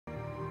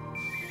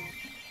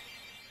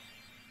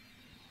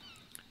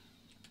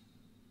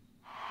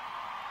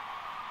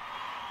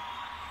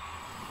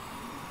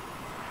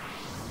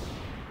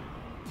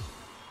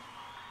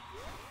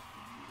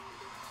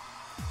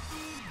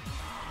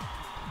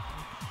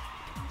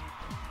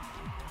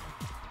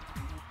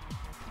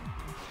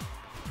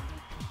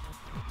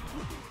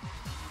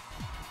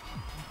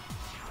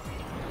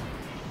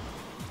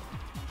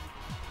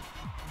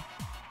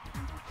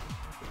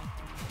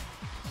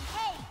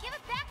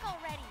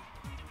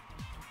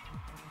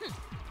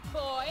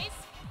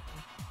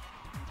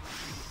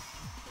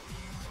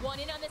Want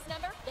in on this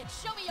number? Then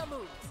show me your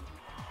moves.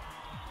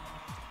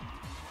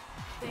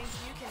 Think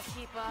you can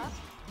keep up?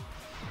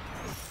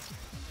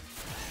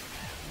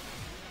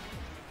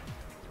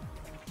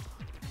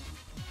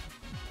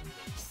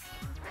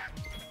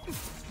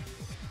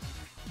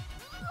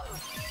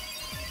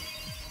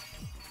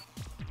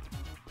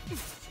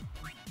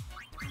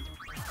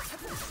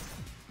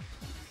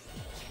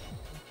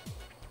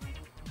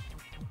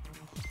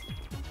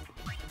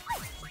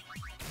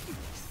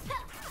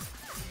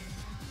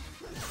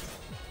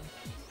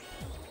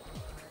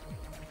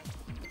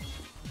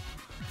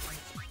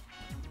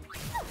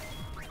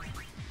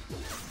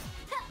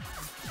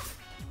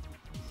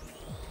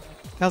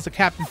 That was a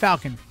Captain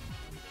Falcon.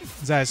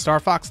 Is that a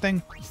Star Fox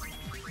thing?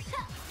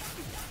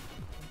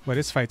 Well,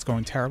 this fight's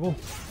going terrible.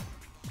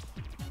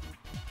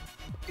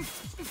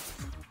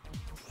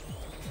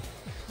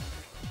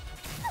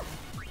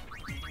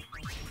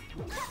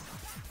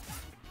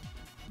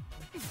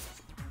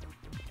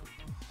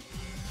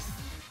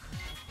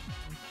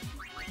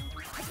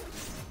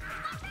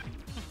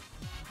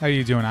 How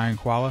you doing, Iron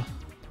Koala?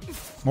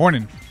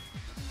 Morning.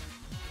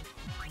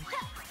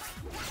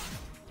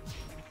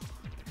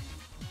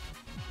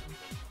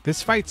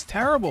 This fight's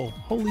terrible.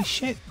 Holy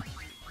shit.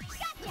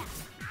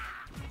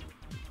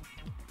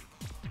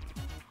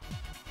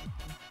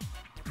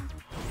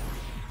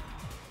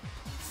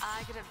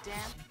 I could have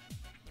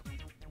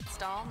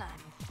danced all night.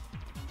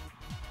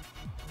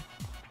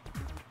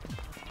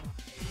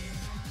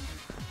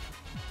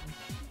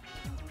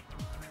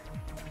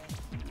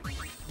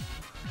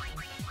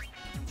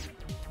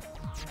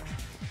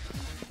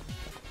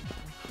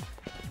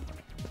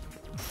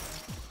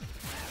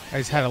 I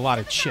just had a lot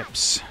of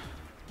chips.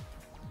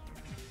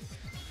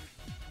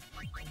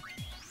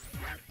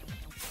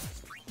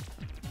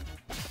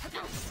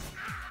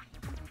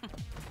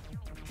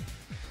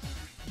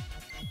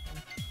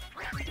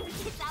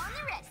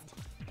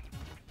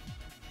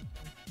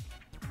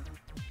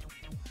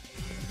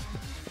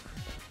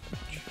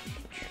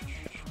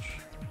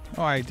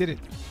 Oh, I did it.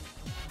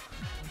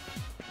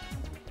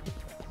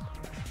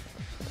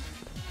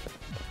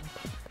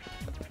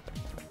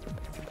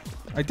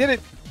 I did it.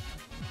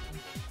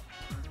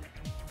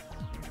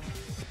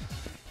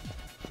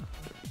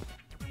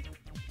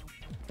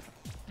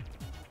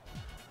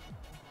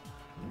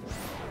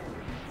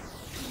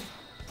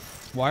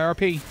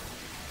 YRP.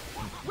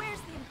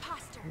 Where's the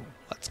imposter?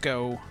 Let's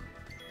go.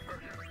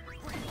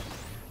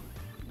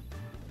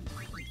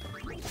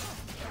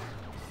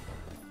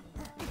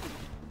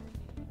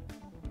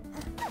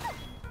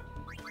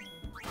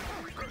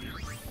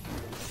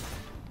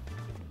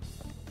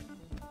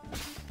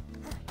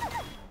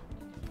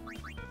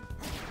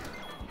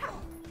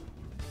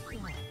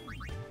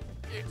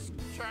 It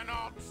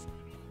cannot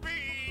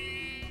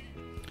be.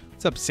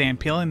 What's up, Sam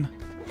Peeling?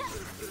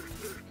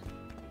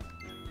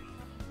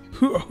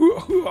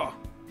 Boss.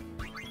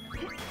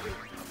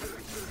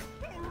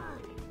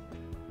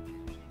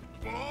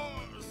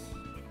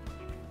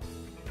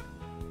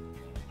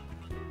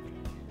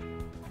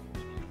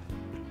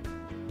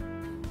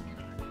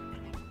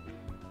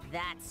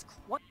 That's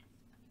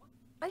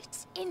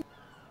quite in.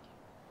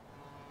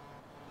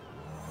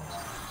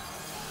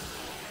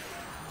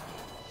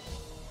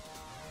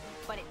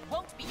 But it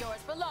won't be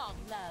yours for long,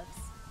 loves.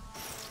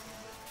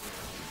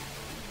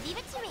 Leave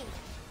it to me.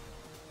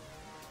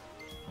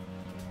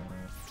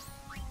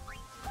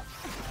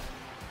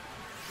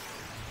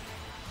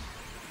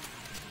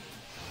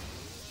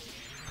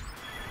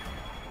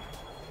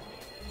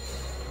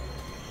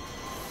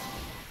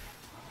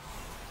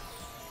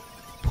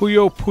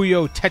 Puyo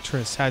Puyo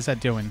Tetris. How's that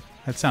doing?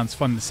 That sounds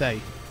fun to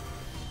say.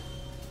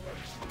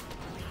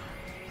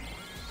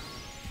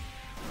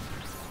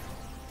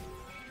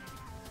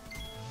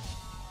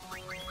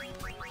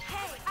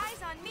 Hey,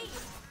 eyes on me!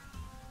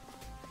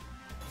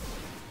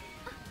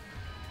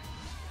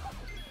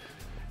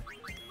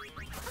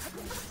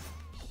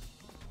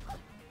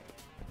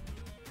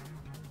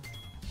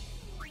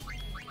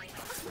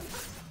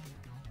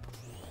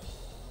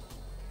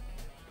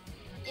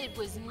 It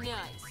was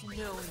nice knowing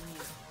you.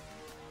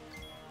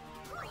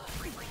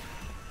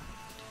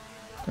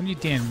 Don't you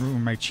damn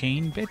ruin my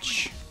chain,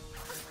 bitch.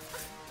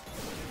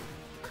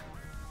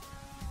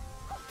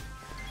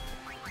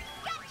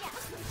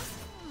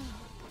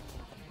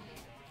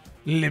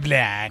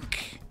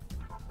 LeBlanc.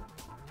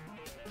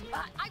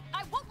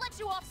 I won't let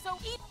you off so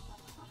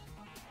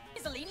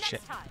easily next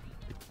Shit. time.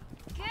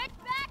 Get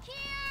back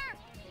here!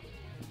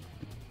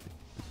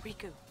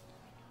 Riku.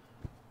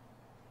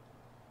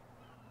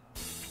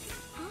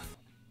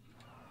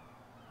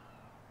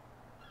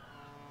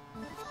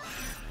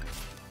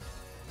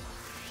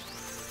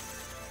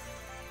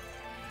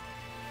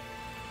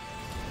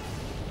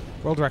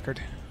 World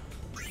record.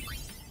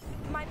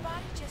 My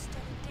body just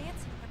started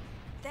dancing, but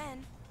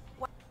then...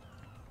 What?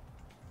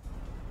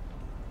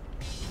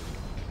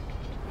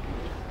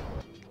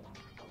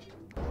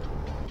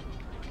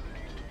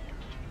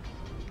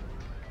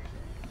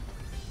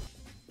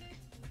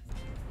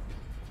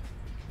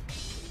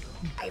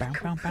 Bow,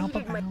 bow, bow,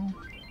 bow, bow.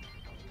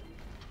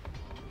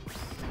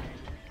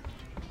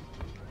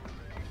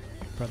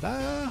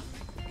 brother.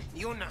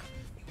 Yuna.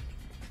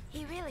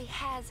 He really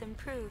has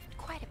improved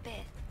quite a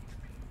bit.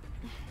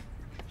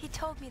 He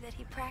told me that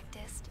he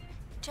practiced,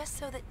 just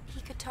so that he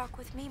could talk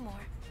with me more.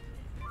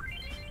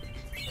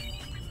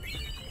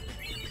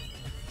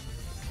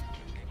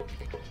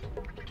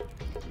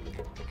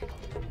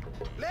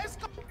 Let's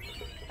go.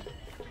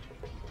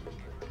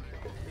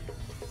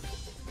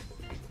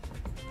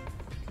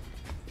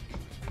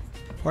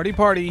 Party,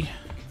 party.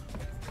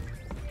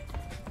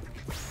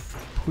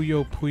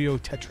 Puyo Puyo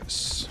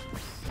Tetris.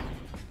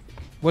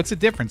 What's the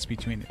difference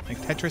between it? Like,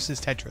 Tetris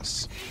is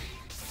Tetris.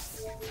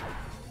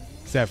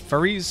 Is that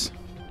furries?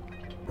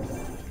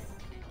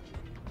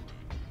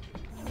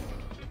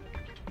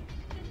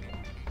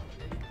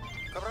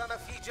 Cabrana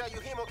Fija,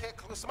 Yuhimo ke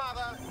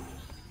Klusmada.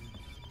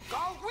 Go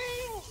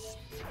wings!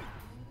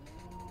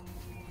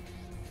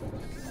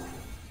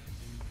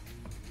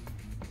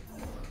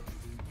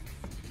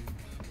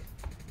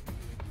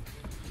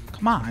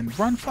 Come on,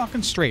 run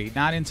fucking straight,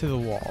 not into the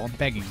wall. I'm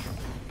begging you.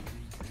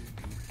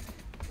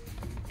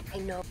 I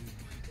know.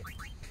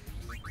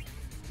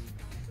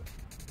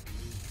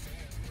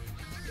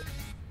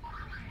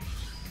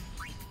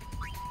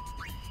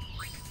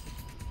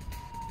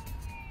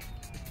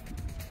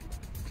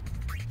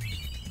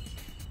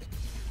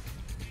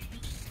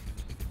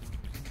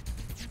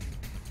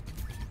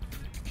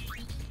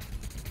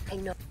 I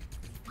know.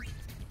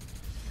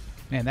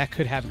 Man, that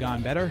could have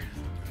gone better.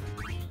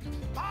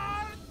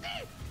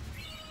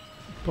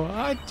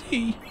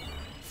 Buddy.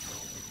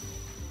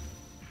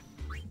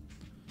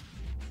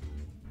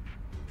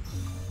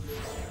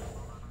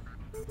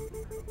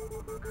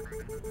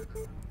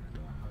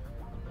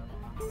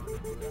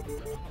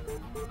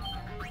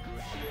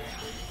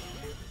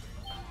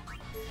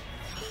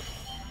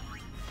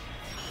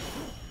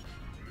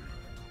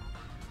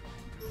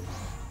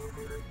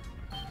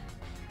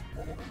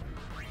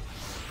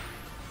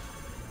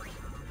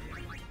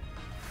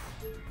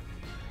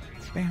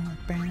 Bam,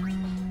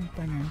 bam,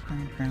 bam,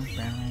 bam, bam,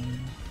 bam.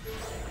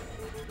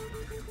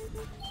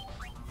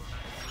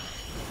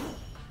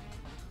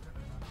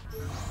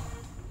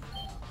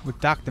 With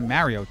Dr.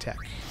 Mario Tech.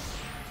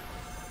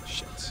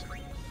 Shit.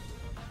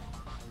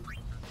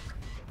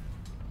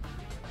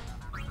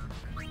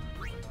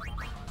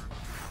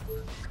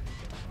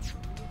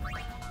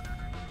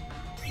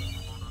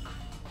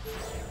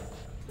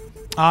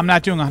 I'm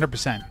not doing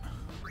 100%.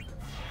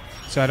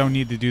 So I don't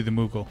need to do the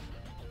Moogle.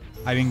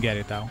 I didn't get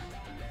it though.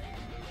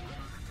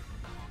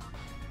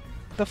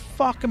 What the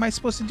fuck am I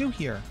supposed to do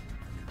here?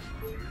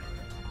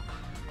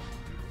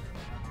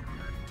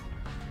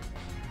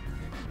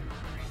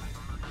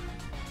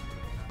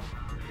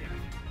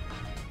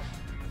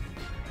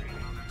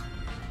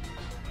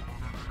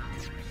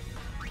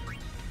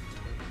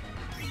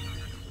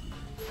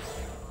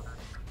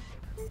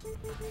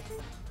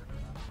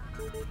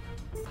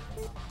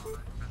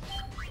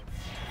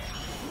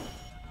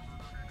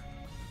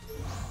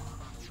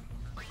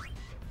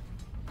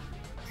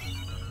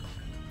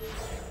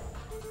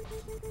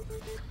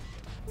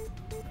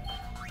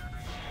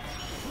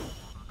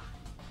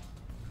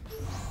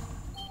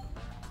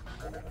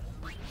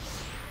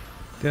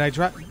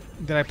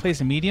 Did I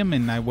place a medium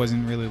and I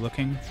wasn't really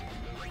looking?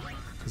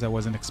 Because I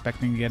wasn't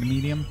expecting to get a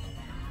medium.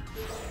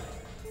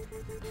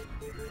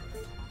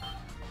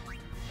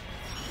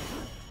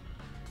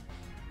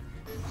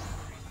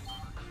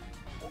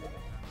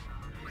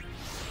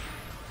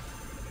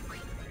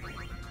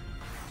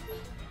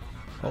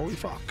 Holy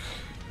fuck.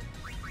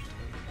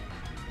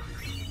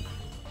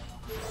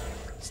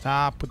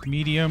 Stop with the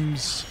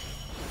mediums.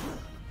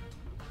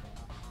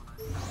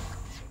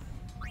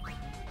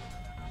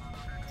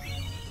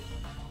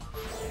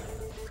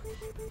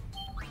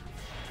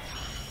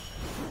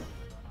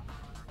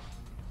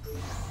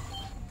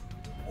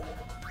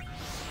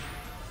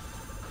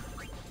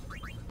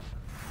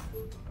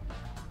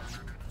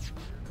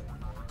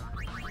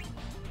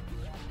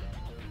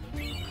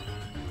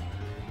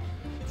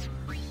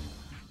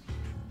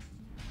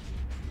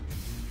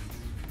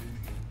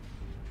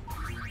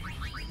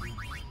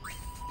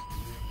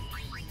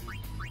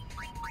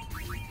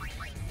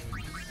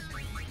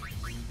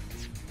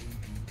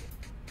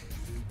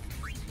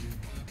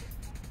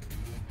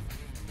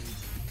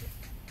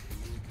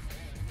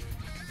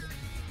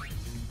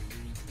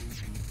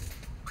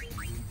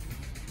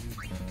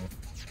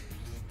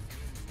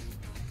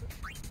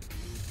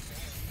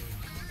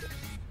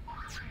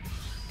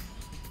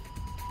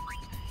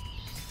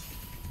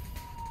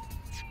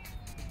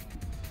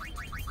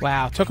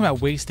 Wow, talking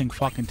about wasting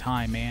fucking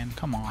time, man.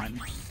 Come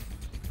on.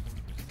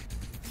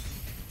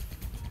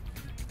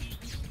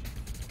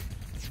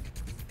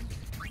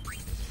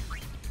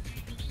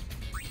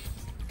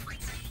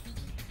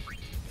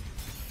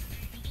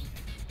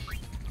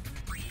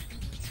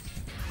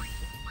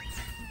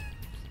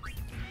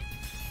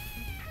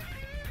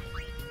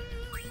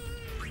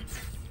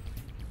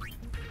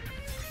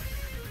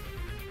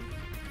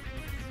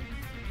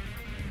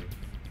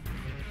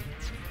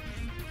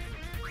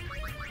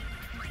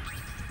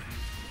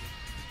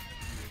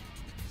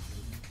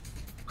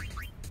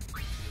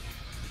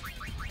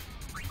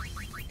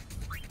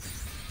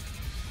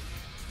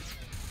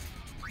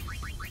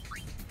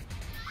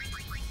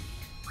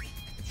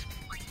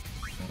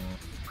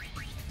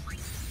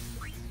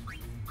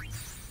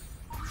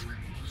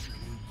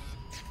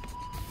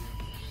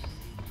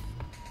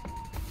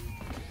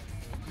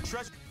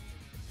 treasure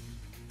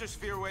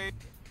sphere wave.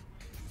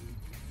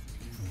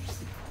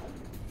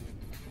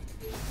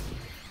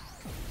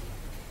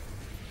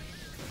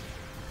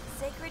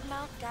 Sacred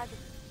mouth gathered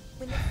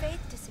when the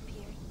faith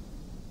disappeared,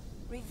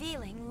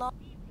 revealing law.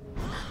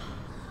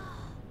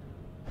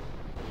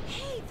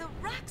 Hey, the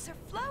rocks are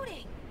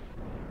floating!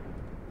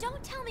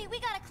 Don't tell me we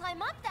gotta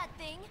climb up that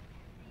thing.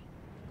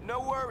 No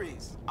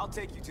worries. I'll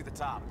take you to the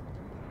top.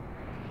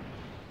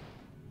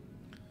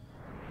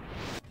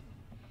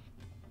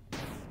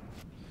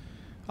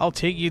 I'll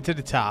take you to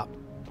the top.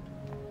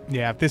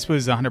 Yeah, if this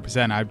was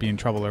 100%, I'd be in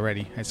trouble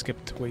already. I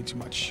skipped way too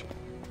much.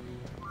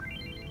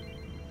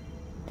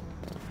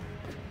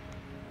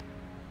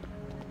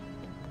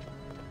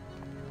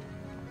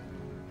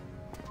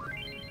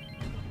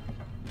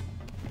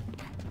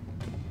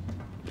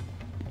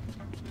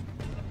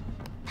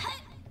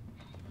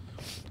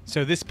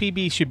 So this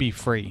PB should be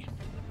free.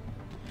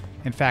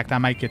 In fact, I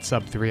might get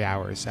sub 3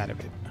 hours out of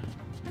it.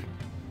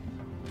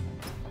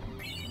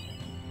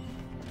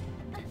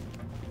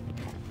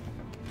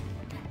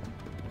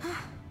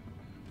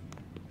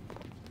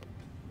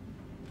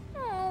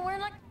 Oh, we're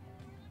not.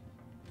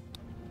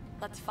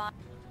 Let's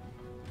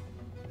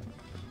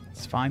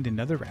find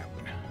another route.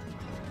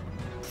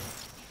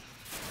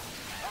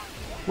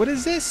 What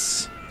is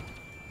this?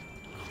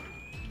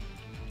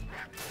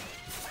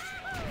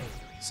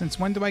 Since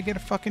when do I get a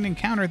fucking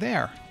encounter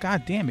there?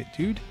 God damn it,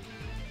 dude.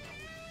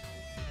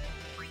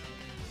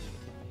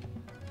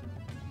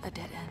 A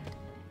dead end.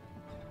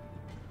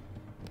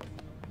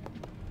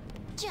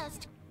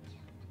 just.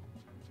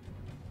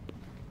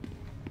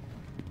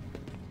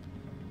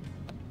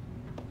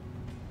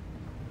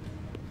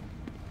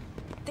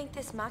 Think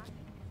this mock.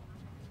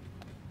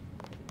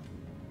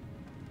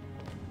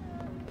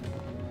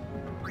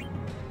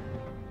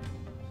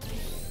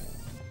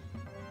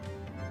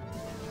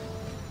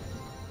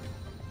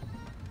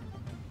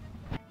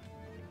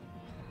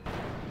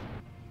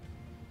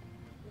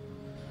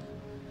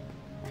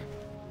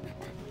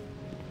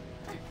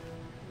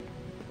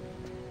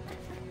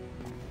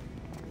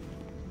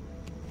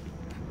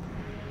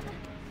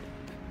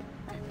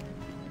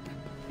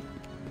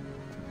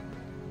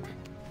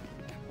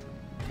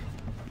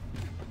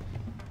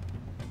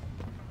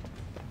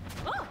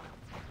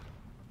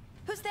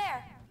 Who's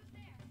there?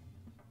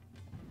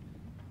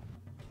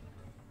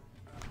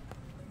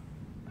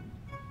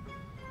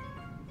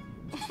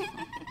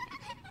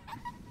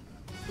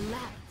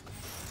 Left.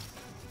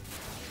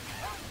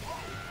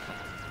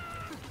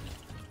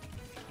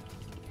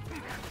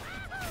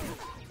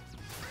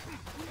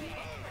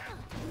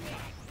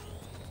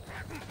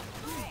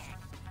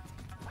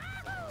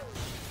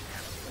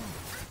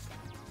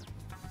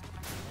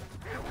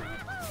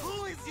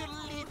 Who is your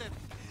leader?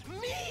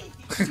 Me!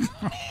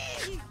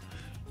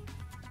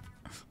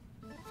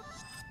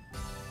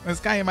 This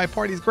guy in my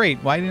party is great.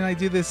 Why didn't I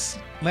do this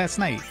last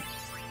night?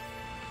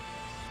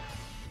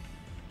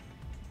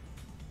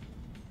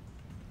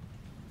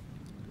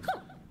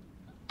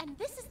 And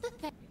this is the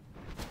thing.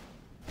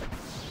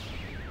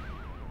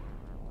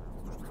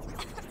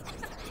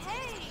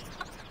 Hey!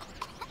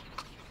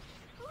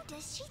 Who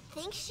does she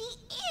think she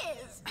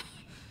is?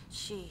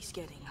 She's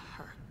getting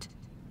hurt.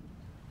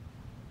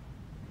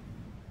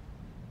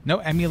 No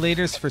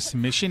emulators for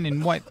submission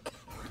in what?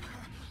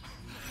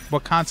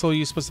 What console are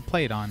you supposed to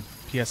play it on?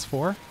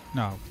 PS4?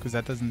 No, because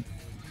that doesn't...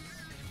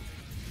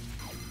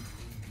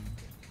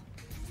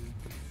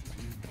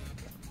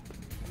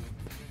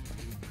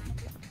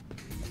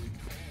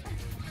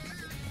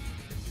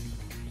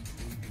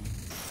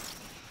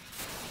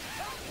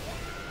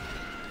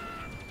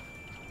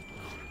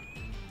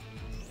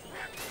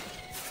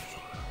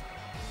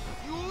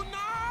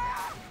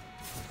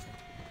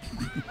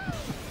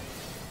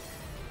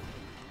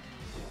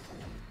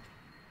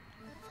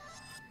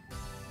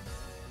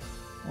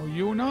 Oh,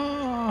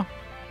 Yuna!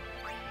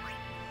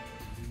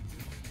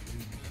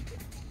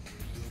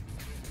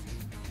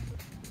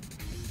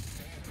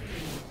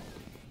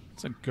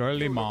 It's a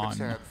girly mon.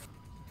 Who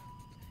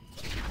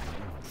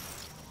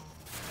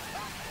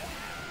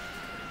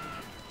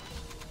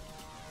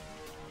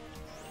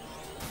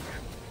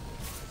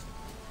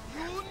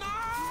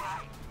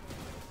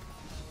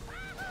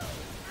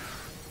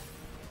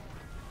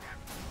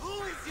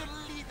is your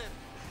leader?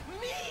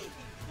 Me!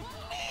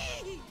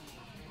 Me!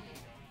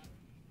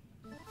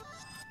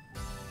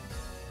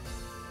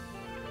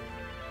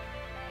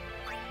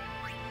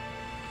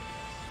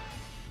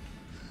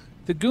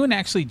 Did Goon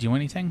actually do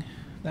anything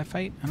that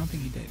fight? I don't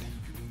think he did.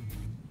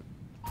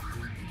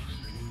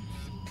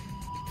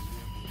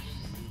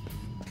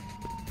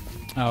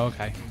 Oh,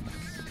 okay.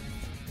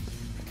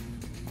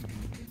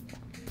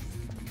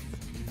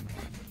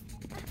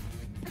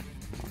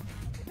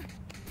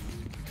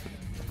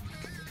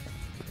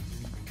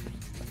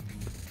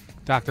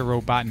 Dr.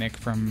 Robotnik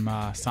from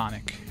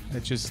Sonic.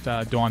 It just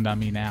dawned on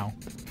me now.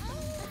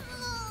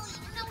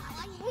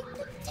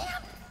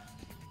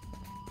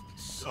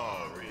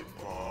 Sorry,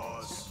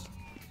 boss.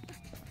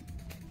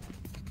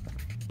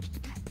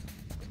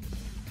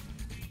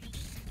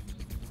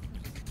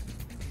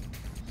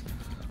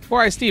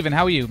 Alright, Steven,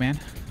 how are you, man?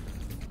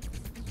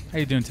 How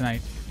you doing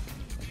tonight?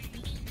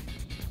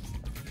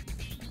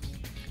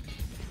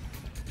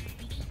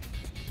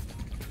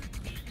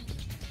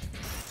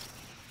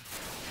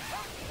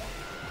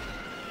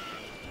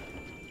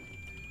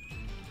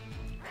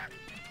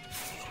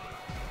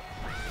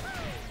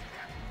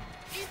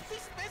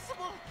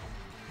 Invincible!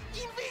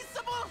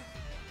 Invincible!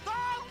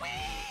 Dog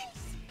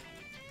wings!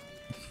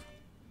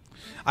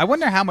 I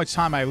wonder how much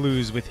time I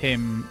lose with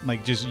him,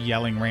 like, just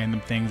yelling random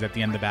things at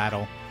the end of the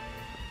battle.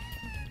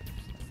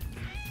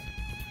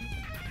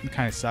 It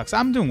kind of sucks.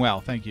 I'm doing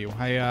well, thank you.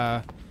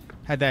 I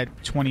had that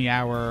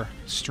 20-hour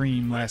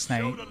stream last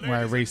night where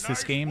I raced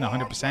this game, the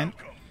 100%.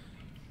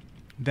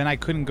 Then I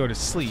couldn't go to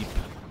sleep.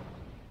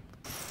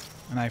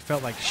 And I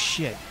felt like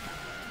shit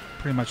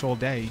pretty much all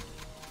day.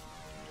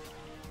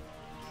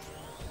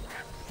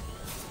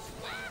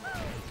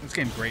 This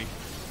game's great.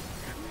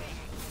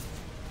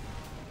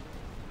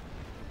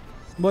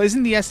 Well,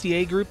 isn't the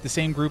SDA group the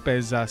same group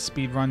as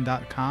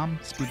speedrun.com?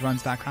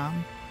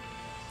 Speedruns.com?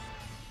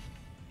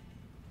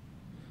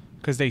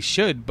 Because they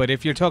should, but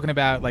if you're talking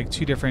about like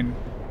two different,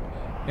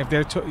 if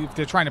they're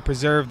trying to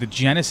preserve the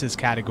Genesis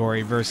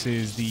category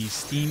versus the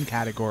Steam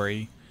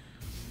category,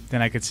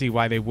 then I could see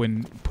why they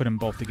wouldn't put them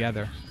both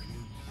together.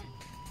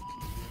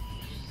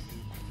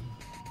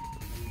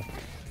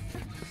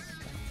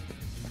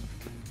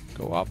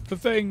 Go up the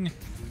thing.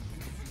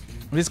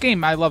 This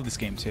game, I love this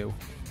game too.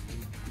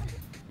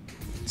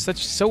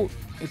 It's so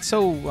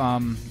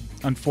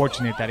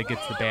unfortunate that it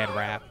gets the bad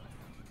rap.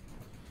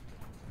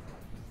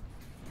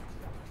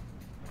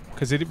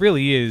 Because it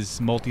really is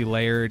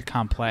multi-layered,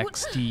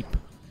 complex, deep.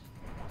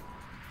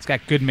 It's got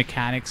good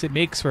mechanics. It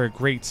makes for a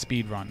great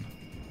speedrun.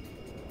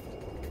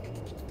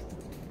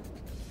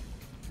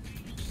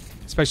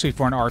 Especially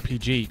for an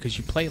RPG, because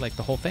you play like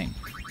the whole thing.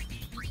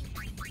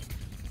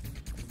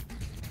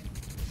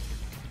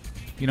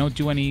 You don't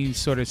do any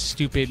sort of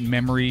stupid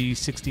memory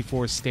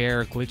 64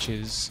 stare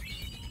glitches.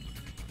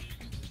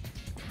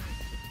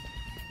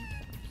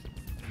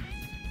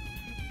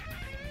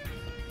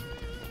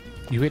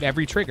 You hit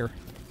every trigger.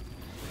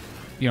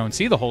 You don't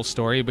see the whole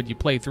story, but you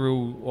play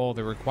through all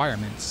the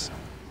requirements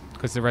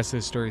because the rest of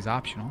the story is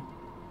optional.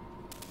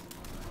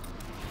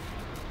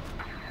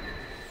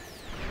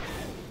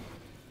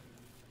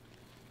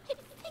 It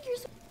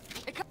figures.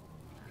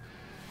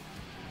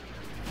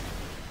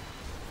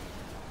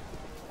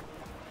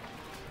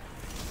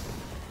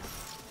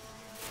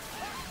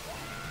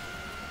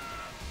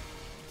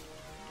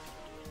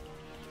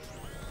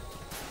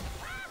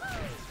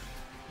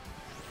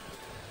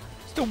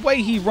 The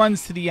way he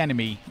runs to the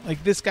enemy.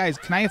 Like, this guy's...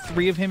 Can I have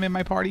 3 of him in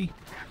my party?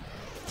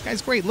 This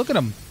guy's great. Look at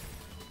him.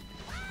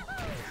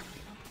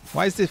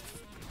 Why is this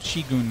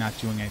Shigun not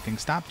doing anything?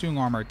 Stop doing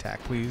armor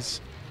attack, please.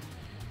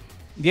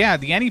 Yeah,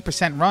 the any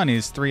percent run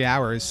is 3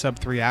 hours, sub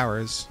 3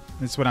 hours.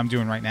 That's what I'm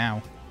doing right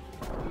now.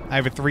 I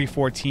have a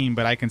 3:14,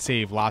 but I can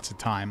save lots of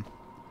time.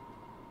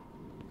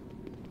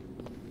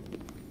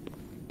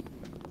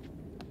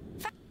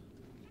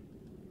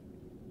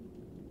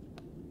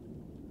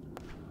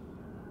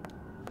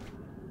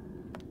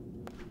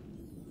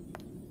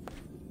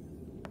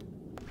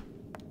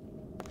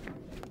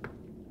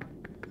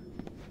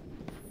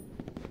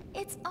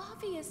 It's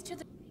obvious to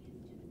the...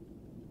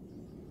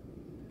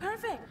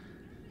 Perfect.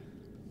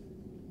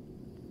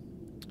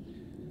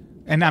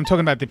 And I'm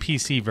talking about the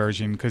PC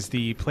version, because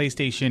the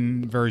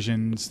PlayStation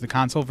versions, the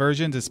console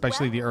versions,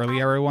 especially the early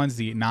era ones,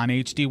 the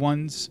non-HD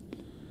ones,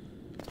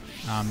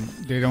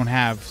 they don't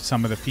have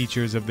some of the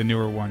features of the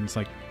newer ones,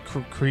 like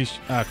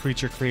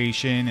creature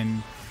creation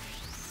and...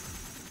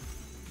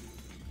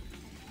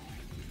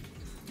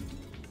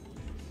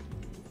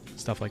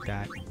 stuff like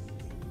that.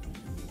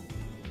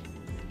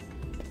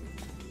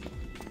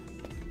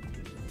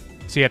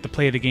 So you have to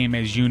play the game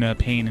as Yuna,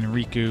 Pain, and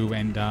Riku,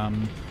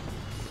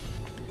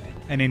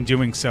 and in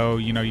doing so,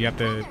 you know, you have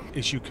to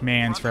issue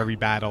commands for every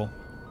battle.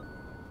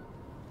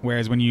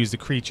 Whereas when you use the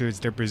creatures,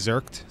 they're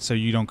berserked, so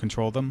you don't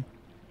control them.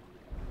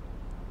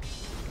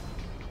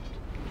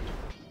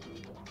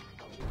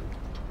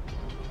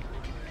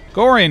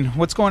 Goran,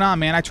 what's going on,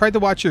 man? I tried to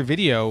watch your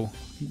video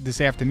this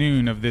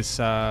afternoon of this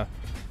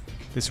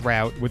this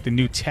route with the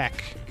new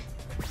tech,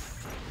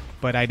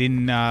 but I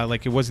didn't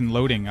like, it wasn't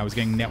loading. I was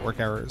getting network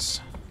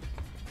errors,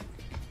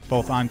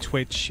 both on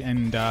Twitch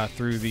and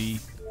through the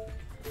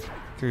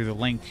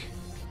link.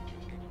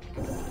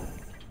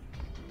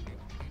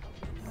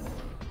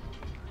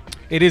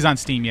 It is on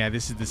Steam, yeah.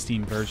 This is the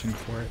Steam version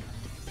for it.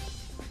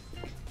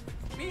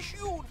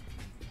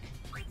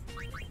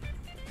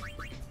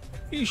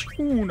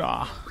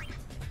 Ishuna.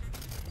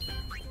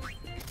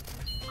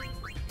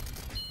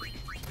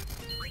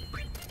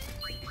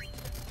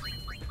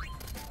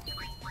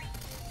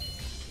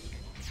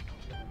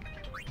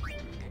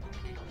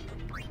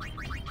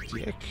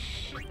 Dick.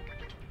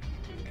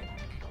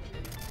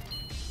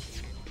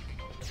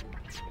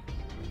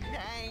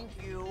 Thank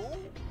you.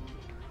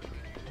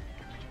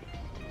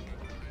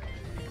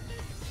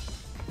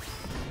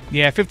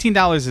 Yeah,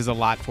 $15 is a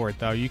lot for it,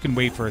 though. You can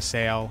wait for a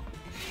sale.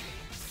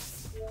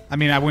 I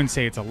mean, I wouldn't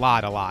say it's a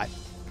lot.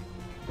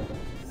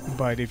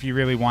 But if you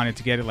really wanted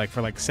to get it like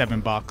for like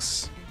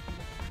 $7,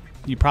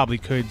 you probably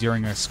could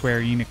during a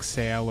Square Enix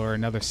sale or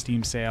another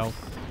Steam sale,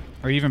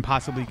 or even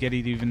possibly get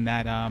it even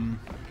that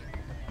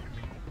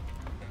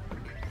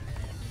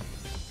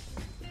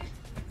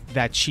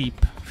that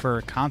cheap for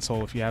a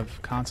console if you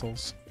have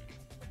consoles.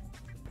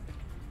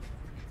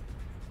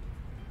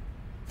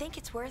 Think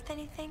it's worth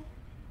anything?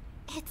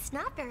 It's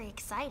not very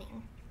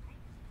exciting.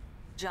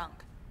 Junk.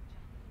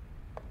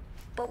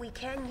 But we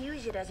can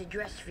use it as a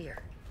dress sphere.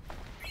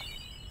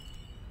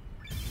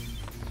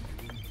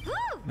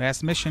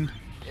 Last mission.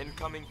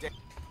 Incoming da-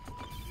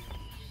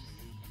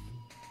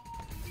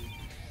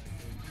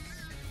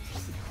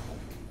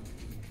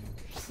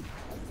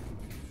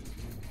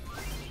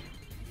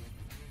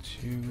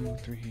 2,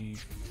 3,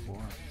 4,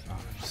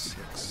 5,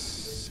 6,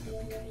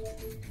 7.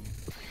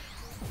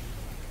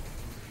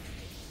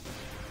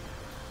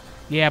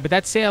 Yeah, but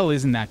that sale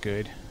isn't that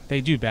good.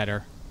 They do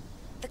better.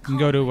 You can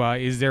go to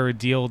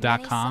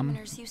isthereadeal.com,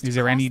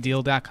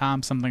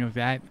 isthereanydeal.com, something like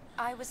that,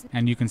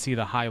 and you can see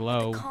the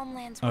high-low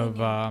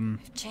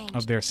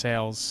of their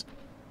sales.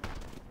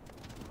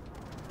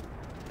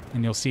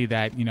 And you'll see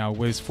that, you know,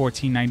 was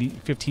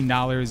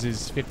 $15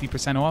 is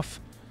 50% off.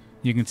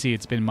 You can see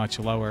it's been much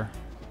lower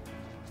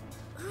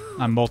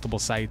on multiple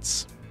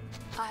sites.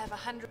 I have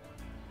 100.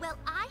 Well,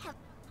 I have...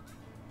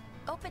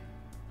 Open.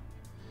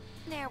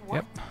 There,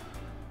 Yep.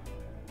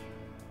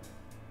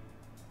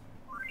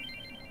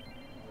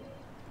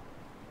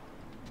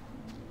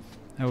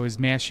 I was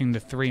mashing the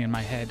 3 in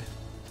my head.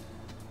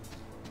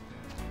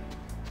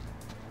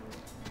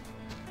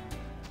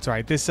 It's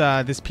alright. This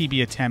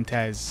PB attempt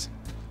has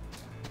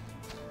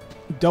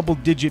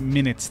double-digit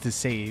minutes to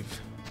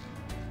save.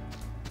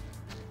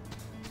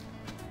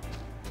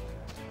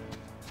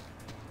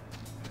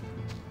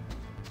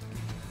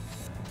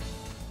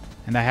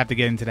 And I have to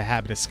get into the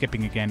habit of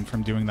skipping again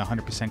from doing the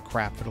 100%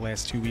 crap for the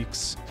last 2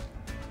 weeks.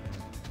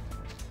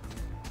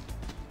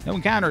 No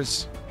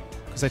encounters,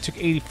 because I took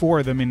 84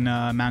 of them in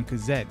Mount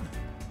Gazette.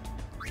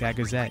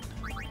 Gazette.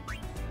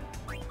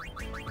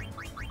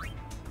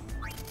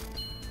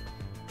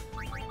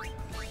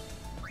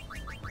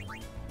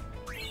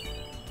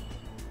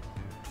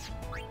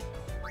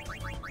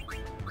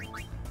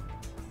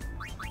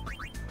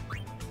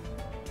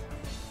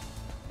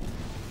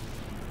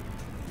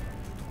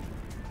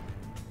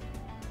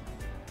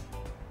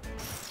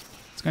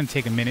 It's gonna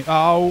take a minute.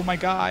 Oh my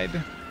god.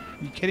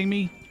 Are you kidding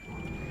me?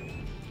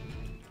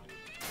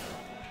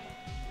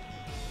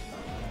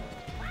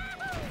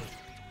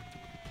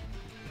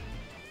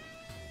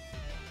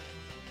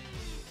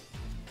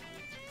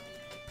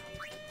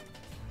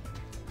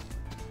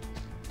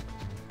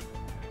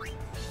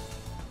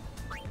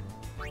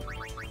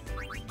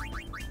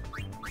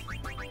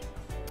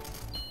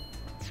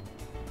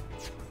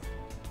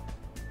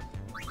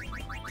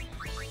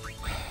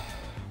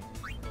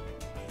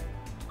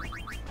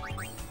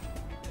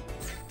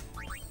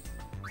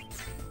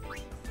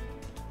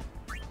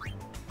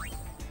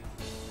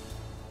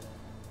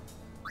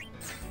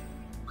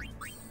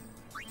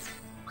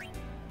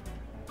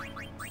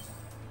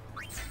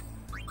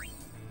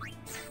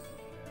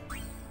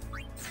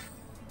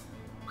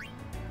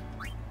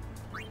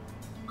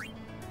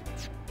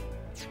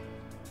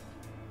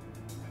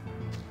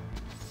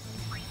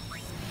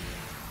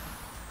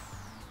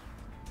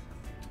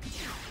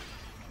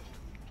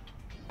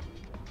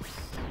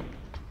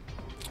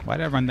 Why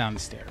did I run down the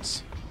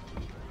stairs?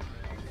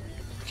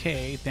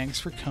 Okay, thanks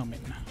for coming.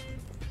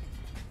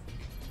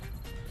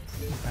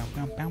 Bow,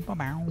 bow, bow, bow,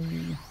 bow.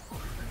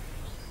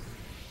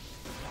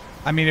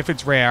 I mean, if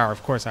it's rare,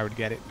 of course I would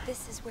get it.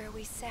 This is where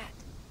we sat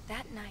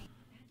that night.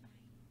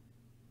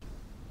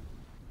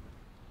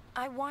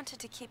 I wanted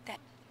to keep that.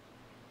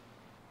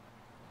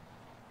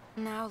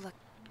 Now look.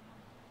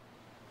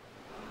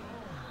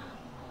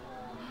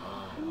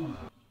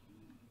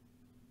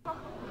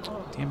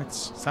 Damn it,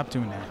 stop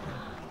doing that.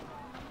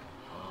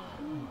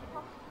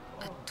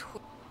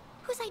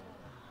 Who's I...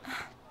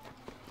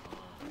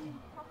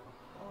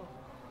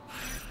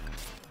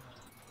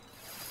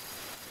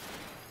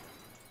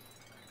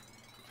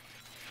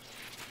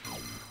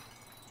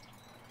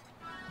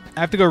 I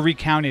have to go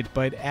recount it,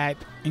 but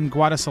in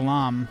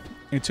Guadalajara,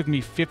 it took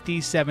me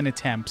 57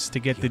 attempts to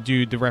get the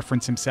dude to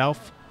reference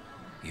himself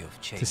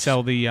to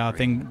sell the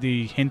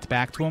the hint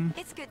back to him.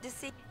 It's good to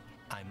see.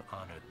 I'm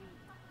honored.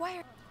 Why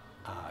are...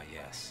 Ah,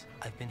 yes.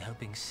 I've been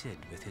helping Sid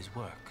with his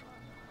work.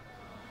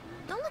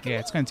 Don't look Yeah,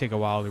 at it's going to take a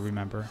while to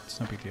remember. It's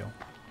no big deal.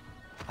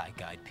 I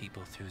guide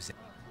people through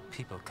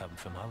people come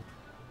from out.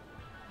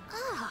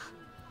 Ah.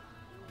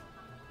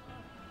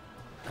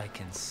 I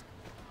can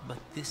but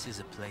this is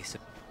a place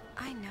of...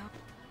 I know.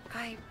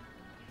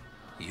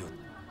 You...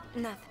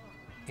 Nothing.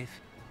 If...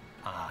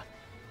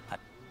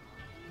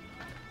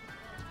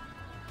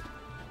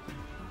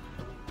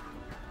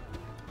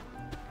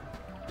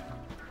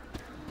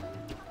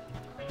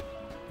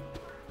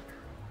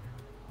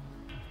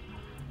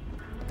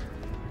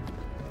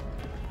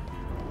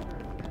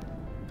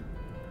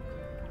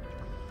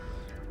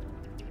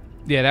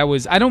 Yeah, that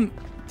was... I don't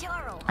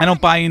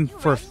buy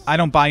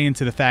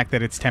into the fact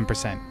that it's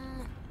 10%.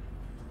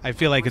 I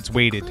feel like it's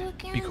weighted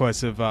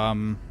because of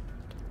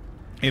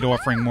it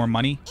offering more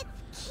money.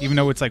 Even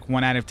though it's like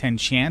 1 out of 10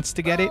 chance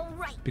to get it,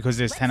 because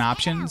there's 10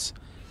 options,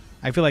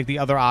 I feel like the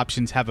other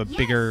options have a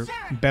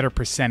better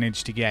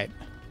percentage to get.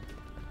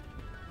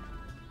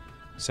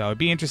 So I'd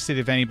be interested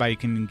if anybody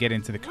can get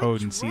into the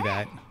code and see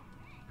that.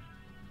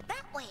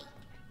 That way.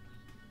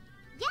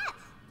 Yes.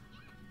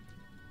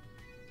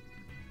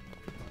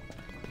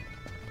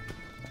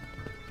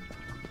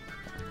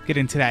 Get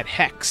into that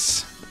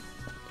hex.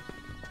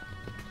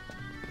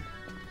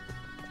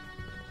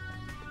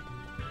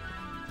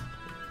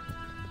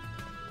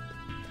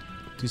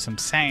 Do some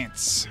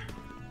science.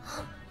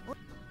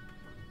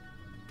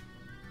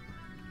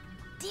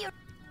 Dear,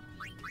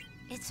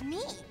 it's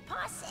me,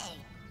 Posse.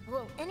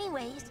 Well,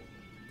 anyways,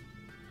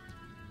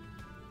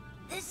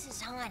 this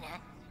is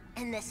Hana,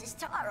 and this is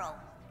Taro.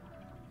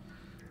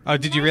 Oh,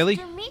 did you really?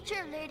 Nice to meet you,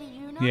 Lady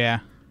Yuna. Yeah.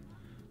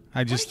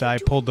 I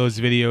pulled those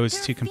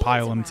videos to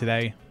compile them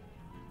today.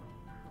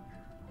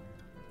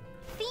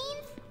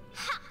 Fiends?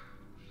 Ha!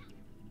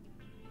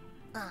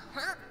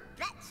 Uh-huh,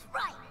 that's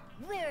right.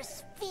 We're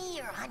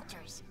sphere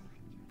hunters.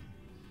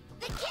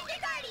 The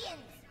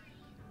Kindergardians!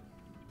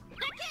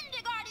 The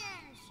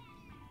Kindergardians!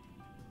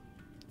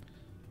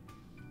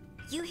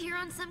 You here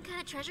on some kind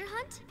of treasure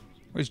hunt?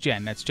 Where's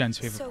Jen? That's Jen's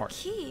favorite So part.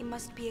 key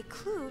must be a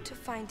clue to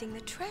finding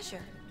the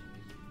treasure.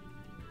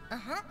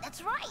 Uh-huh,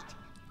 that's right.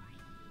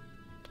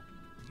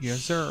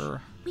 Yes, sir.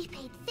 We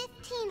paid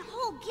 15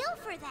 whole gil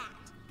for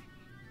that.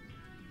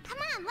 Come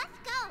on, let's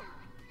go.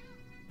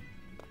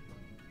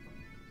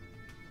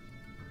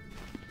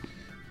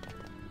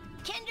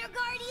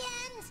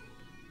 Kindergardians,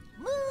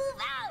 move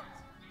out.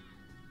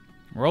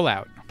 Roll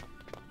out.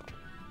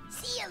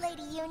 See you,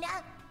 Lady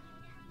Yuna.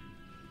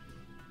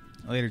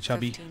 Later,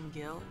 Chubby. 15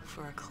 gil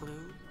for a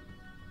clue?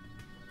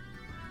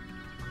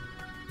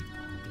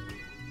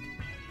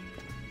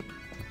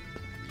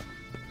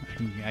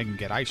 I can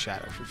get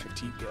eyeshadow for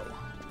 15 gil.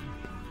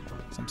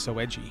 'Cause I'm so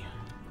edgy.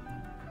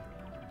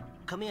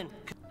 Come in.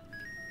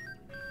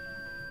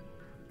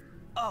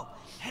 Oh,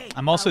 hey.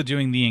 I'm also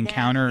doing the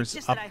encounters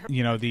it's just up, that I heard-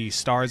 you know, the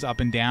stars up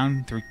and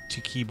down through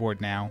to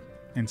keyboard now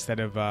instead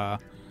of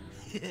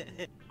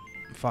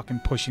fucking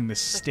pushing the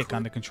stick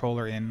on the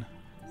controller in.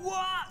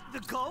 What? The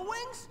gull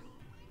wings?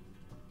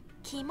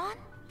 Kimon?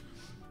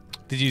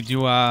 Did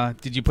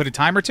you put a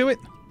timer to it?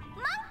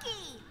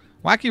 Monkey.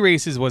 Wacky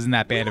Races wasn't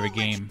that bad of a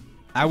game.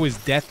 I was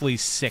deathly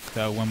sick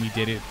though when we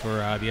did it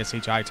for the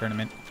SHI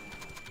tournament.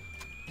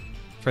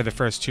 For the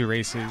first 2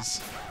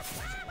 races.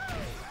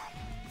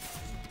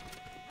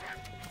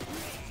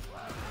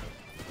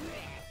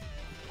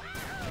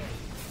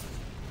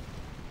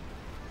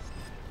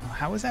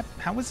 How is that?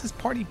 How is this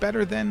party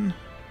better than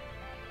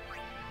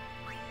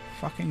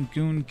fucking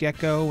Goon,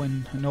 Gecko,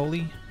 and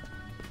Hanoli?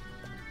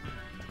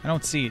 I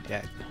don't see it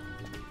yet.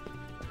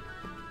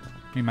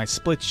 I mean, my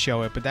splits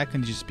show it, but that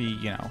can just be,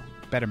 you know,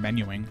 better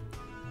menuing.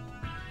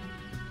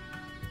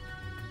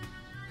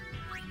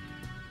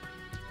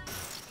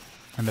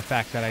 And the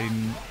fact that I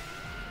didn't...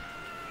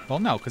 Well,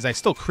 no, because I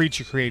still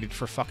creature created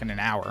for fucking an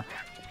hour.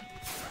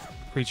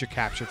 Creature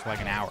captured for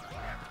like an hour.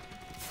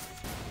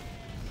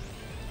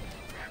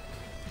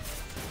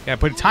 Yeah,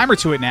 put a timer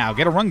to it now.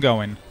 Get a run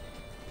going.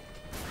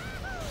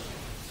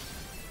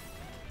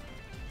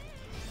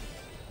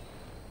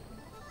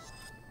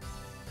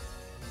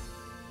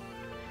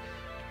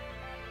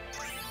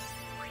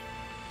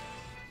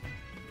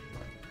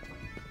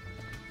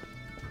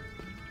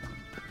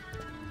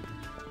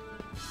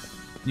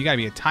 You gotta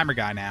be a timer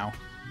guy now.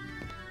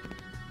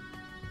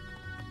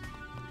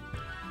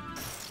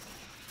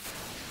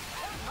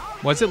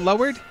 Was it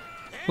lowered?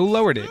 Who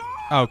lowered it?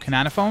 Oh,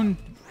 Canonophone?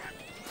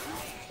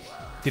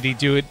 Did he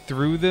do it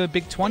through the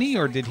Big 20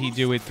 or did he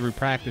do it through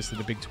practice of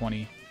the Big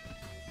 20?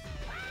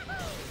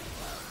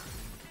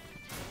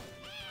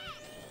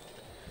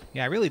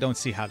 Yeah, I really don't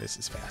see how this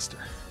is faster.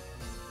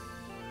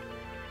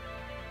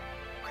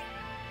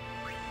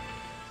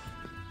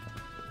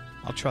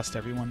 I'll trust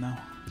everyone though.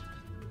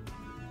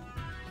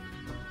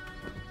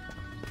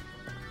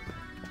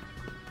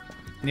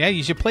 Yeah,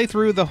 you should play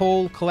through the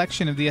whole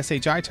collection of the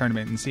SHI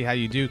tournament and see how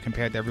you do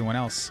compared to everyone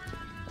else.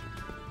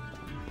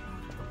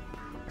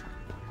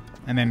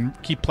 And then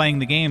keep playing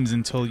the games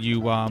until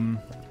you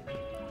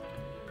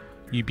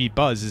you beat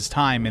Buzz's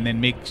time, and then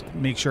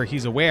make sure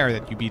he's aware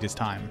that you beat his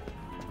time.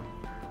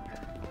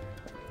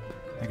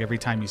 Like every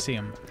time you see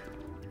him.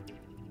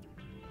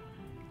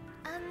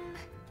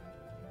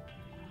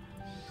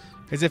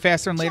 Is it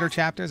faster in later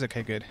chapters?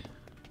 Okay, good.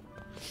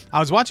 I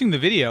was watching the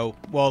video.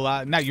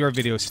 Well, not your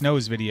video,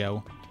 Snow's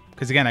video.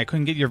 Because, again, I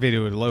couldn't get your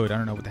video to load. I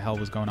don't know what the hell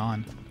was going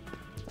on.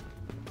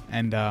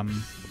 And,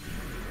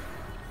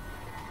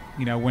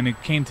 you know, when it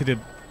came to the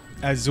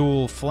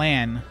Azul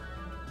Flan,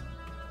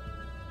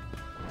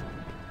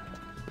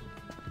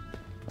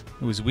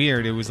 it was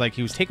weird. It was like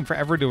he was taking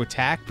forever to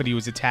attack, but he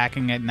was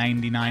attacking at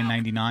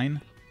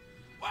 99.99.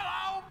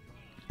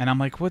 And I'm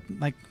like, what?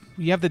 Like,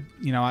 you have the,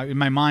 you know, in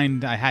my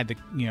mind, I had the,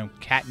 you know,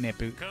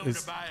 catnip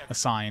is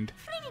assigned.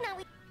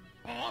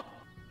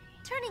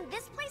 Turning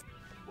this place.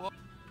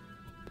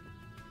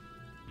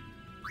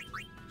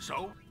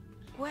 So?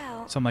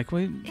 Well, So I'm like,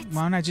 wait,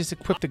 why don't I just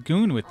equip the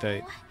goon with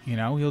the, you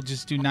know, he'll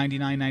just do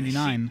 99.99.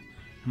 I'm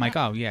like,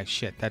 oh yeah,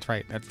 shit, that's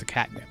right, that's the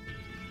catnip.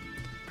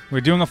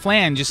 We're doing a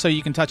flan just so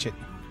you can touch it.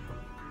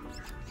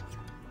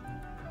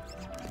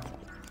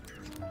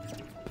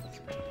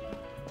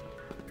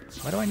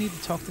 Why do I need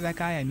to talk to that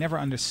guy? I never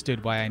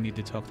understood why I need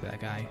to talk to that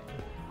guy.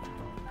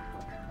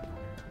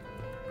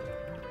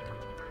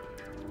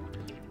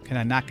 Can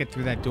I not get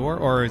through that door?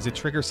 Or does it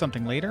trigger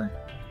something later?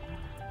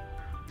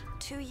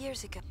 2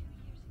 years ago.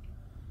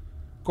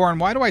 Goran,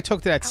 why do I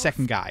talk to that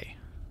second guy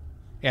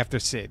after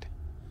Sid?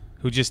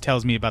 Who just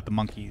tells me about the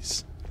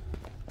monkeys.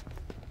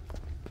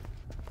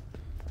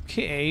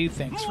 Okay,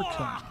 thanks for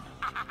coming.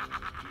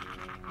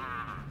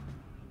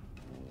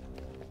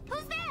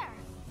 Who's there?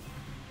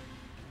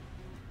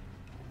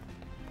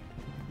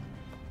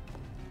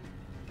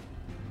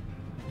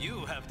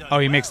 You have done Oh,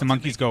 he well makes the to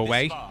monkeys make go it this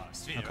away? far,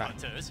 Sphere Okay.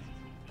 Hunters.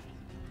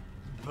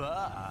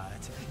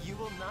 But you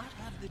will not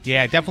have the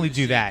Yeah, treasure definitely you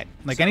do seek that.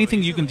 Like so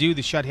anything you can easily. do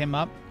to shut him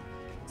up,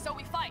 So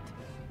we fight.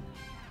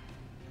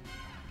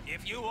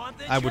 If you want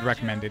the I would treasure,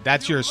 recommend it.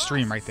 That's you your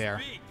stream must right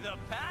there. speak the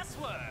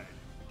password.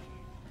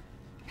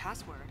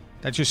 Password.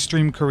 that's your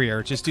stream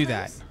career. Just do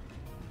that.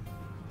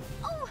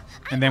 Oh,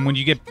 And then when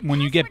you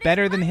get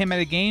better than him at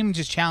a game,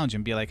 just challenge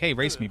him. Be like, hey,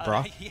 race me,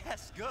 bro.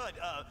 Yes, good.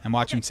 And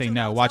watch him okay, say so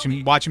no. now Watch tell him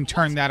me, watch him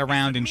turn what that is the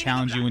around and meaning of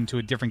challenge you that? into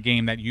a different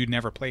game that you'd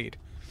never played.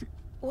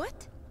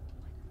 What?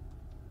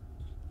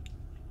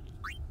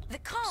 The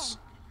comb.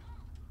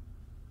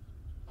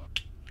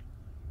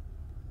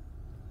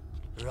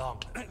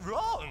 Wrong.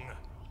 Wrong.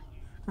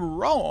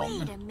 Wrong.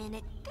 wait a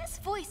minute. This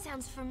voice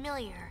sounds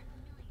familiar.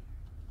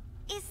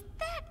 Is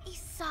that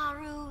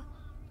Isaru?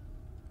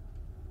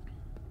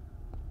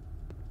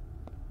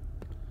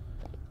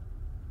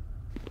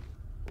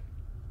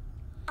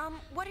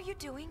 What are you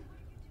doing?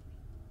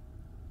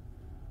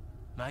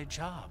 My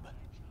job.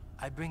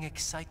 I bring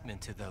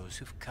excitement to those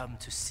who've come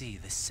to see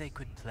this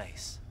sacred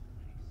place.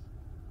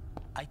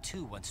 I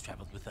too once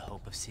traveled with the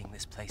hope of seeing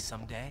this place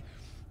someday.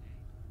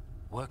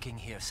 Working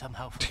here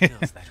somehow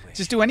fulfills that wish.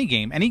 Just do any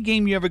game. Any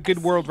game you have a good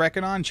world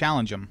record on,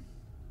 challenge them.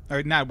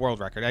 Or not world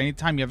record.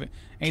 Anytime you have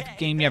any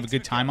game you have a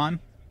good time on.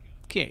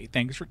 Okay,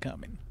 thanks for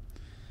coming.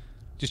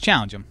 Just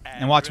challenge him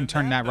and watch him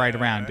turn that right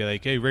around. Be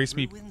like, hey, race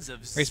me in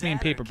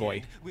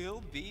Paperboy.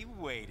 We'll be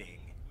waiting.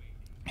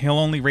 He'll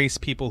only race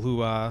people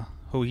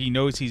who he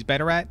knows he's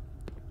better at.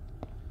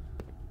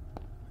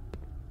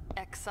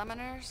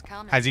 Ex-summoners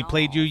come. Has he in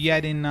played you all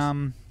yet in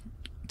flavors.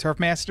 Turf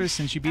Masters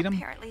since you beat him,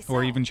 Apparently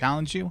or so. even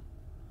challenged you?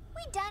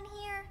 We done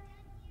here?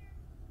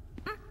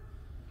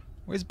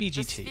 Where's The BGT?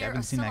 I sphere haven't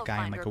of seen that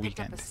guy in like a Sylphinder picked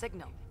up weekend. a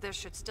signal. There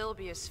should still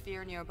be a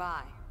sphere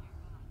nearby.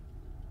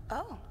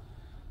 Oh.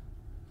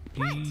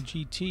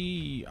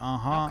 BGT.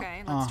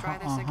 Okay, let's try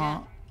this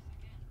again.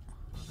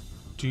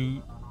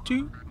 Do.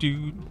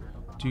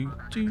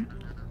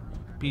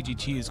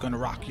 BGT is gonna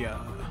rock ya.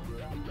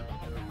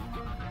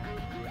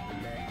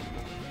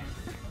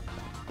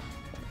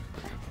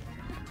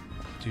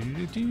 Do.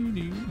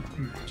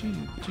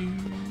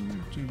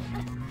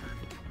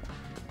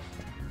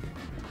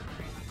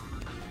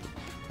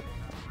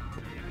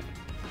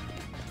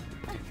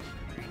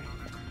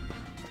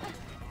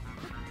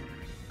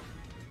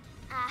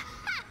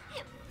 Aha!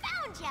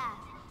 Found ya!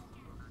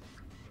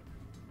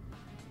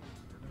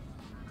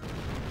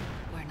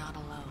 We're not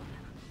alone.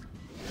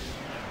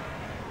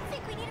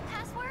 Think we need a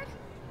password?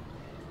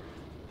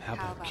 How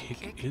How about about kick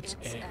kick its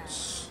its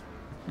ass?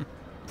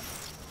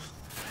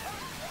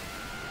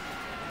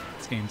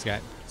 This game's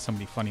got so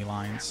many funny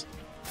lines.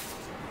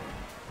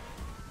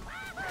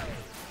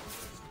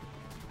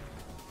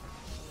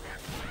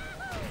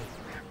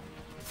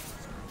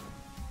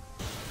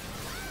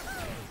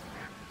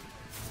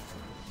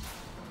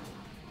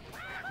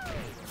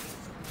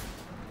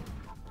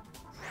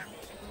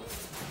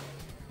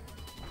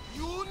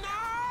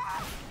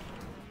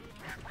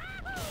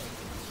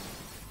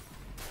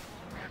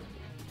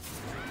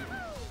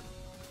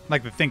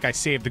 Like to think I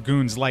saved the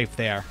goon's life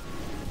there.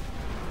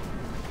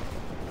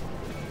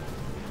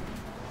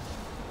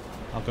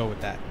 I'll go with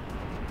that.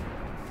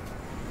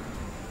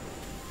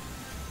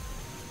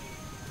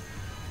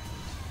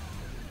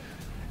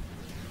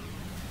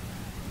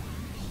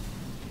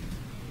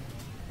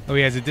 Oh,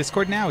 he has a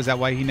Discord now? Is that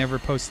why he never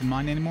posted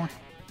mine anymore?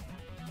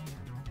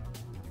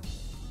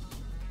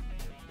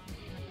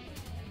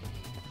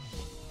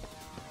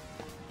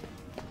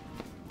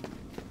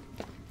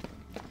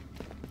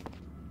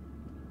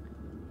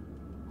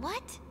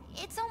 What?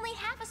 It's only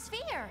half a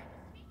sphere.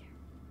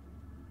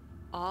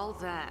 All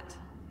that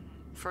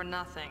for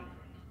nothing.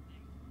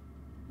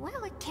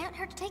 Well, it can't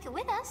hurt to take it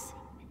with us.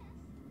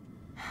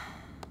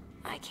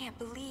 I can't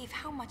believe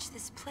how much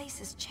this place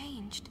has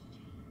changed.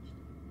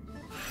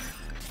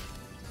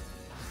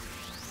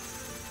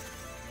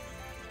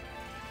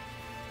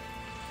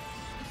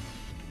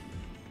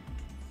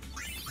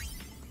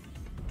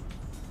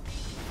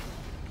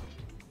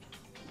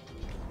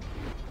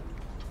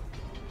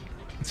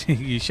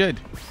 You should.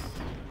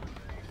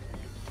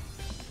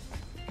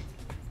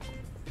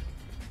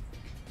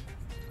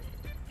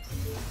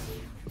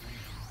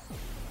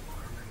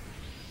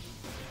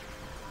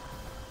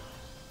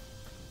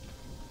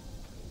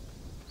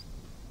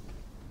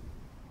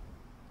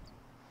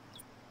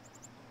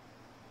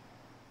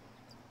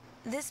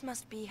 This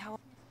must be how...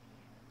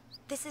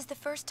 This is the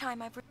first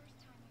time I've...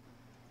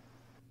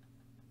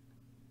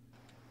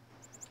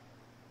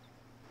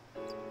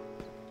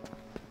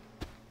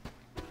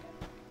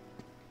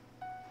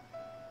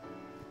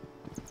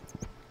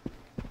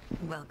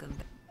 Welcome.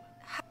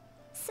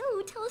 So,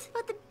 tell us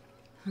about the...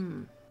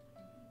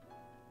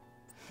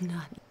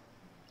 Not...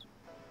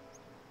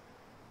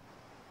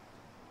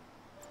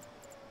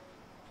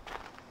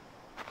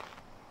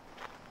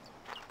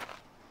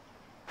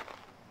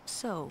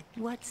 So,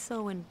 what's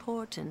so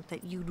important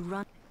that you'd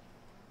run...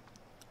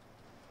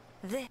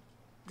 The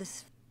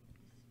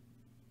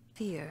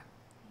sphere.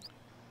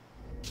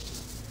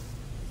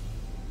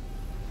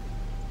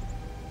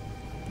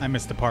 I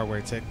missed the part where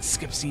it said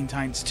skip scene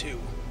times 2.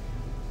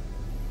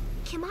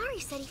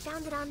 Kimari said he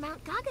found it on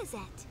Mount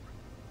Gagazet.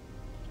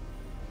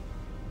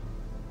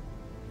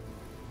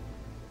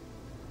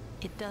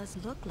 It does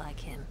look like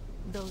him,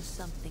 though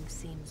something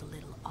seems a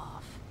little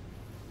off.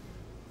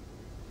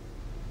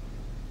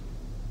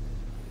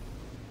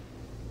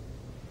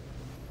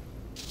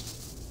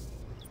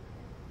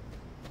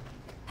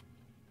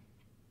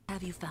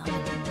 Have you found it?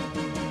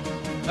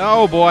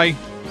 Oh boy.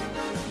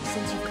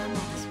 Since you've come all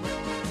this way.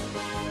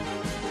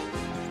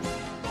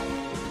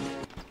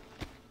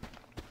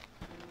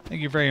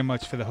 Thank you very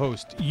much for the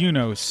host,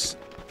 Yunos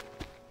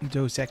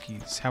Dos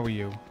Equis. How are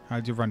you?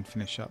 How'd your run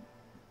finish up?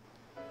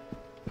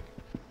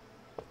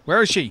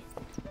 Where is she?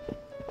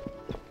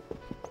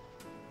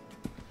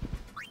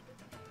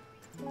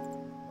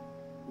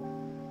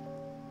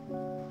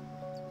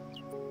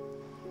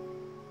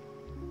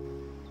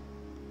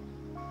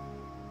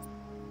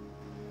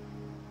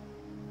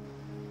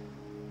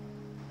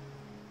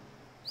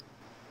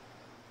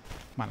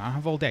 Come on, I don't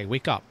have all day.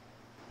 Wake up.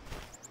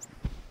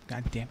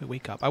 God damn it,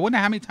 wake up. I wonder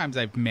how many times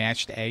I've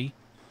mashed A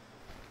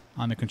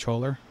on the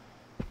controller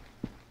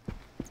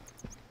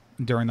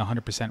during the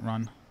 100%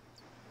 run.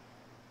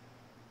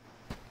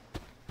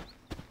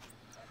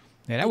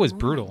 Yeah, that was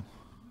brutal.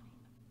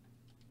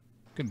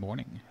 Good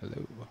morning.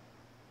 Hello.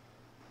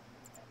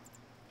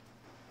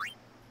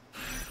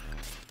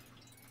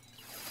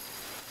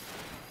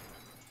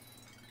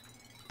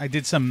 I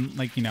did some,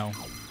 like, you know,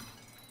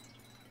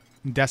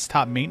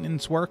 desktop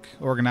maintenance work,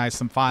 organized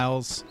some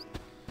files,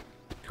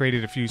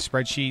 created a few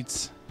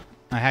spreadsheets.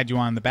 I had you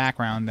on in the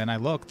background, and I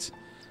looked.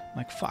 I'm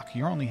like, fuck,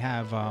 you only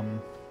have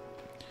 5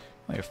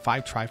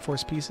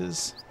 Triforce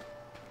pieces?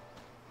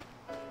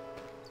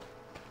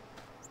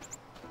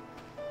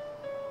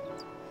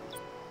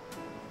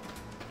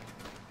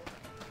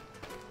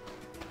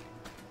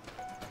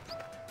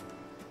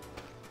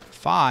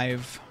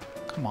 Five?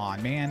 Come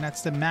on, man.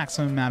 That's the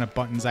maximum amount of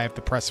buttons I have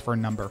to press for a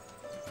number.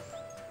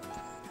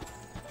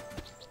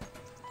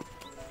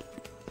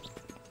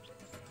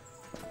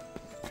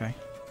 Okay.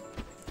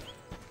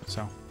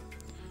 So,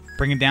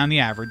 bringing down the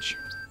average.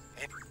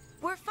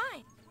 We're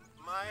fine.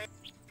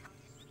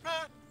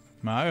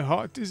 My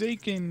heart is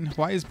aching.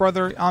 Why is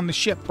brother on the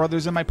ship?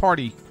 Brother's in my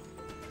party.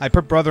 I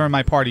put brother in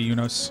my party,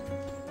 Yunos.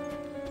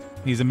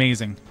 He's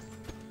amazing.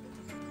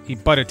 He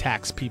butt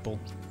attacks people.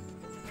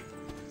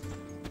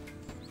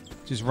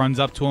 Just runs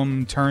up to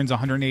him, turns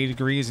 180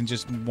 degrees, and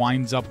just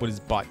winds up with his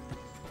butt.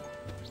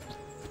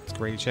 It's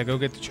great. Should I go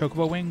get the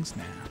chocobo wings?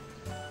 Nah.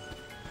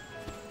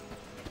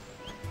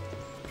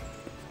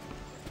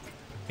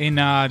 In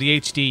the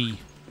HD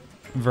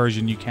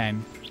version, you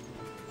can,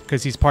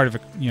 because he's part of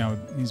a, you know,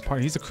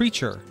 he's a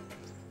creature.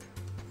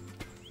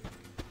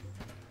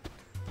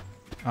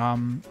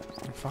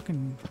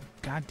 Fucking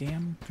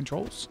goddamn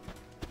controls.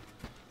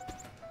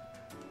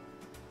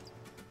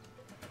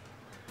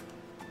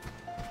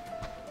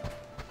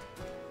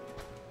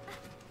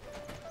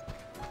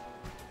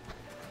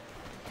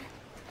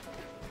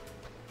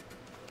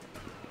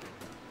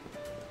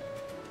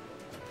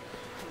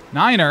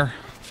 Niner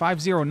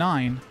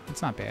 509.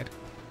 That's not bad.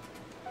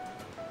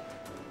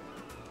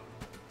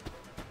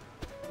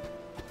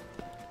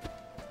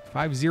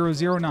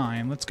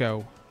 $5009. Let's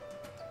go.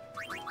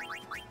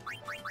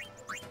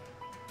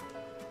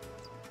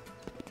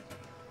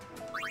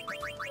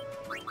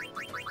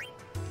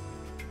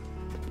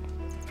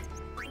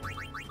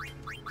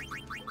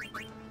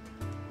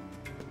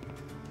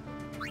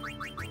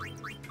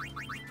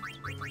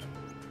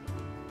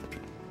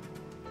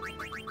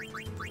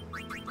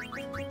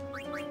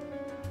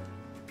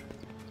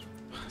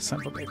 Son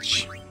of a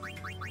bitch.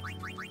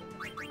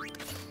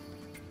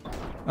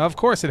 Of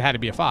course it had to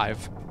be a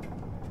 5.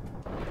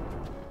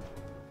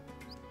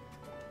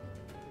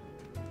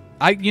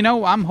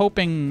 I'm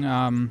hoping,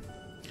 I'm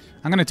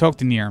going to talk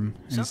to Nirm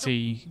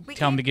and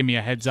tell him to give me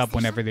a heads up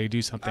whenever they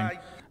do something.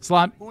 It's a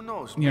lot,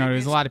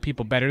 there's a lot of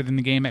people better than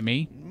the game at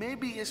me.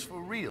 Maybe it's for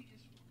real.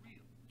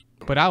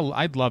 But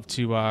I'd love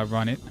to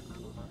run it,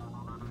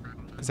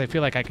 because I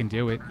feel like I can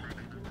do it.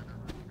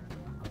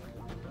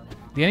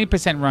 The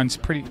 80% run's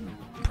pretty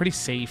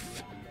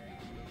safe.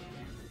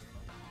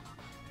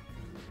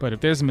 But if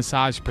there's a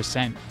massage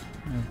percent,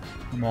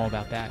 I'm all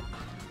about that.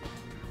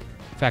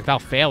 In fact, I'll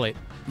fail it.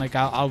 Like,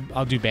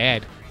 I'll do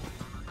bad.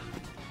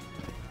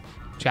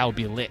 Chat will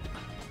be lit.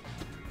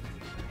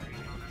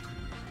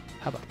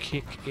 How about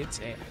kick its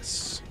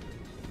ass?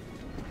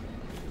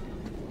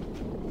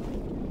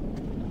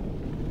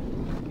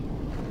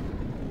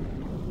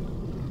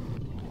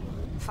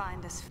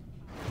 Find us.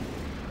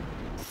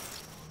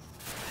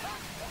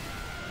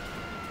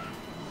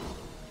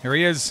 Here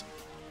he is.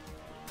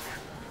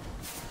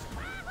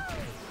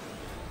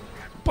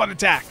 Butt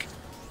attack.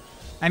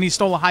 And he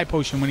stole a high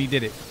potion when he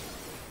did it.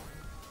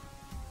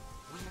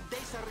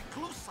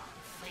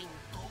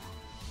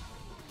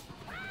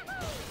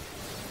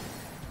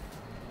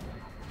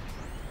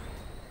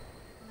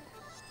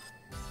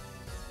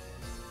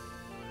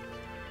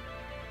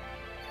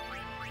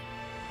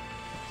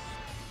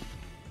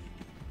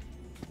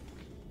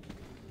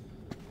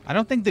 I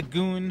don't think the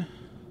goon,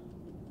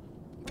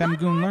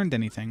 Femgoon, learned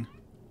anything.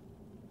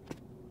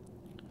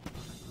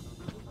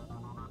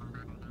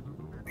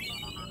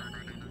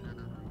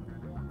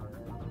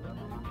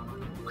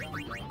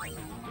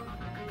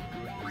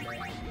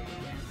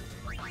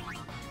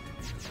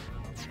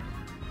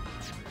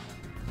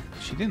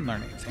 She didn't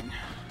learn anything.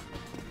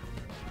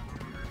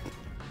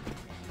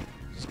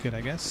 It's good,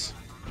 I guess.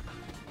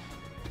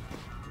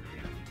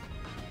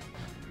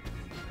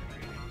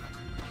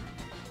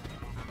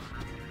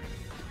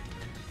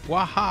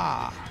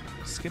 Waha!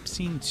 Skip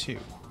scene 2.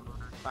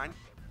 Find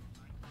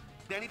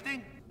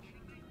anything?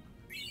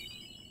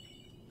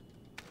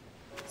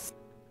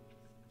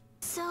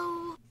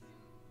 So...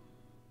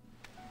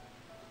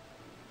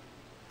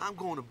 I'm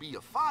going to be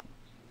a father.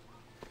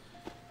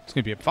 He's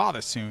gonna be a father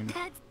soon.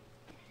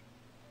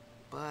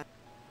 But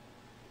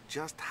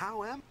just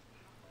how am?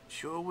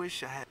 Sure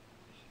wish I had.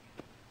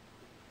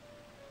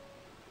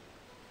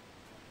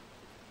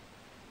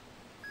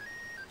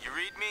 You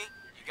read me?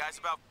 You guys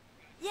about...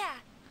 Yeah.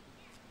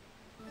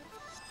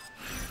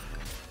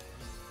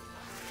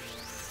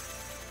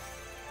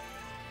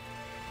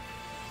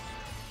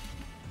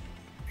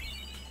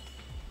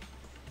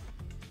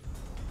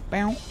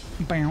 Bow,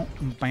 bow,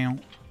 bow.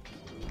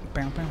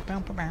 Bow, bow, bow,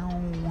 bow,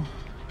 bow.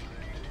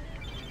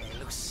 It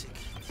looks sick.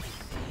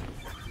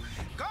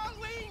 Guard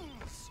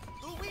wings!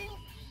 The wing!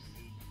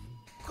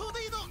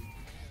 Cudido!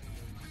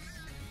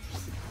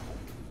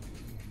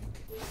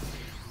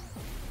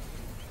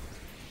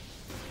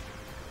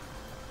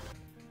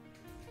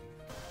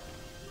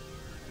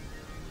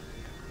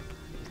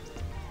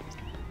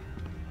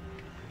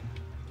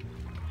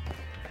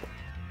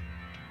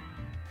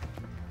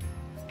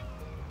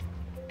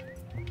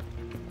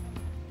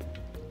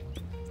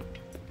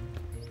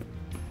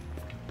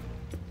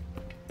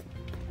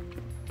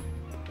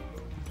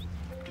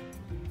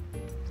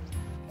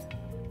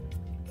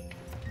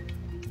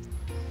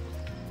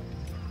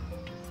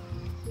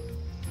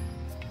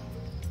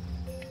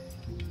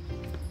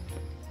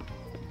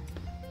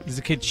 Is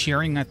the kid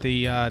cheering at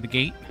the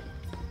gate?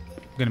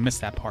 I'm gonna miss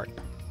that part.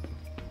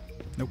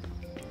 Nope.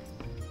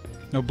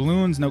 No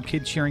balloons, no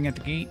kid cheering at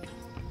the gate.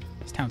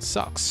 This town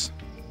sucks.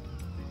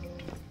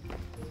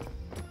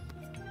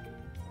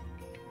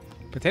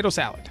 Potato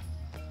salad.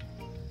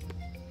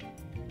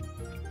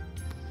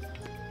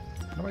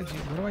 What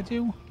do I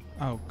do?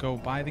 Oh, go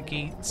by the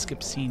gate,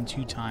 skip scene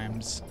 2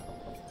 times.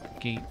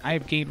 Gate. I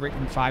have gate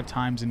written 5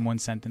 times in one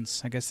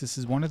sentence. I guess this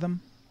is one of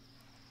them.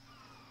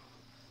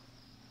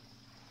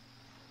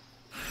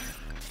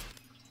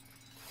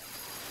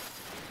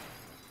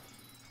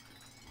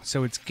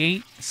 So it's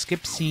gate,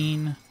 skip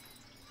scene,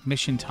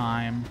 mission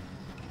time.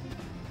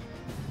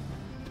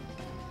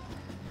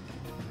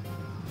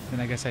 Then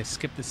I guess I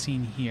skip the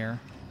scene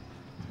here.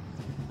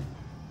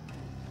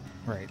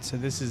 Right, so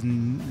this is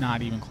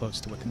not even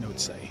close to what the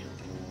notes say.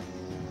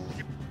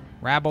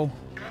 Rabble.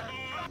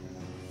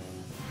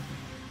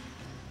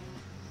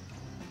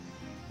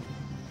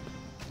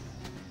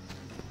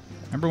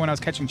 Remember when I was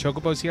catching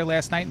chocobos here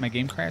last night and my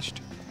game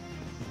crashed?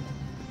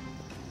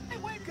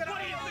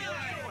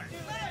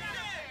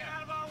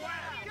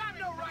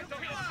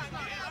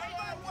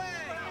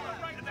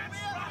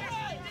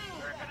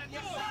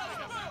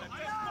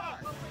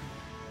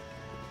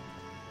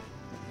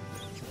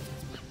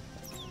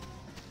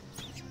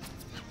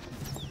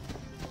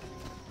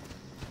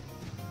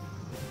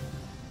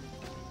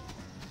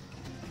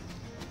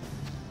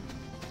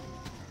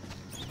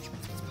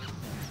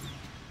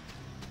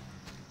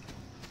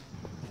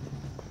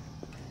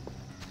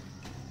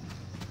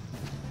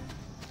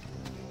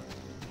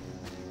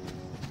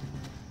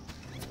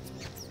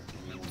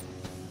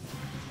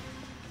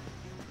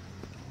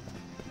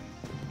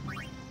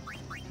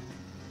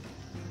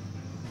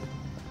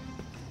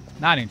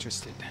 Not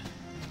interested.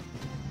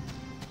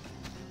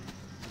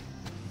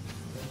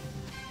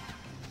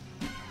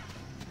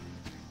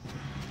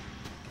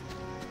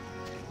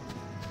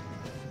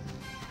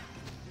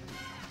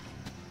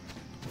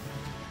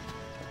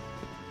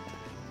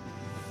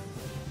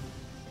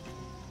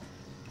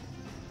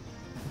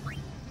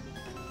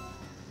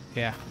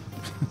 Yeah.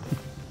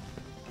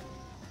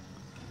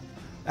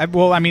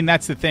 Well, I mean,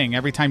 that's the thing.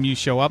 Every time you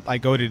show up, I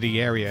go to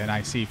the area and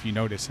I see if you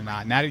notice or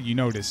not. Now that you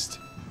noticed,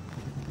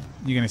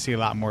 you're going to see a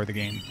lot more of the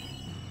game.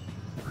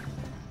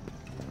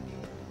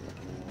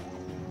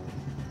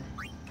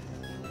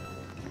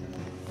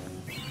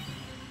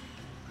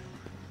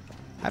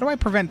 How do I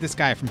prevent this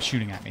guy from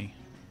shooting at me?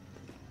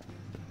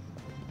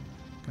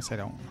 Guess I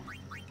don't.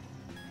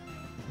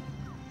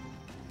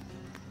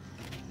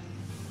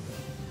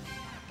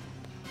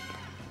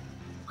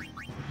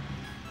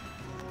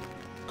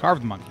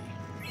 Carved monkey.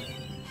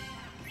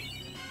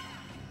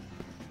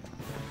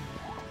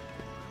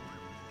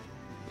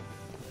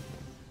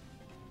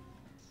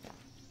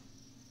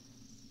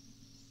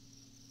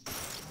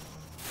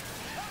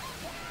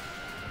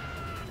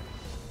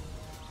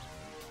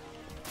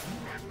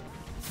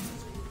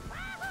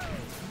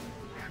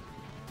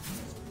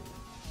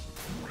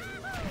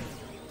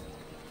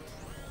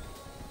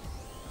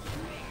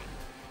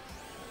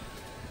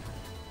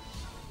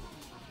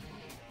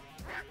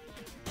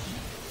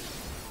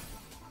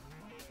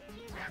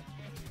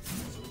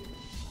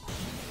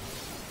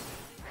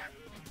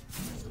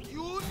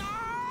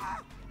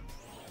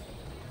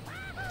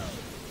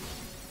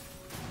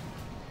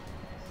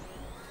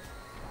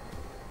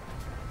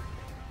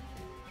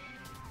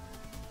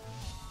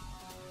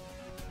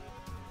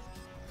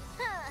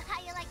 How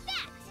you like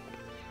that?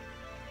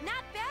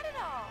 Not bad at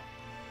all.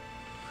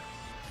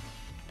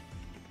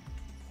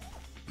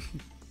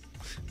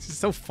 It's just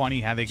so funny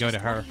how they go to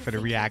her for the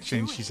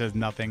reaction. She says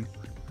nothing.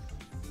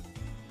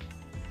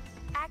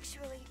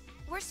 Actually,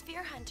 we're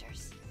sphere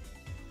hunters.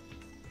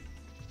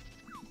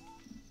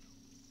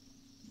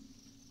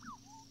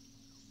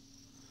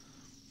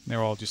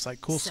 They're all just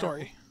like, cool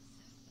story.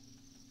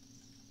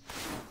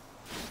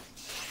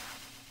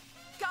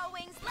 Go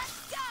Wings,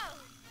 let's go!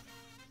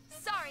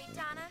 Sorry,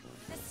 Donna.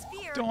 The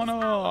sphere Donna!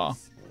 is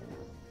ours.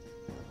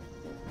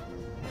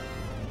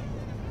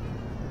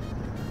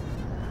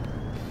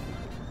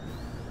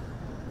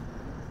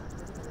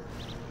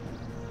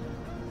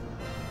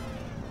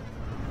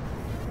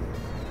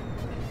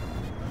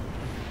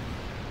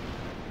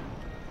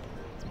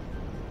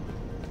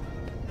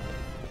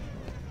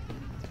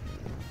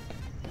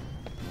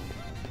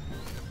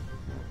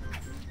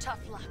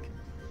 Tough luck.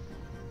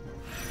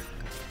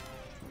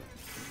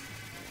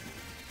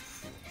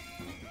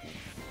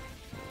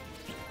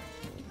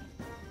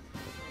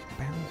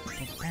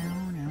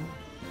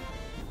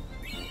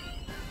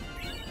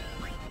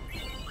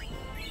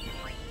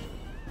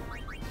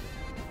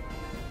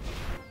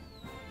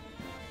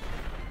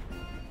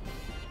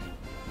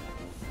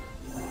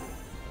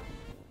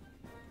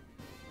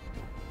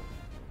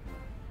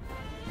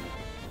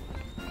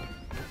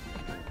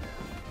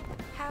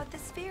 How'd the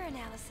sphere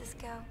analysis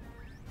go?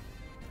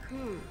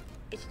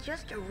 It's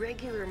just a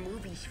regular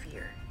movie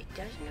sphere. It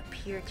doesn't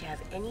appear to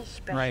have any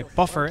special Right,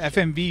 buffer,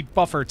 function. FMV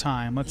buffer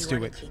time. Let's do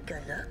You it. wanna take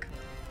a look?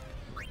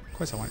 Of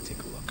course I want to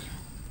take a look.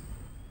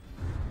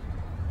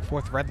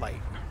 Fourth red light.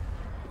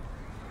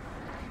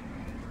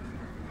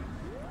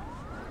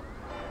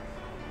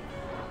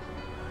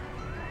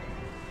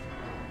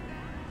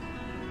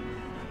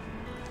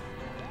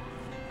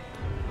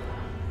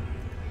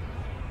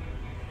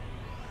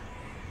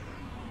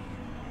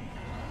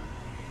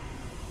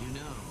 You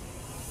know,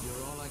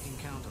 you're all I can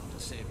count on to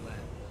save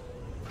land.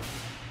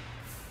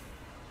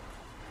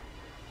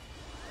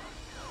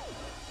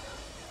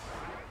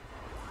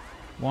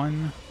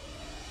 One,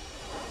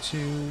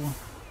 two,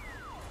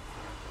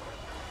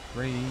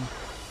 three,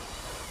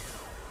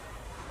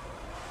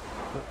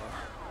 four.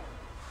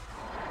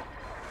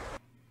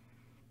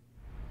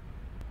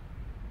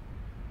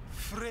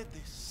 Fred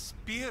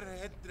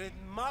Spirit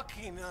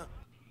Machina.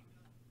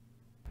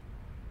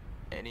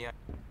 Any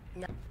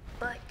No,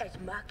 but as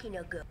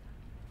Machina go.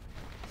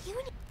 You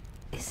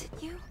and is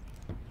it you?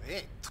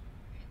 Wait.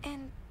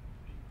 And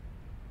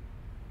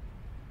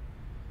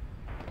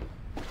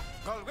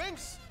Gold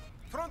Wings,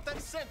 front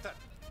and center.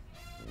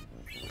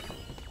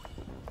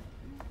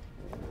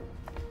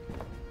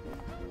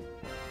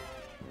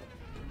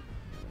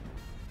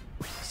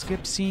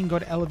 Skip scene, go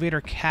to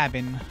elevator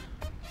cabin.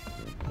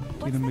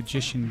 Do the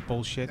magician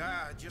bullshit.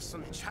 Just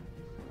some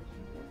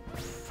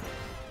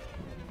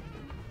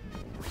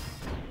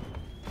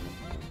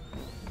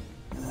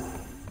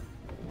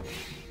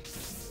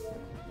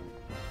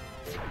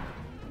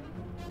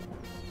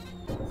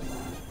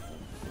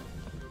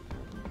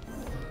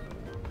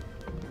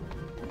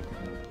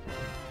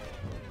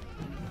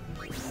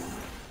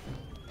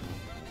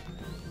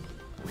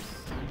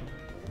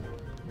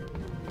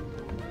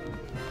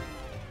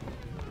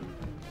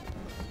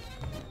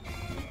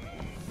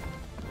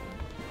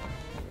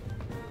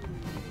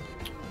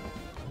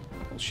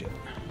Bullshit.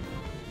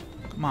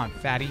 Come on,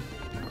 fatty.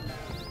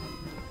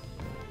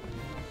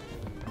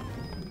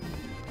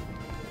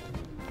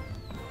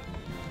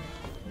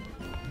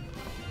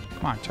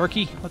 Come on,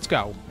 turkey. Let's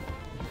go.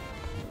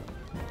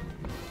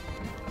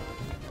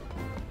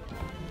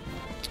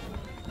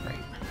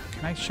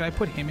 Right. Should I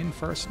put him in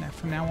first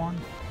from now on?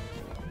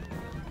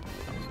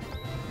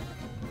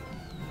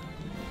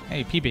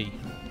 Hey, PB.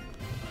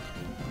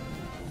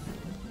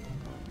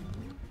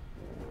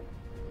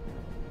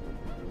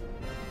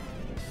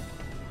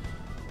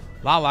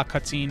 La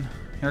cutscene.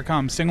 Here it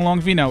comes. Sing along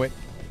if you know it.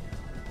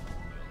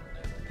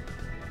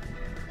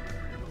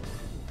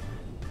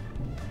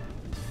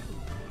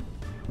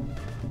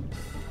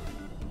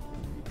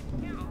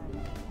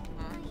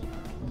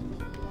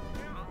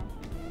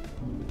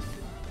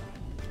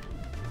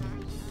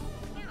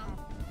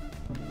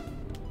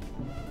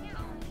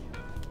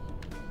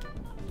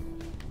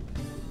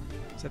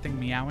 Is that thing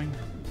meowing?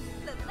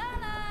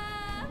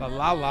 La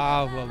la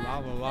la la la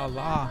la la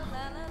la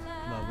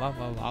la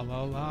la la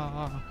la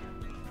la.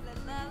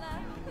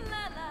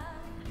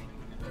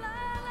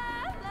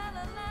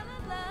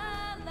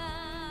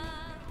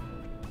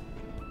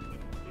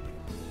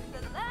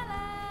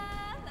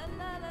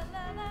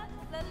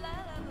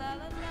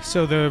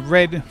 So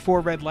the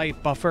four red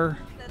light buffer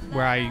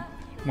where I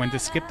went to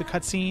skip the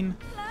cutscene,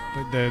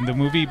 but the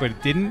movie, but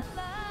it didn't.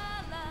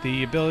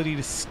 The ability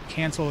to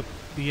cancel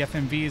the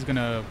FMV is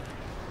gonna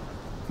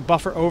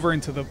buffer over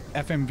into the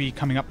FMV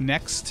coming up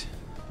next.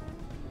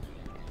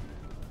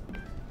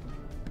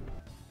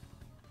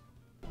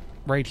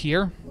 Right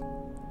here,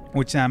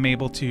 which I'm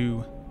able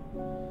to.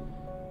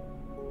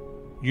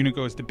 Una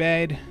goes to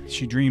bed.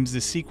 She dreams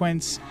this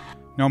sequence.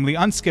 Normally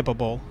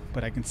unskippable,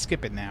 but I can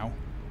skip it now.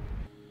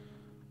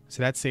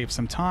 So that saves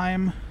some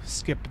time.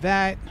 Skip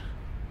that.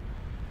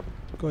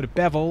 Go to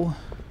bevel.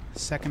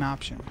 Second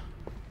option.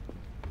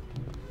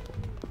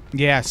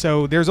 Yeah,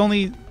 so there's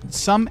only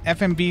some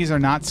FMVs are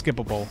not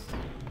skippable.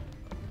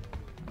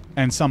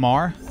 And some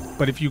are.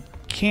 But if you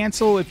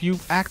cancel, if you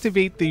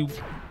activate the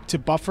to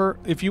buffer,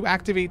 if you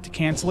activate to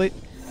cancel it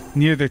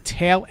near the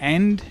tail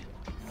end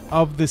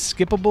of the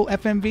skippable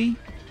FMV,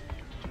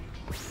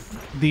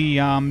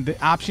 the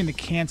option to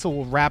cancel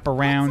will wrap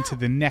around to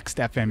the next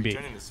FMV.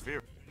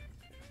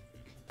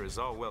 Is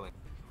all well and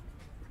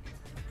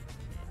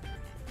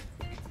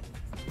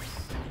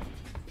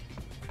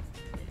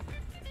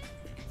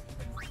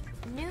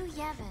New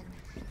Yevon.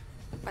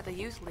 But the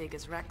youth league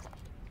is wrecked.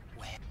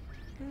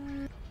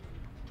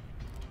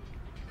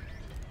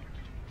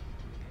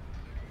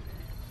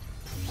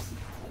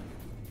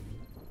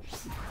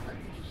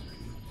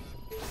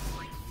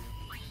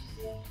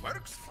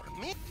 Works for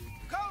me.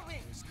 Go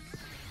wings.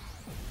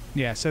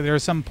 Yeah, so there are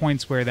some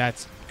points where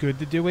that's good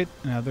to do it,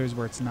 and others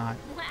where it's not.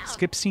 Wow.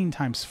 Skip scene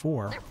times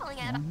 4. They're pulling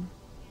out.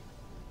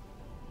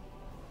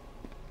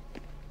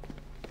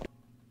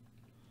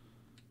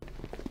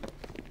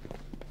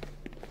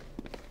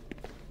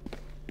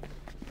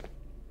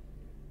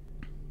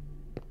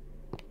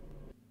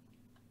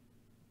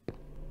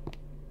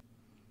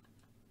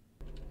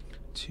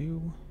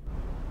 Two,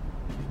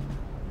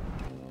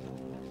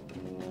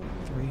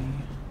 3,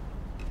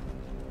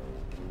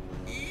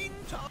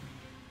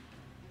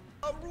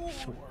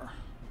 4.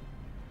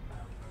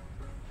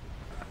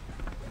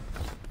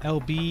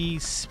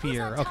 LB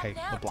sphere. Okay,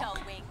 LeBlanc.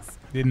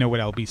 Didn't know what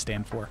LB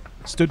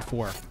stood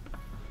for.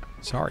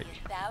 Sorry.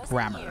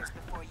 Grammar.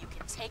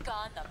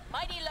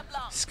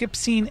 Skip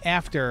scene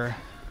after.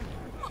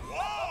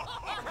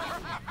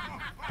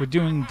 We're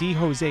doing D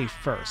Jose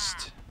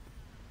first.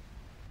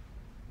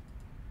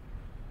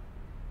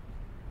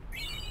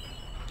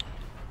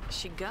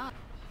 She got.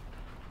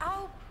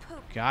 Oh,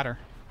 poop. Got her.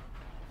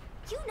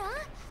 Una,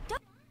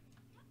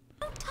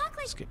 don't talk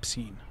like. Skip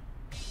scene.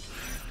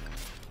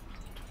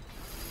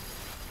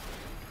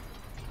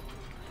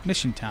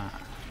 Mission time.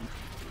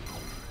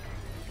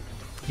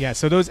 Yeah,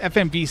 so those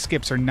FMV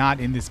skips are not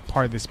in this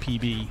part of this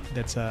PB.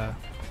 That's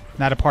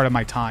not a part of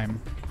my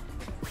time.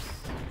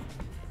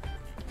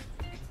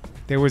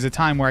 There was a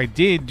time where I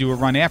did do a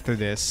run after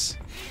this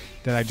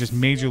that I just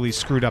majorly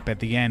screwed up at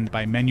the end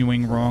by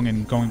menuing wrong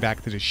and going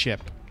back to the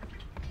ship.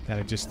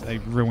 That I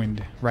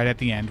ruined right at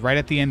the end. Right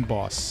at the end,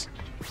 boss.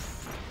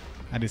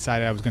 I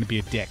decided I was going to be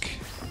a dick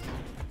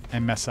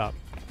and mess up.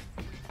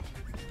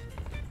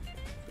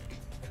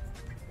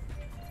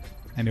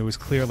 And it was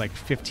clear like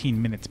 15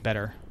 minutes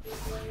better.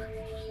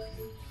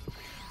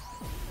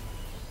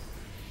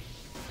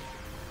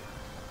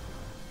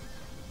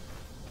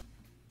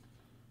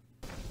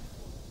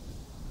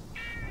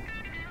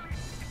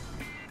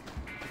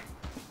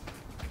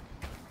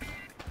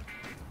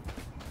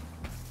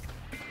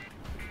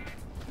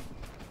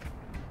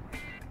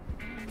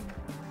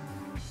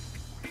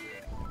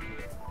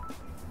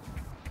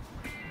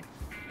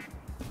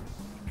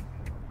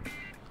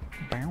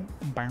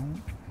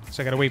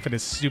 So I gotta wait for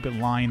this stupid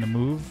line to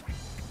move.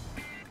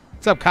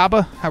 What's up,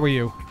 Kaba? How are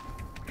you?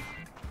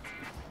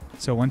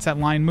 So once that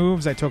line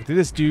moves, I talk to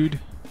this dude.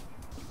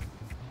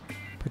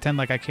 Pretend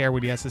like I care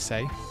what he has to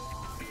say.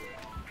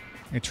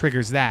 It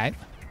triggers that.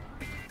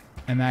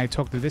 And then I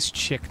talk to this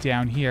chick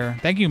down here.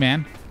 Thank you,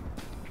 man.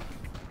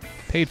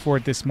 Paid for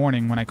it this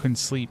morning when I couldn't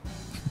sleep.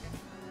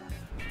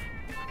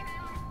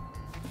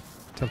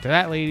 Talk to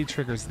that lady,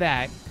 triggers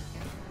that.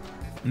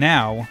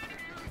 Now,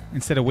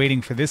 instead of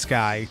waiting for this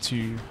guy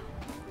to...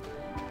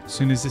 As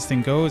soon as this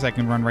thing goes, I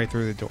can run right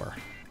through the door.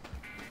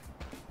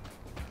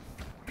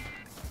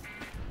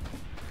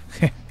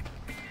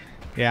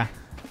 Yeah.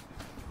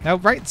 Now,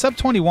 right, sub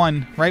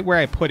 21, right where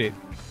I put it.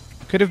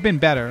 Could have been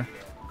better.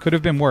 Could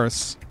have been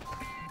worse.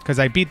 Because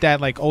I beat that,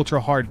 like,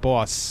 ultra hard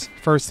boss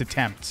first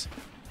attempt.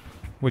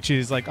 Which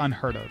is, like,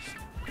 unheard of.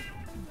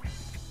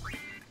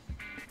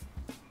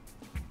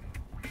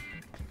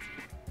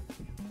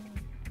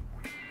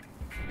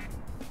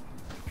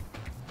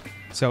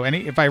 So,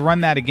 if I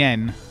run that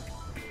again...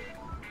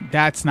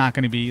 That's not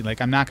going to be,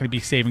 like, I'm not going to be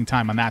saving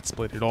time on that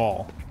split at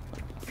all.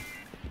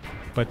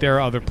 But there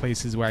are other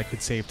places where I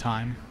could save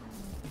time.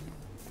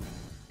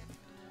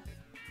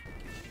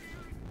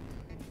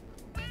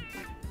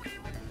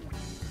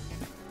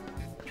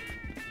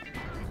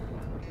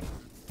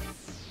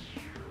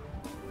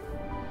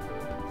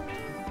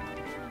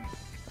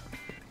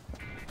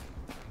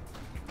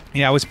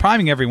 Yeah, I was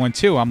priming everyone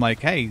too. I'm like,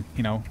 hey,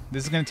 you know,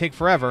 this is going to take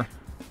forever.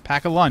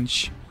 Pack a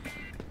lunch.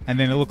 And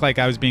then it looked like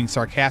I was being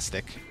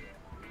sarcastic.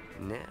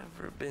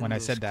 Never been when I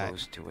this said that.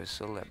 close to a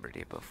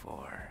celebrity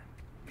before.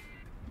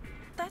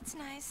 That's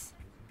nice.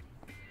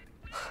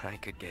 I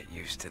could get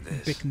used to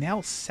this.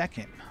 Bicknell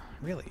second.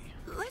 Really?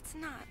 Let's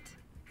not.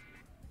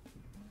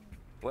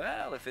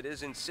 Well, if it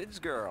isn't Sid's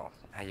girl,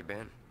 how you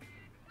been?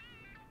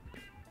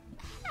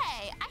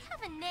 Hey, I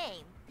have a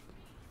name.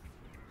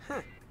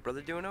 Huh.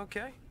 Brother doing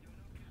okay?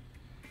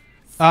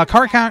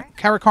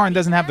 Karakarn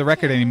doesn't have the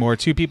record anymore.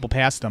 2 people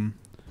passed him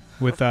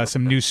with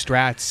some new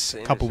strats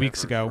a couple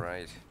weeks ago.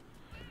 Right.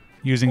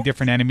 Using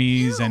different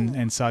enemies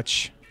and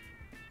such.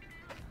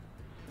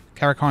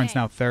 Karakarn's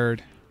now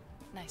 3rd.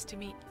 Nice to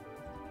meet.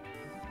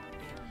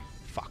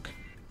 Fuck.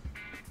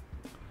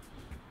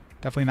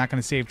 Definitely not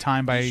going to save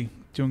time by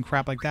doing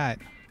crap like that.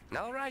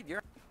 All right,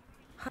 you're...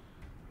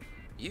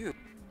 You...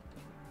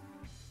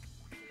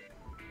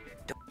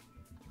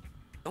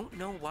 Don't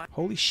know why...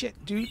 Holy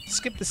shit, dude.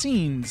 Skip the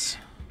scenes.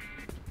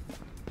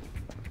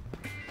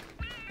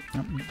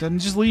 I'm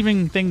just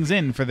leaving things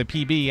in for the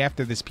PB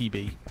after this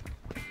PB.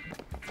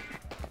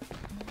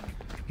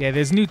 Yeah,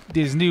 there's new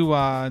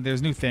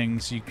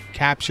things. You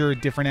capture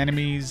different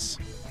enemies.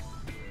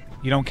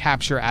 You don't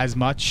capture as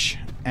much,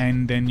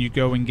 and then you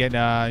go and get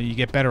you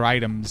get better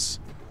items.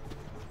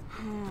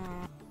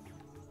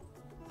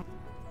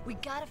 We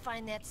gotta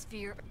find that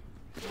sphere.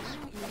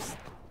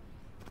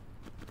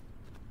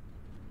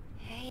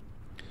 Hey,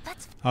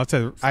 let's. I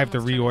have to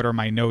reorder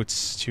my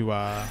notes to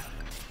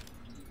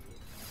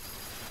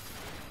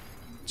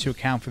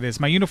account for this.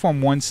 My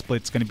uniform 1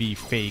 split's gonna be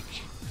fake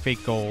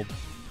gold,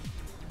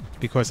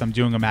 because I'm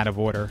doing them out of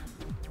order.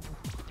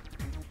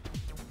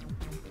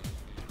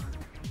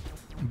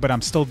 But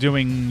I'm still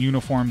doing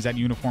uniforms at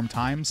uniform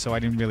times, so I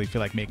didn't really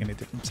feel like making a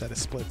different set of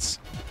splits.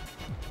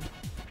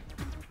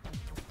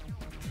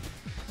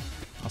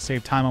 I'll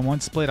save time on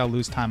one split, I'll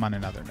lose time on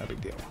another, no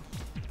big deal.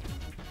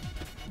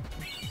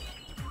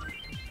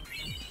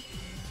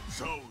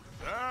 So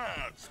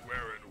that's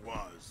where it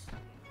was.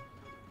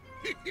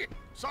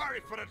 Sorry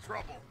for the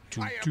trouble.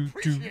 I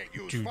appreciate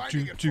you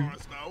finding it for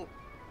us, though.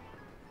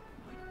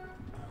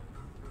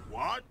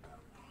 What?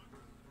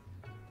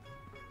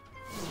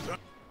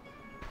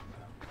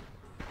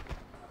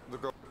 The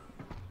girl.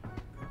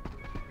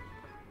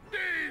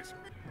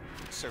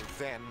 So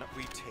then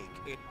we take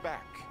it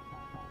back.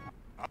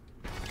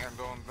 And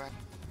on that.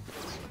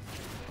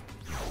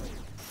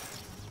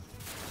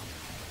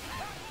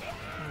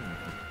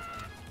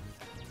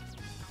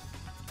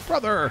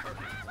 Brother!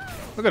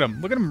 Look at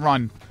him. Look at him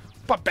run.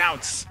 But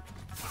bounce.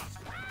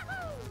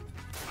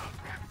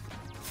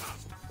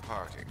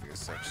 Parting is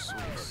such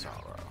sweet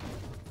sorrow.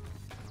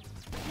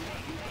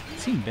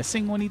 Is he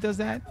missing when he does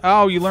that?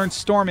 Oh, you learned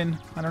Stormin'.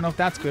 I don't know if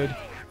that's good.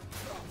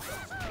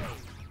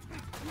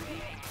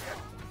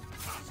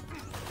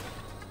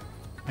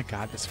 My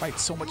god, this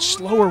fight's so much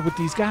slower with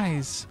these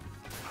guys.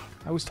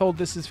 I was told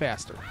this is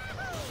faster.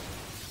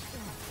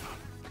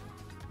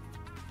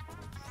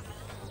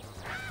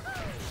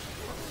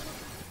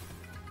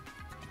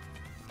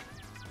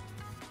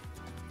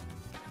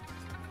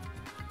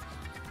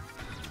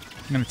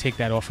 I'm gonna take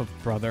that off of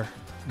Brother,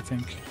 I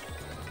think.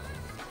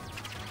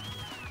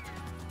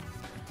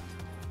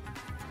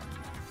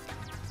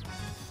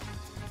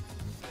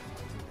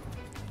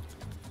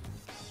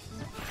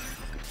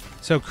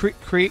 So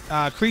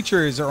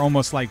creatures are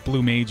almost like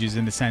blue mages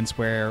in the sense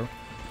where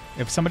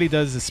if somebody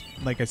does this,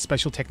 like a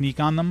special technique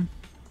on them,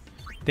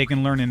 they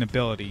can learn an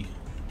ability.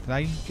 Did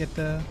I get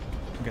the...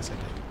 I guess I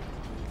did.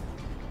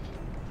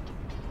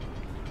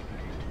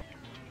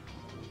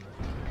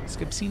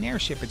 Skip scene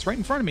airship. It's right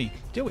in front of me.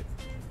 Do it.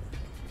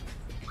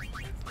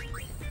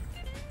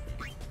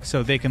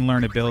 So they can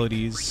learn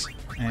abilities,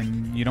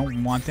 and you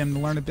don't want them to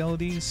learn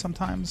abilities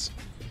sometimes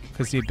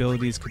because the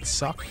abilities could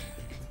suck.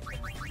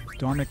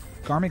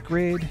 Garment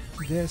grid,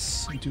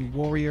 this, do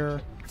warrior,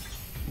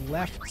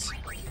 left,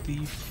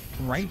 thief,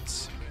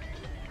 right.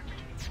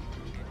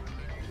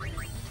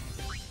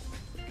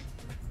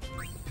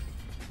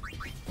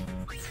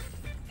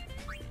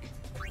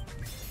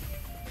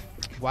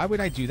 Why would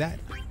I do that?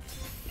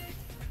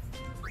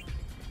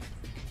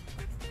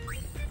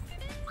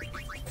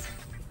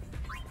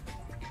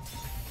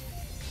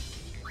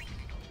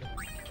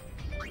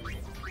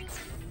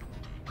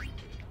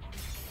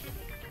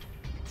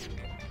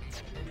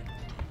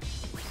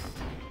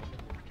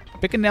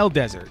 Bicknell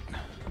Desert.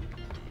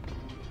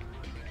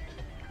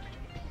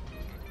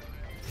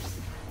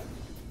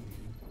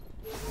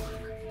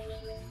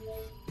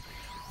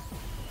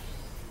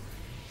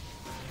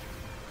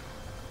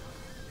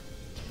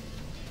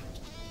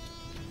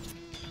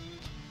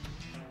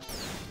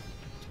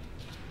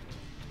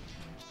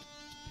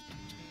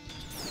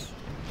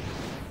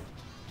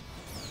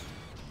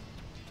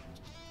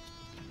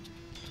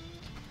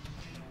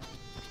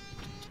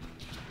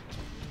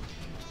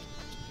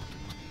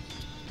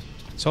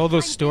 So all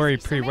those story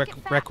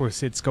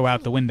prerequisites go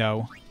out the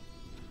window.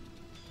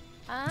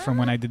 from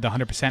when I did the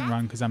 100%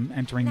 run, because I'm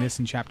entering this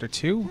in Chapter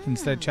 2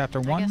 instead of Chapter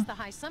 1. I guess the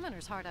High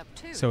Summoner's hard up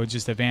too. So it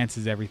just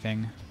advances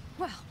everything.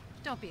 Well,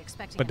 don't be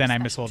expecting. But then I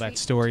miss all that treatment.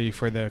 story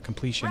for the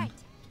completion. Right.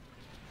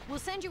 We'll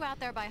send you out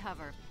there by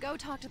hover. Go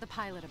talk to the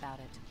pilot about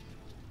it.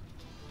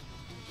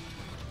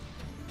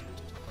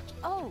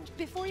 Oh,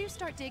 before you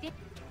start digging,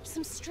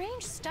 some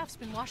strange stuff's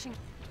been washing.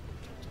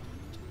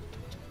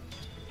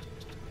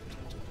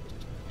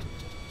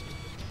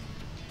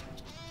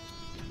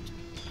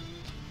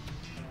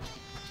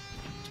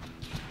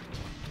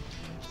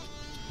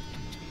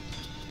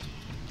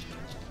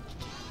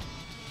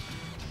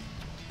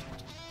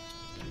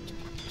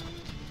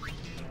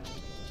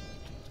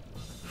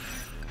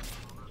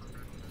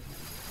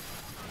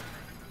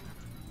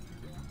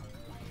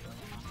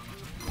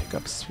 Pick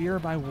up sphere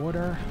by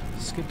water,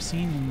 skip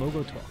scene, and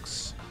logo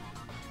talks.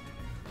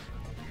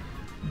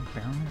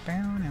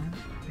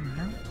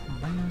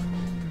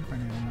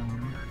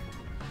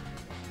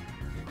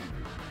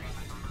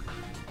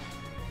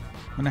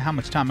 Wonder how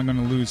much time I'm going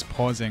to lose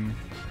pausing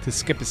to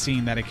skip a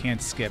scene that I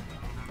can't skip,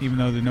 even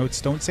though the notes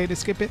don't say to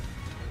skip it,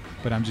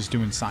 but I'm just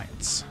doing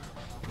science.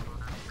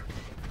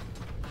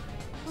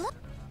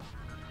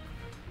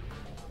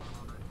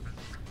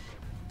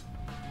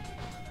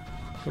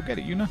 Go get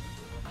it, Yuna.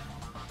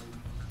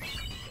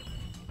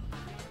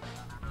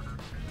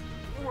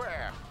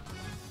 Where?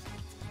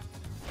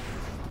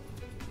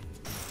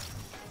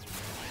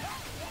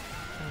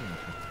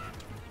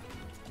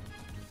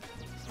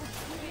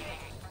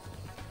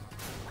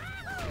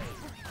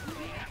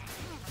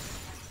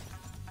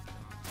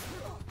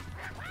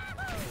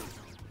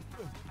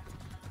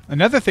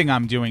 Another thing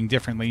I'm doing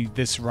differently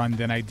this run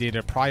than I did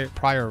at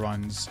prior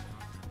runs,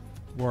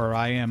 where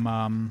I am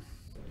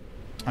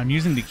I'm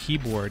using the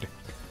keyboard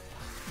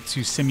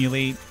to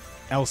simulate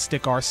L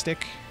stick R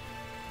stick,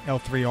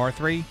 L3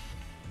 R3,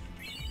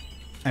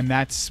 and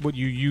that's what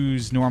you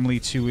use normally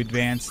to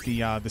advance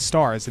the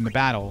stars in the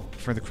battle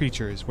for the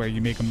creatures, where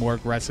you make them more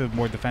aggressive,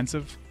 more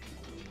defensive.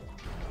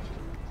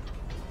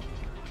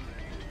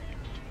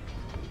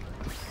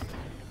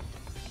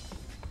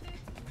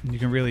 And you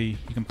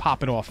can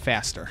pop it off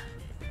faster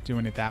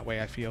doing it that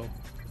way, I feel.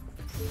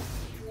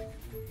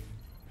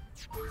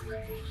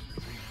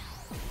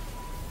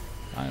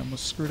 I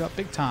almost screwed up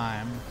big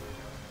time.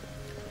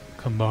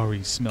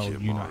 Kamari smell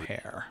Yuna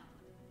hair.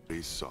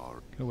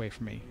 Get away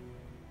from me.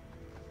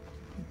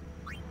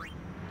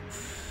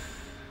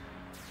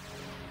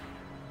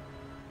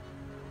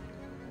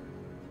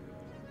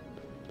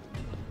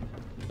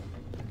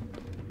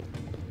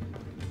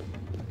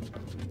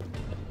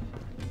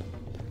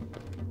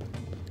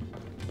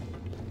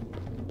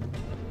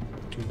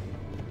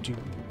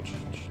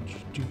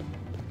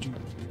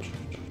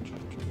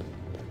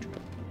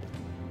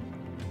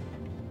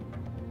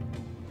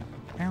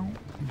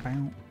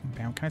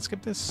 Can I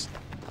skip this?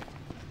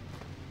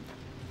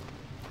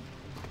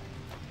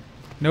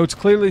 Notes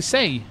clearly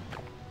say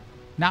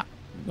not,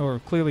 or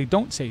clearly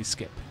don't say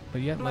skip,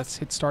 but yet let's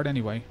hit start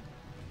anyway.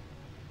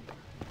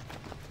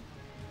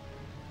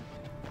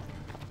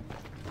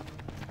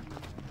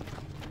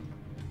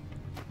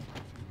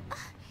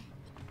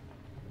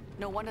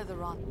 No wonder they're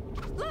wrong.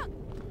 Look!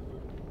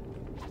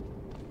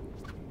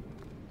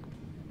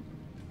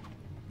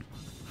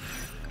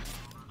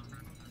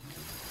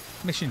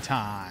 Mission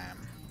time.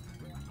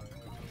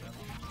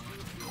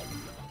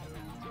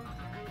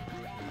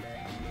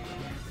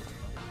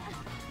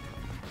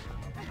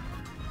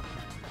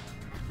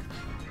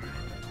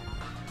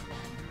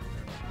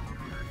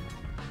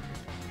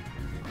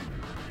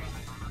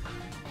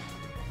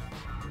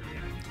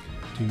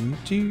 Do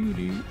do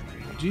do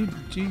do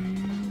do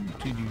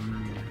do do.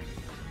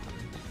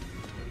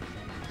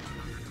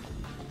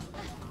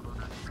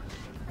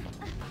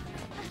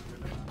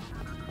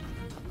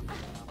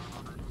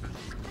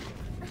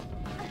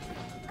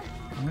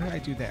 What did I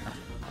do there?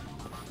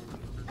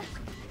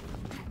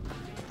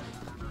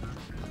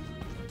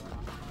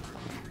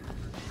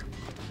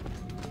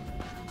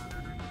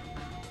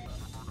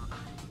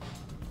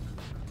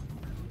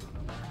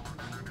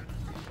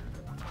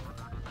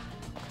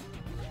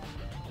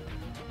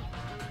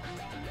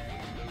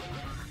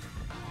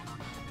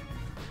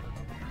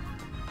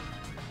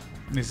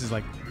 This is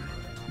like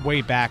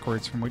way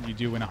backwards from what you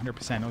do in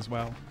 100% as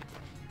well.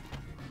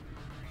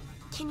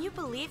 Can you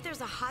believe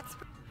there's a hot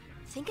spring?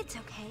 Think it's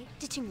okay.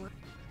 Did you work?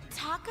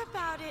 Talk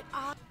about it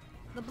all.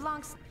 The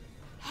Blancs.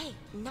 Hey,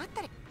 not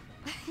that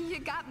you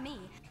got me.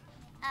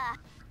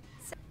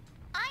 So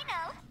I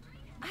know.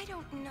 I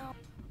don't know.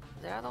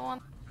 They're the one.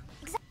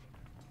 Exactly.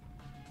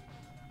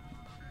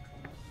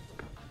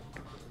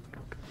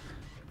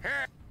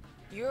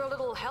 You're a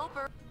little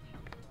helper.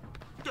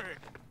 Look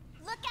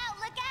out!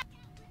 Look out!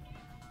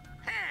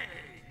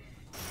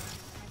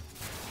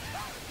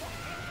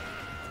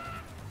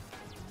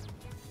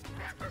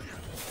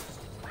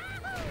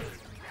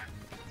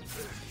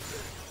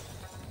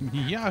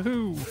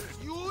 Yahoo!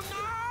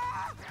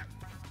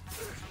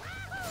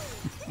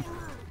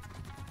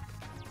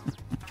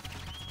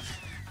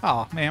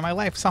 Oh man, my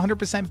life's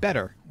 100%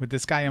 better with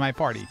this guy in my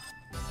party.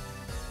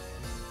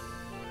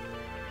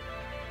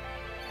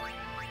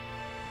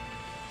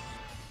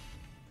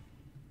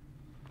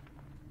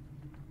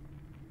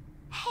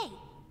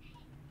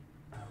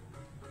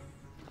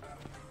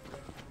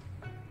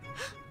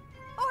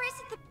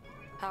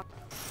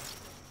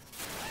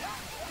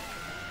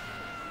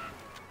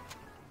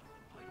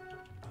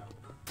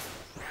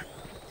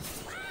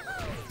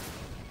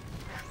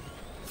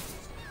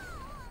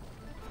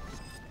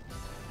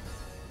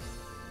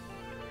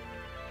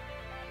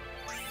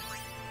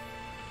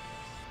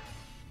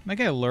 I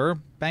get a lure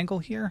bangle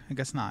here? I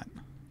guess not.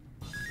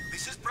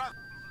 This is Brother.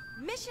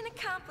 Mission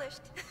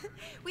accomplished.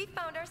 We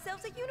found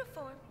ourselves a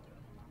uniform.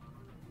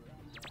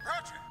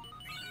 Roger.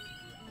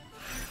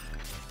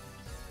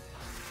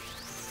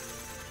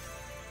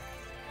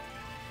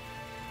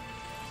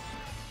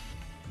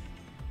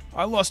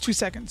 I lost 2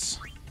 seconds.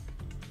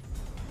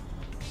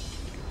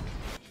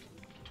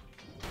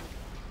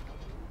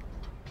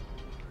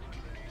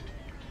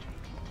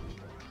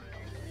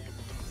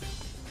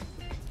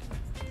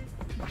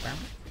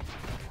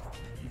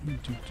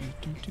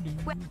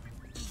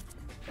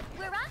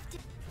 We're off to...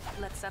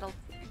 Let's settle.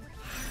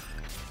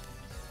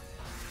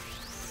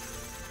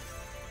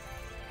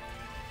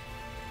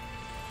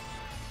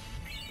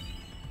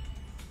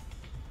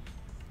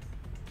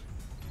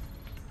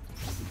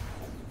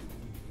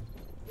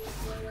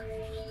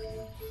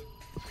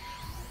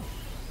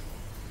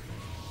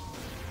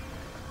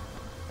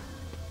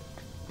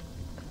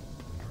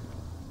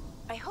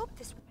 I hope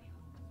this...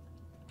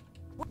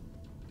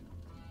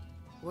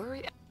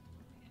 Worry.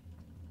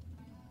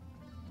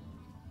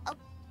 Oh.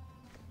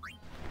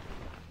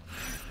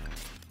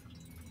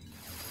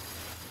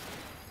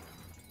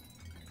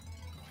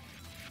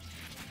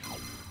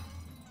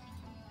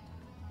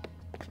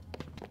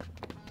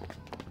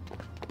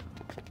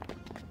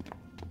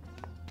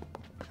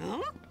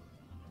 Huh?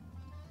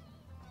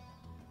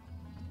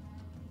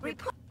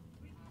 Report.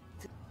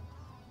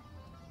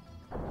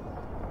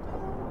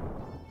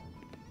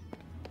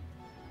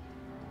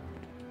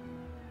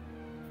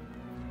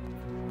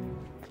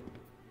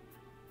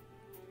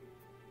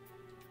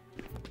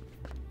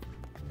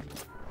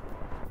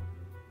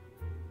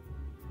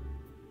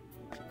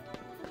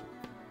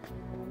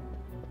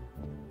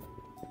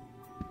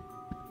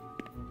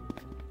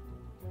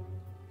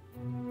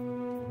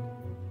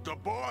 The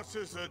boss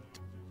is a...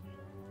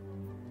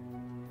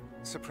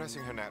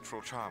 Suppressing her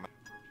natural charm.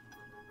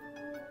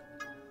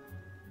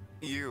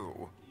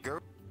 You go.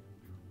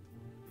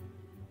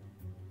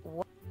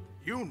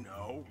 You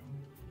know.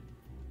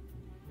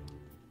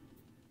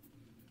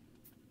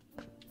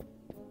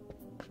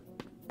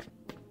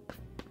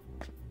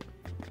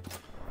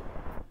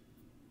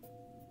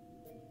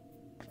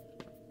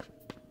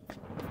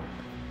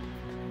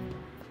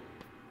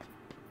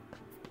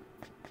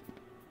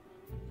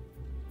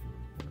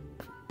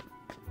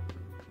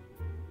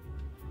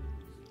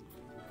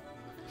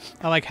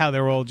 I like how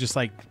they're all just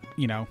like,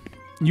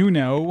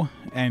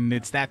 and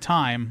it's that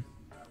time.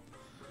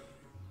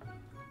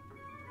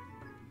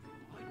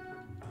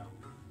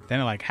 Then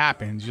it like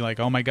happens. You're like,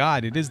 oh my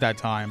god, it is that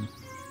time.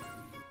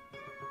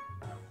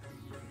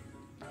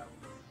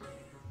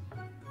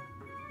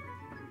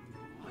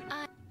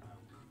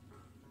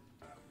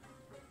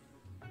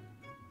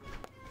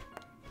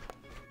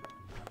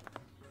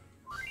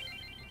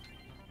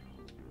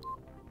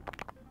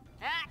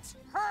 That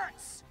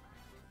hurts.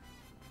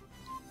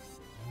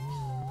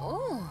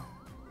 Oh.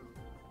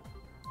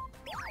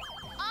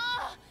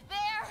 Ah,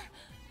 there.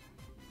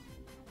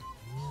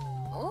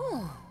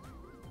 Oh.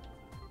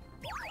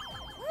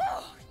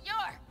 Whew,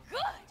 you're good.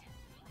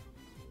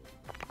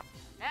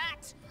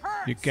 That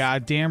hurts. You're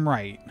goddamn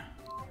right.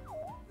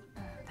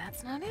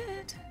 That's not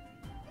it.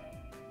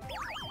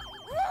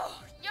 Whew,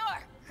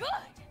 you're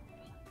good.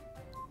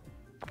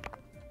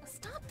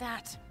 Stop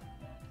that.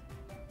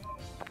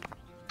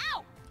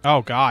 Ow.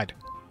 Oh god.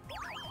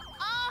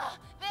 Ah,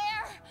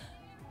 there.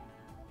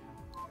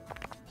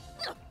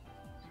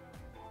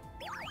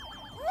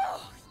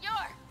 Whew,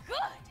 you're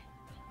good.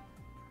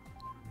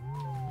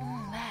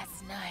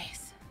 That's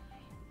nice.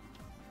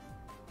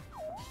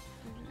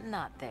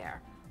 Not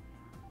there.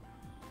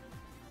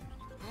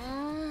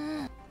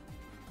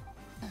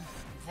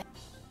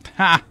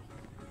 Ha!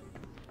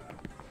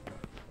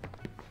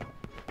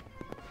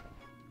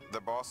 The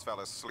boss fell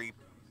asleep.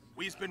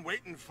 We've been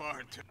waiting for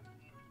her to...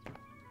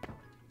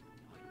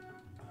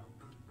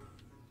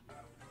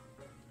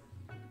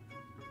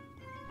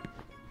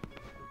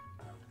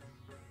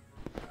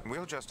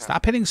 We'll just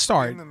Stop hitting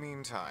start, In the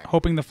meantime,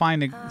 hoping to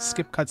find a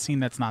skip cutscene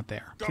that's not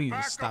there.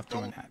 Please stop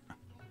doing that.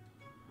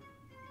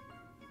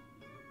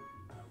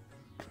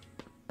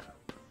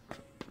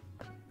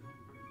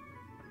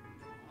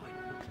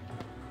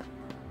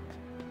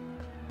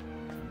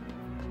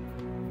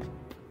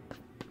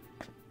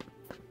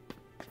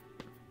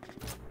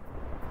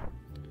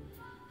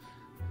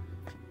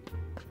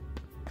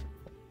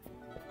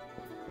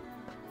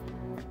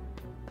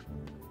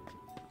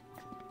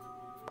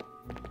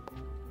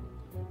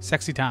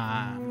 Sexy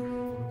time.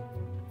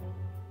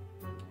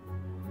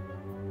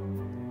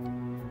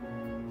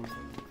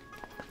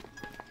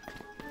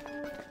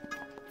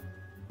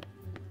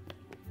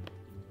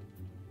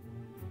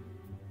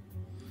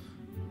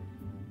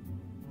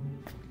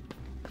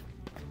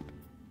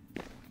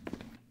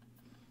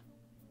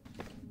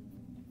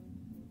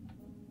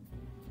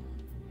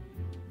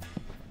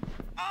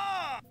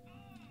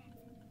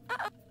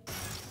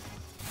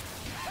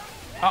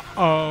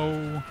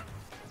 Uh-oh.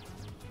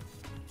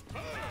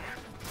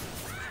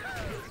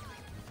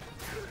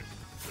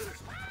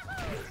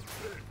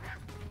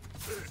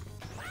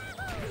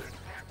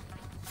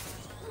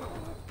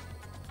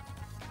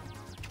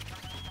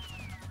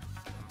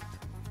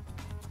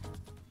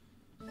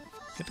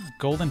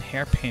 golden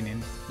hairpin in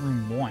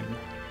room 1. What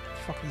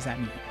the fuck does that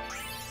mean?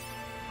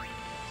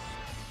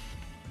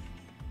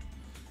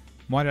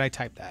 Why did I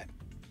type that?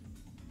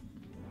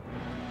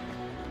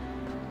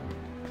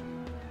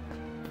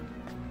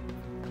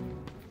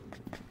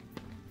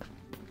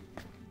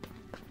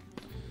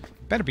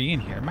 Better be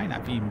in here. It might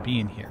not even be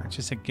in here. It's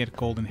just to get a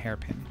golden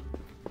hairpin.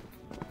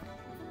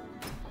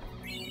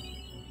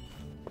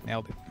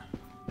 Nailed it.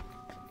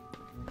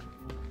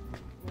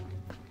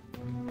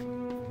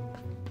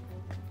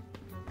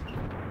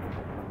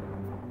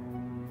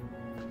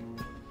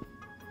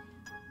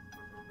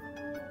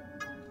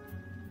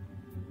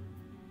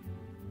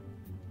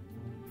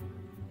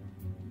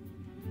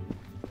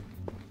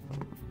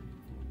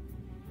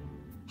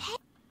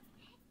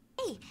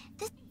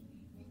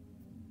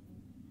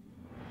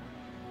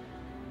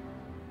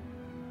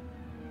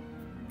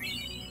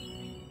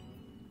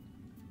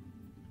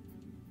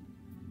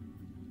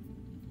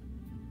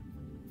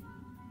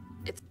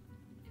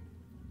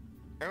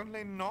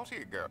 Only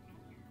naughty girl.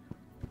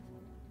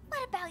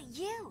 What about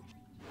you?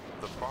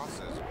 The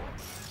bosses.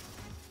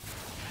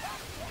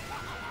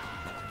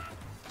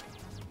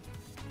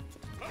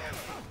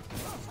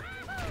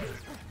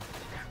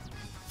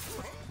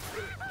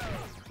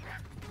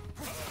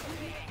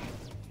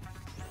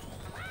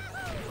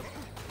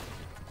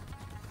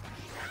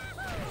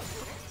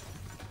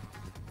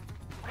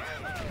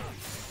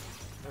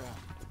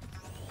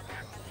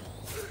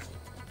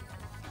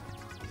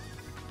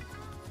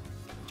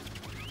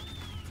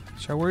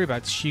 Should I worry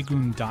about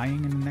Shigun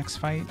dying in the next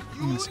fight?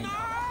 I'm gonna say no.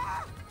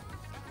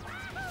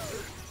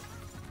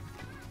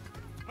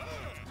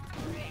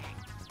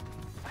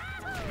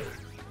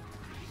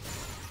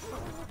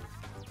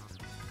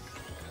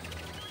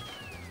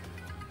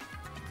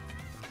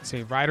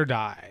 Say ride or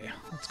die.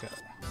 Let's go.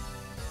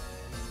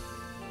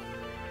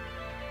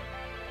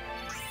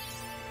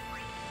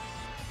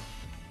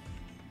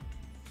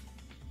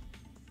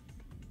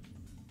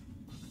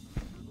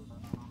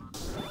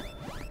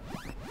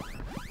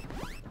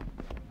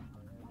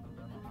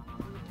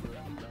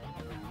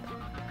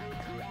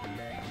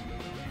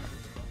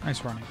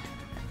 Nice running.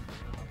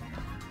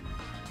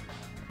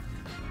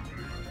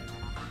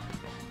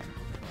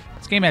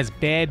 This game has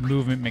bad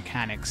movement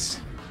mechanics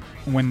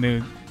when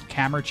the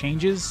camera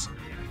changes,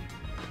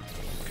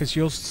 because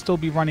you'll still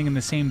be running in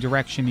the same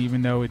direction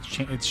even though it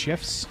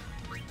shifts.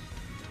 I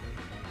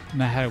don't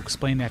know how to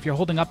explain that. If you're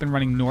holding up and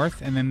running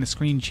north and then the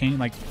screen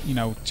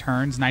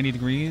turns 90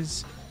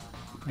 degrees,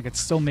 like it's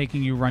still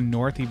making you run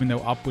north even though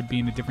up would be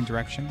in a different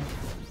direction.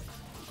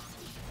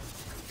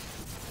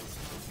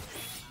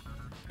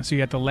 So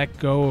you have to let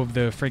go of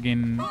the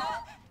friggin'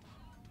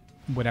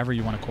 whatever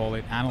you want to call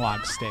it,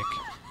 analog stick.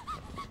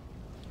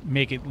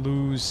 Make it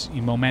lose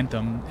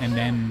momentum and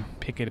then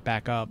pick it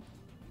back up.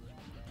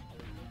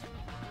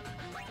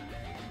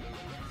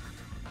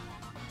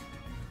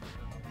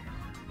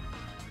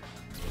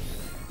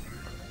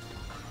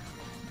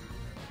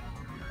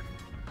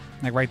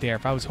 Like right there,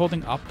 if I was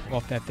holding up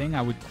off that thing,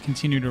 I would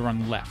continue to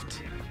run left,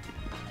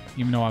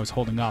 even though I was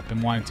holding up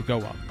and wanted to go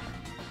up.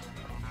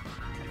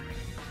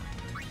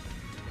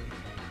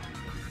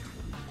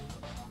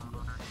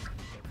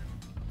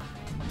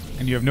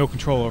 And you have no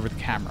control over the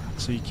camera,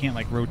 so you can't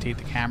like rotate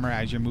the camera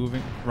as you're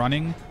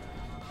running,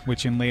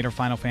 which in later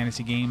Final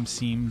Fantasy games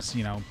seems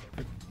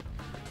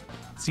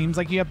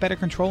like you have better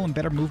control and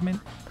better movement.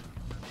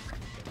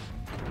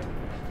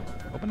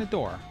 Open the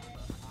door.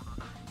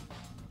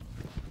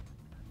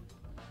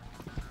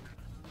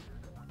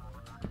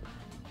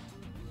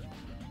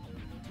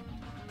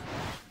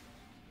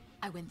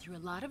 I went through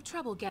a lot of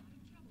trouble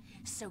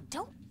so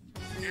don't.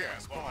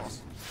 Yes,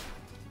 boss.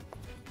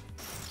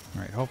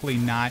 All right, hopefully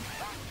not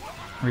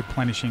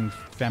replenishing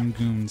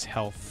Femgoon's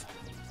health.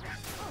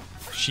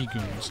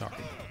 Shigun, sorry.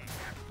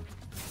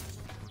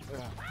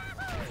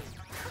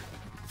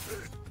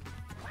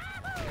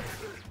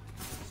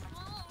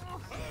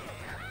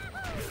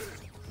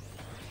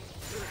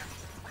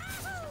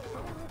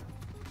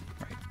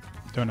 Right.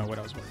 Don't know what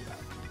I was worried about.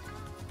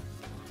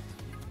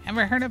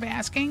 Ever heard of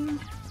asking?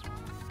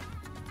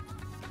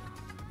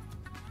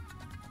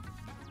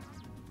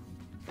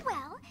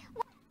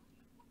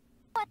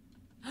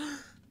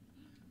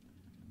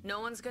 No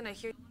one's gonna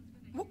hear.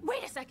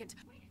 Wait a second.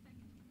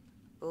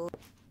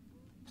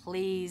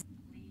 Please.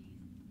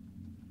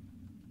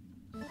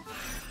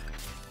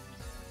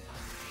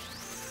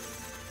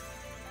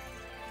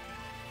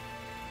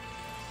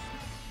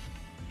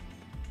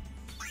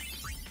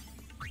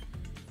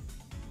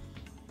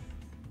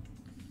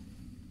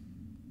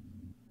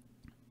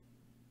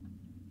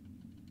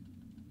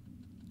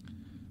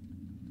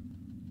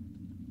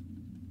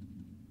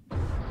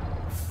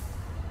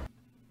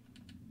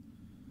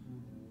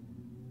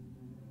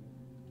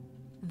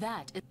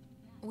 That is.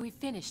 We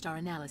finished our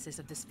analysis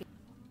of this.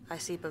 I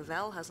see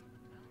Pavel has.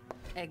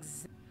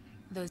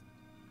 Those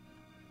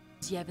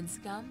Yevon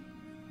scum.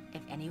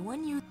 If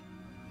anyone you.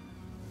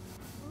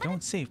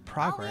 Don't save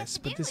progress,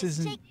 but this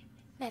isn't.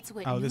 That's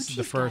what. Oh, this is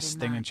the first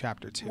thing in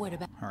chapter 2. What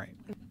about? All right.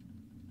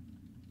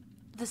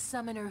 The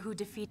summoner who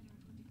defeated.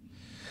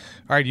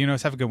 All right,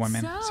 Eunice, have a good one,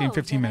 man. So, See you in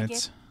 15 did I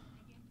minutes.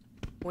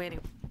 Waiting.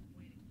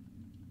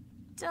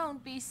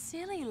 Don't be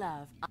silly,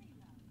 love.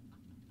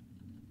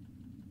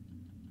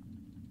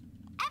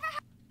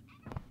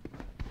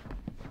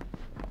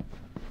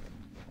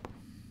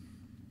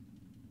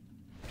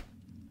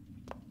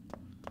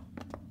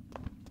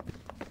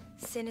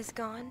 Sin is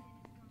gone.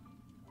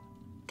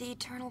 The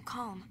eternal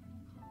calm.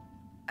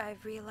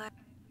 I've realized.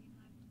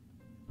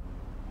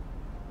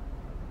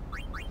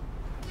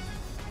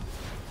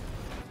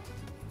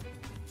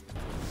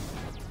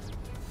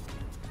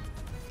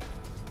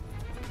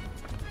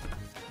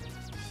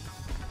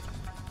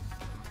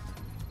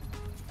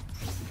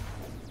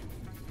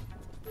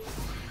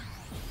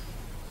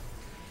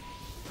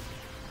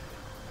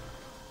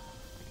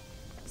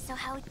 So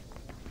how...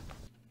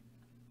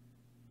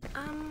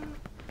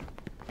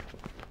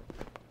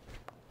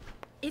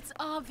 It's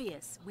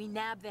obvious. We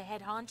nab the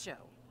head honcho.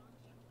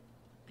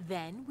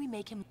 Then we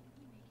make him...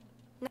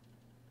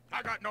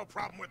 I got no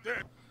problem with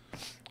this.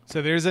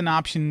 So there's an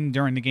option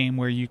during the game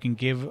where you can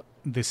give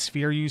the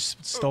sphere you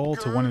stole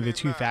to one of the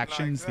two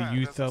factions, the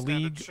Youth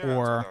League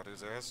or,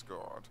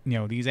 you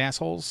know, these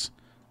assholes.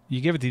 You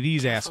give it to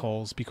these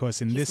assholes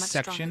because in this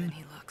section,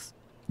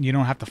 you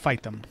don't have to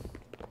fight them.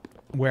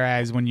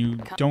 Whereas when you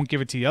don't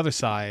give it to the other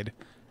side,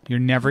 you're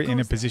never in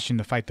a position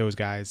to fight those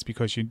guys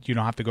because you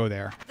don't have to go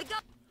there.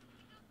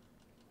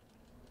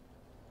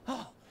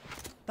 Oh,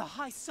 the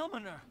High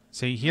Summoner.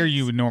 So here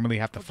you would normally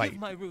have to fight.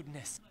 My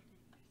rudeness.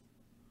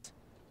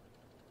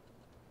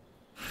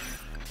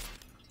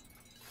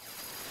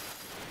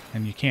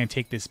 And you can't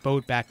take this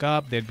boat back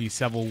up. There'd be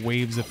several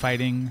waves of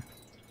fighting.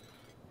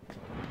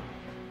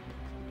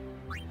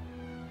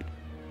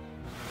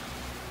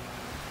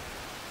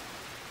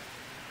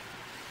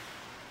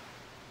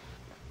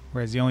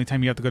 Whereas the only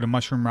time you have to go to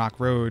Mushroom Rock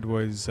Road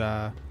was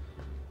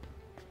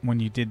when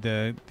you did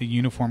the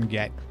uniform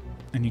get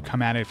and you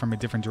come at it from a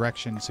different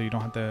direction, so you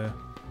don't have to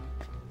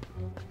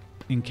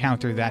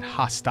encounter that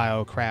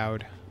hostile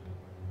crowd.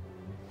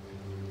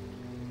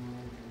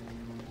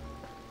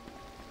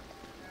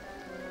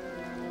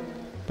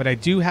 But I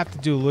do have to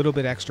do a little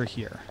bit extra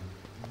here.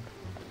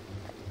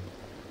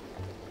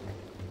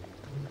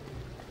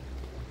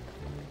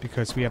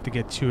 Because we have to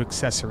get 2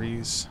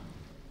 accessories.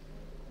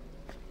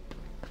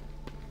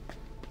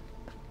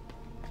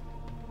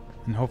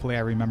 And hopefully I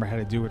remember how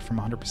to do it from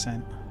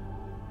 100%.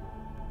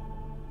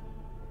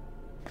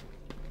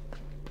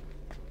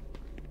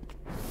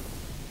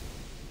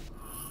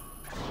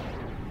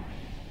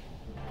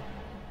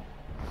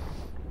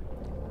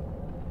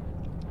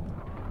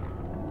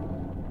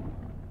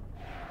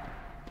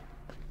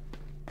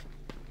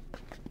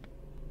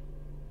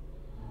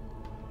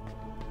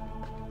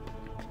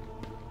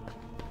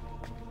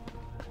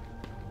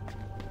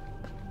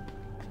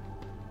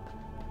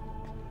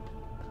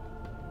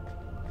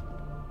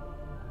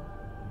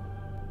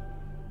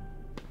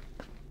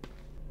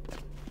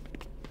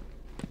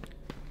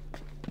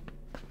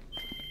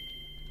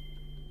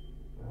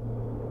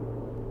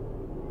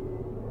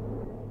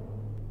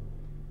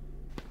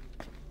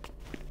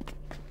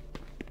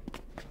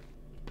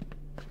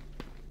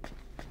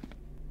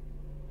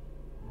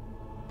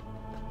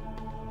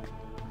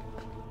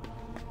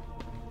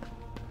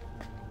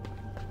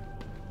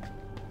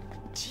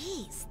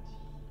 Jeez.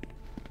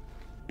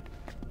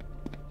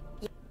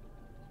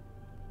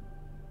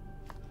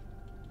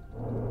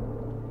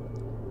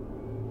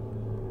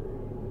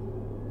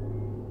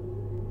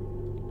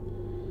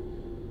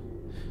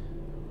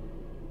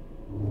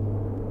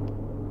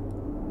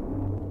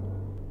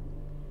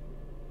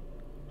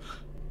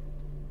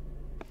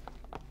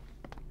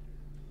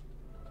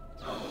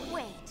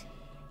 Wait.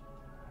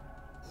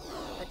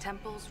 The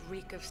temples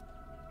reek of...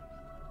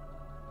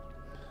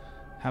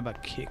 How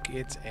about kick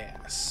its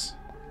ass?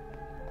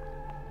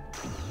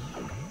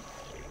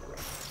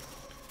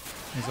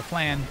 There's a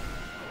plan.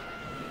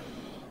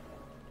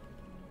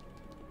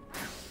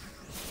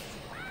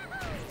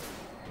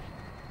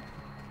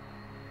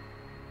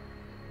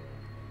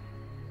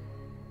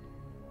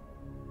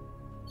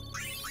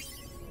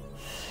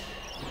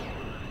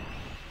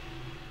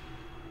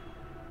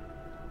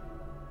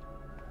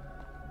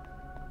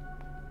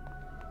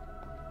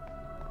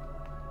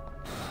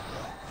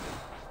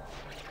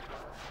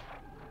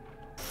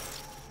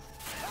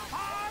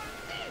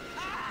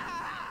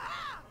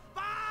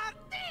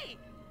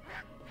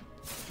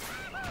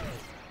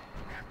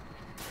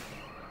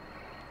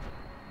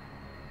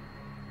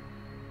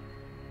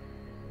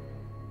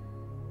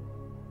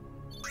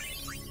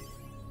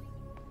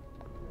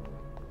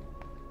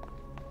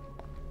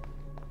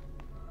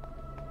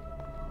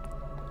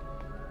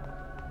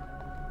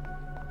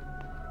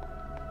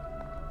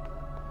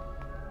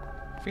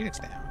 Phoenix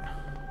down.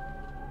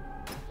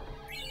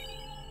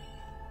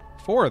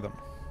 4 of them.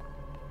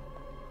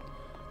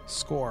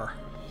 Score.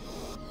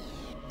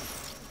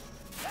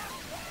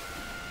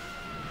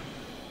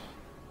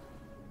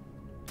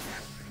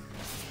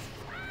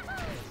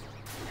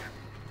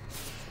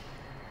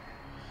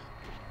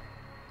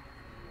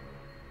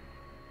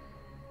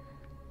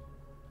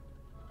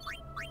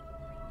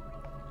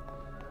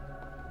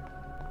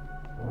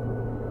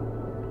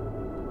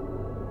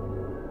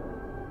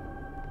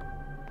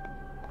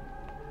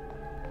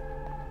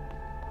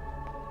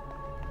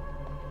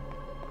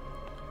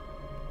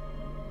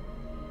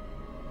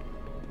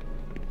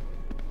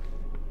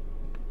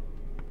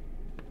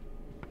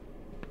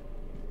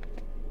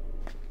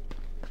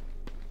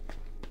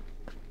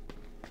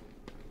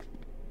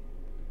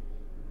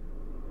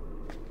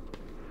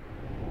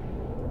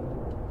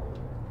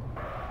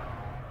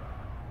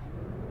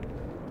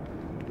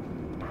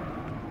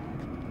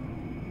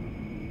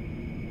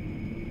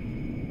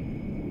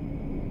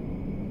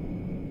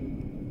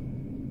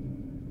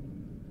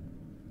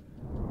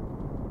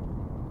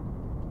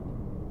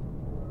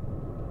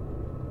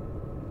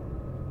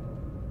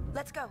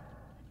 Let's go.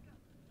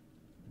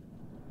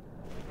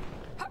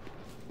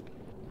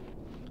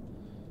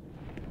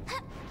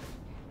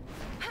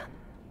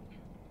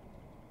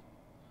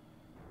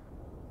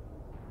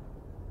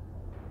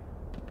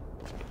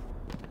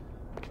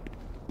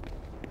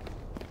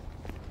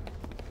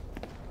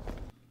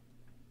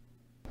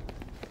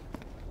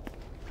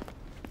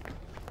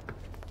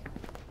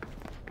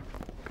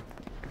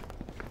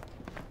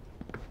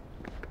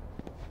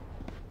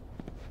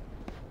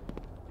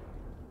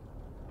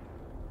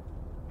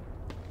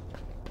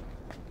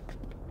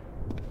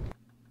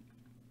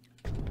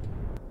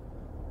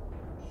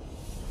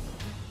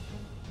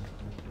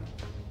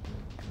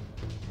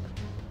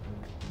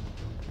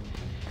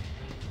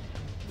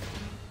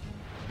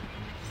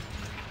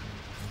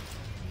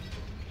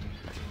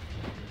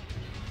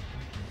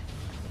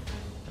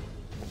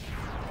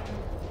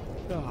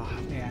 Oh,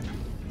 man.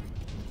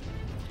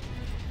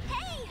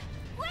 Hey!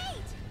 Wait!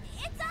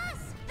 It's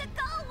us! The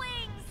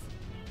Gullwings!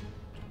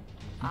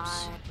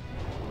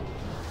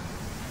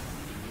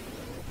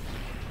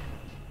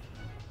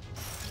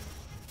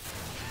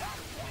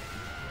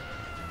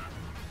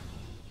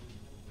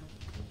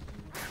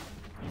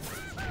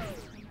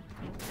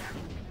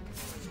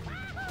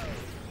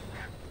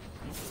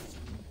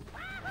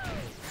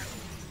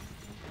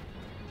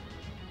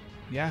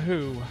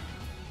 Yahoo.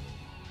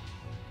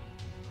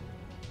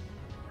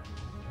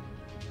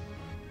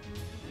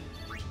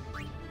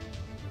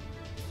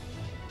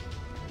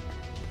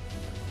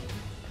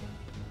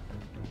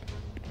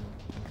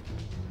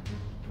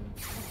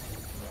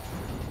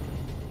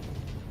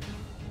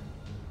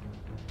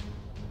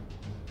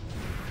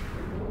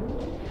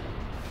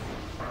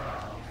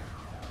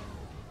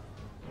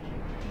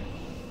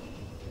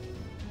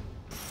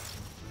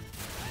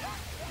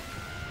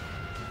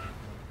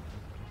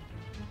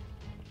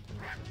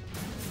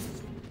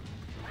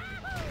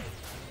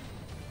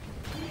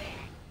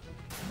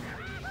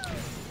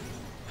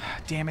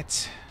 Damn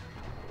it.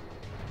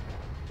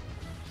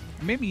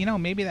 Maybe, you know,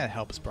 maybe that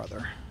helps,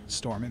 brother.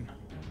 Stormin.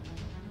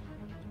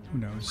 Who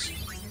knows?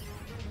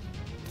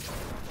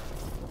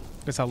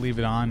 Guess I'll leave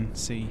it on,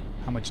 see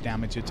how much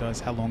damage it does,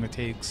 how long it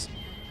takes.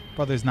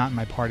 Brother's not in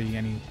my party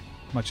any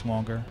much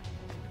longer.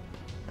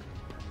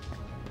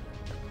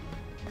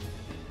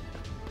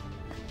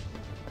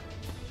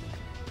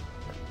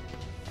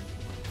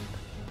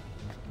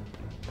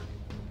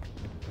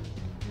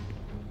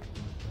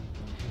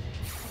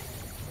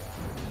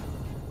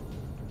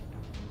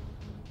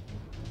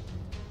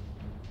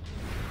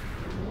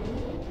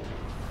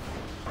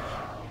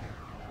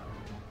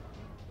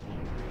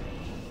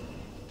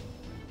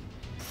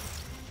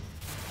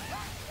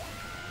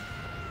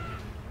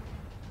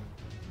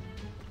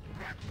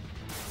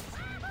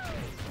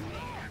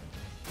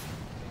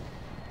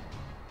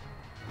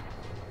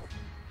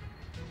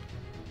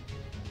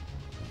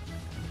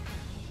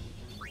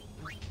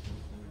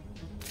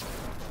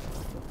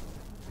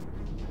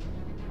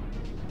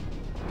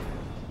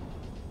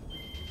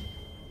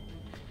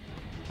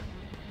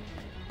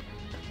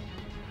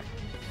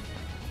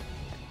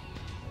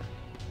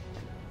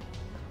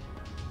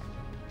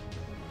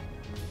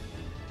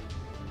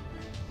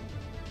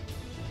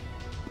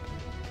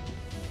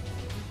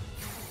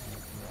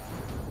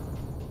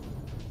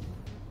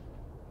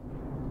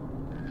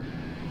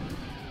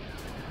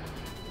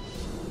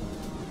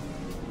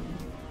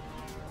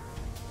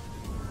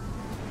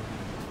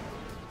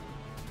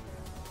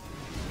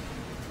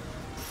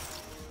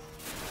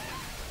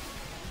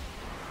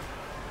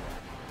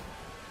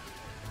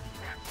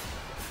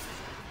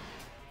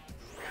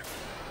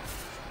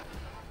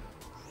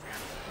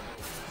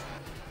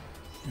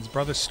 His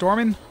brother's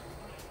storming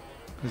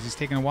because he's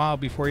taking a while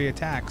before he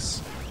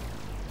attacks.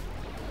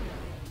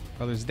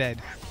 Brother's dead.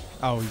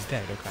 Oh, he's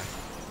dead. Okay.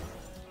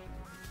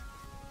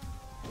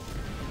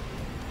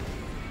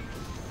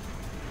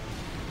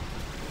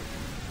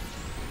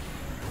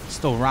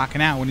 Still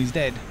rocking out when he's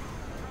dead.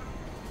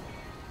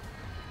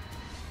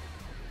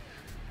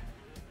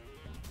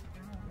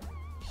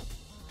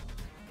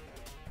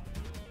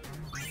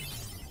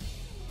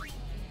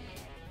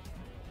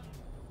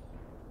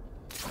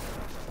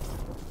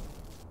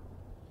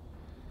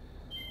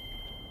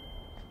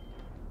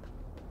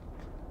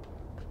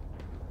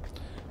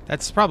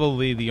 That's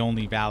probably the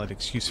only valid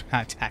excuse for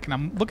not attacking.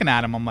 I'm looking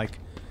at him, I'm like,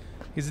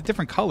 he's a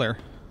different color.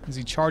 Is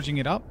he charging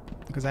it up?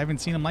 Because I haven't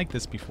seen him like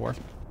this before.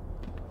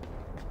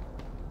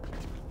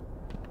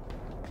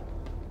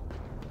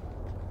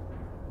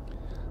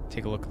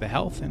 Take a look at the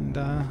health, and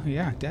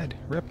yeah, dead.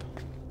 Rip.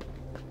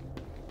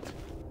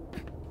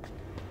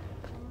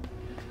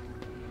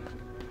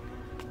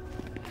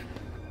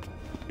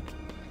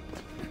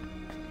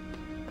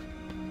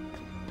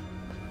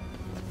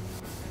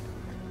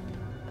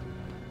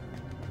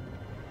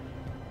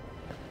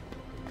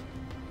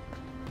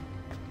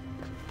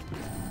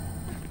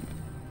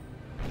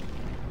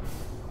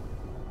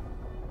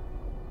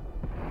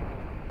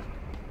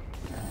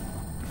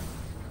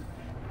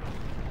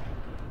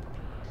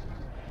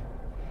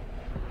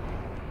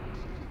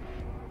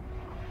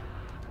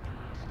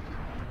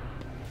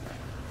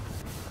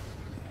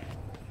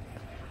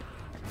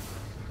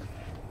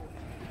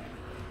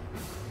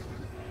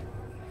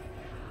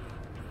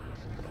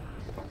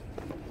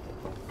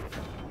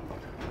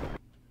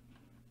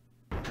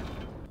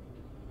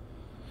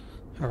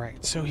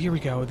 Alright, so here we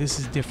go. This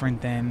is different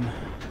than...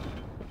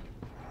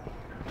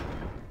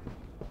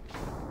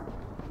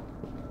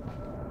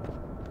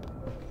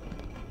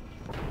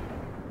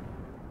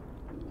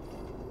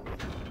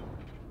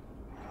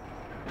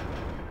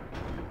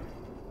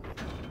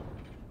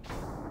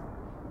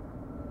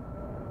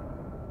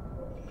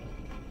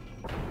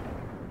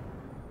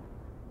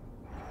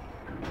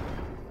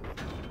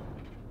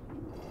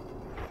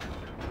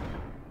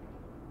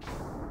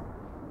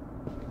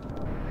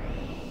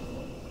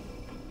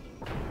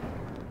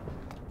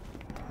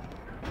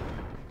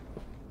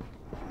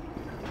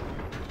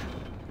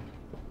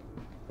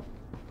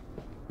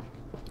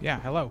 Yeah,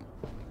 hello.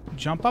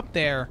 Jump up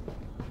there.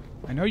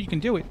 I know you can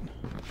do it.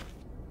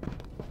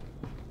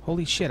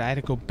 Holy shit, I had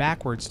to go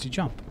backwards to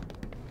jump.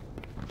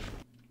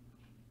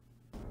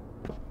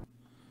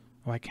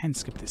 Oh, I can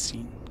skip this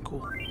scene.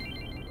 Cool.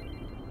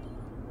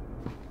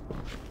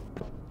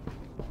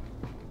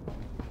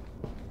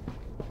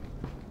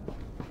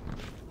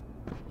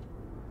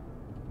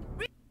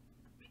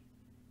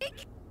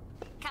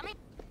 Coming.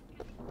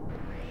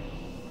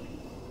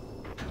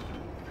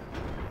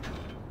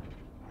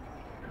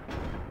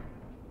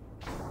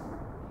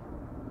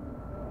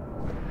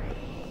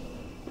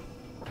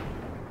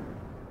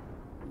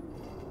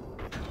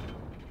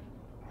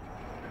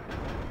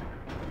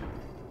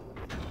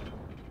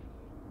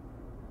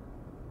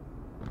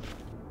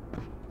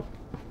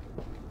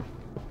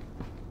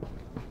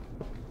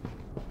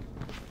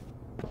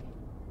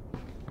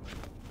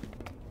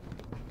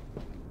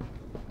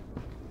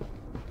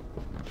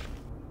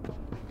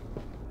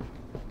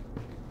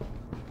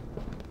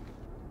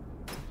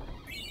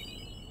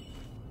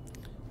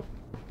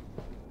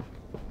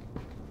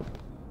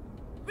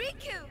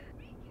 Riku!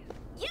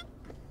 Yep!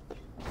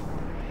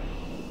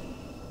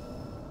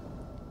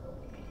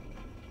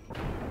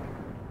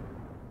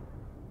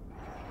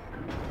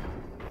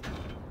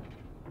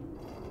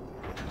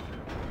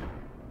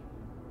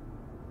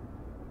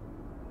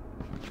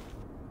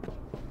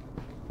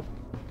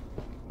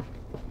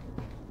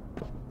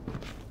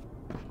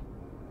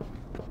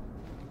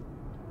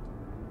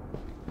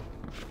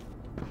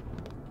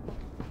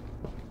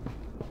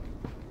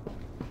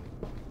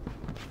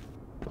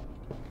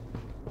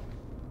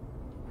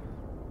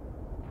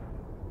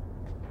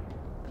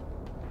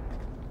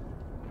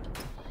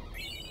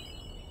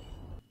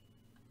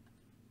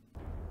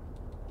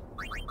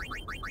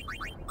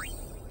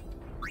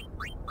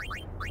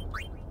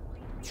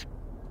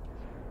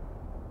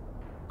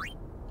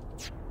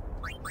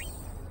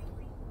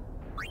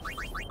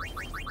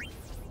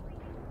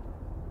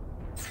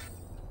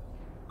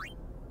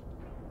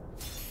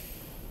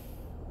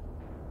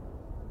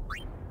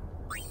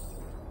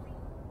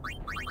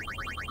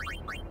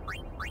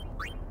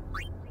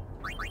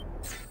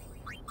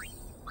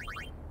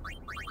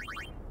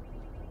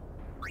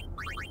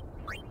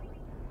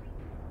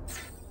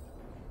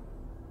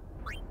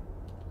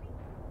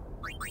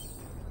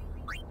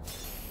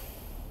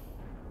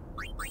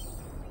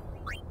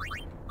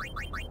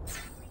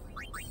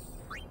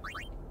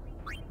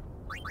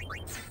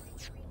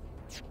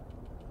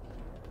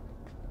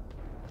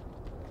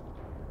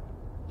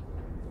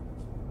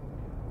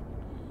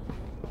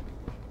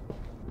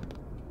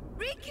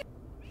 Riku!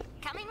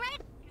 Coming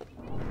right.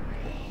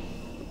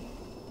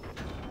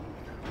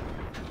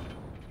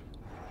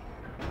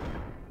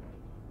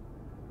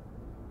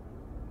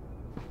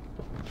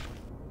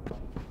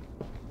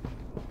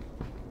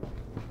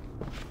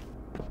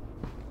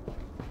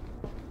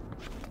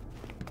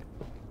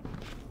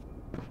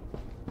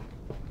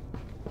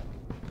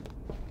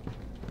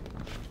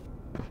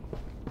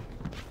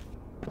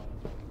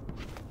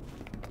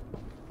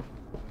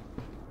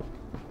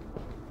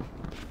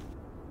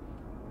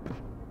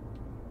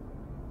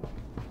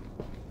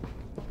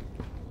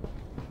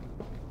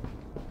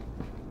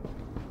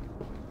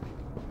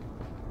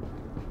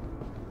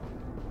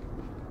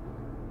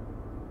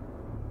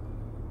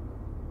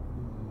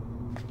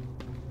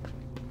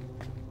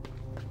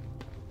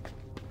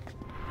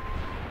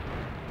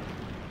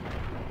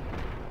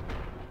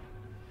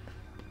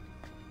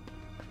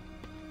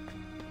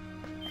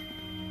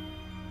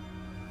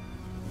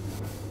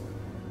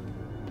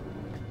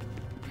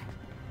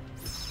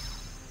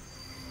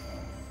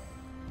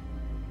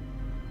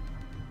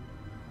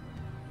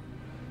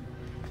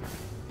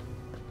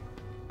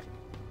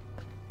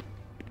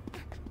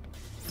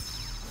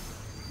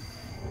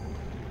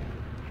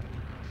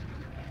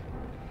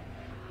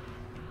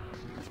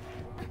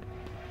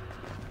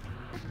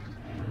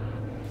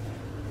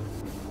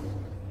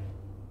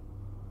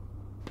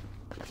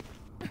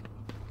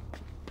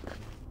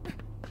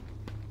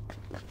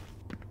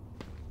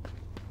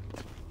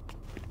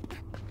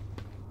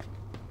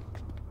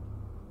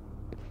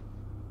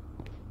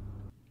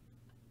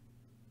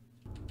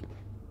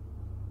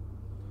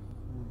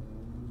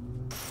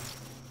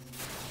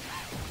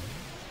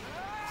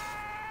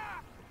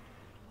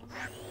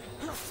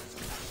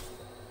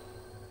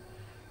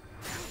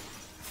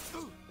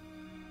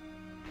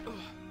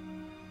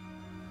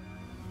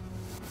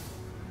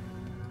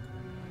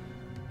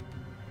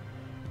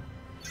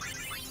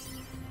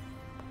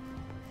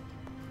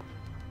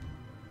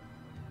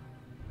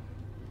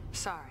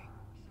 Sorry.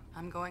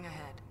 I'm going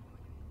ahead.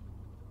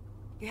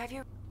 You have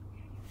your...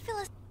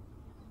 Phyllis...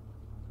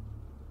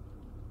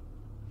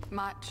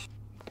 Much.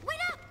 Wait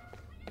up!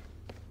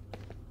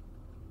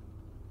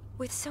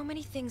 With so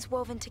many things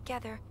woven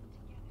together,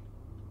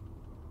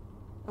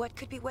 what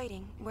could be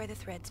waiting where the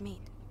threads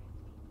meet?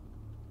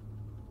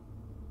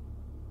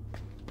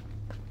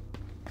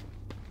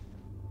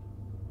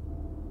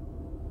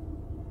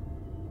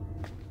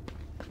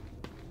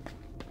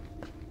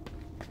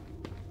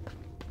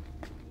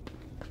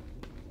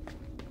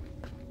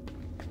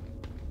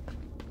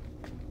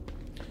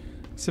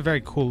 It's a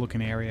very cool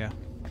looking area.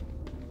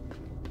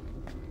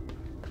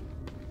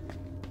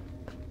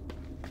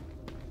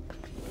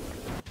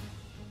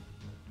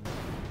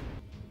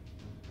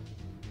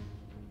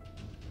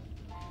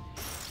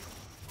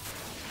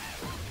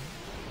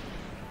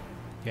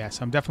 Yeah,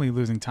 so I'm definitely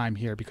losing time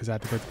here because I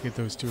have to go get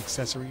those 2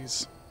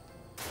 accessories.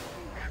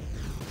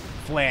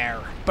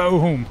 Flare.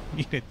 Boom.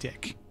 Eat a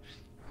dick.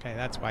 Okay,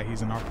 that's why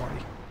he's in our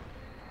party.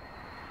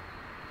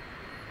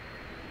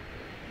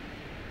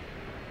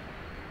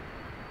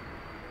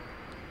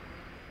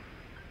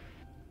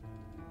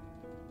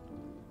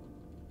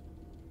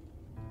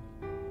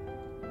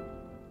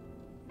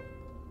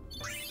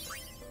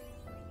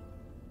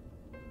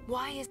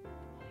 Why is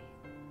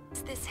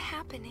this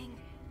happening?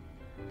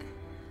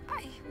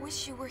 I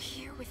wish you were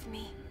here with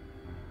me.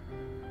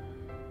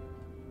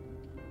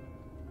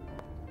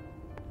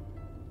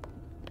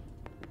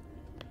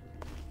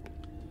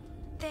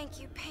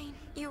 Thank you, Pain.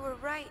 You were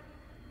right.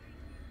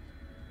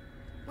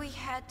 We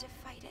had to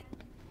fight it,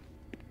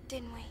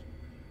 didn't we?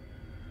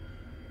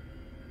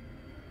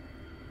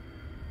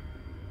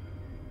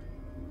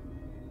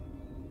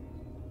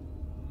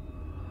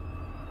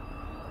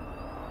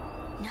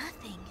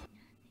 Nothing.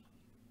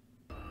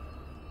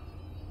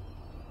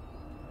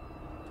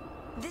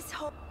 This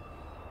whole...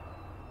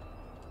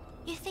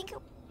 You think it...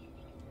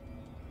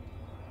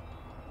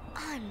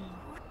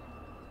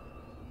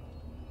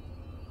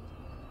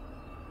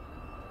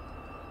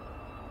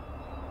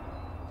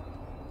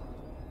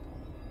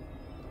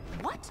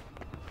 What?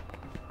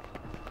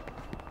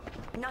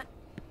 Not...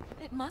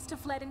 It must have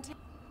fled into...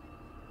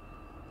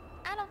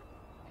 I don't...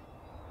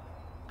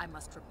 I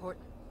must report.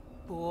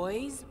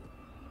 Boys?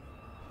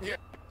 Yeah.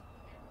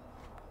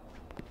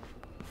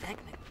 Vegman.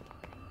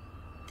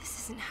 This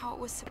isn't how it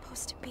was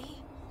supposed to be.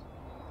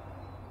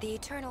 The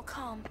eternal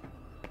calm.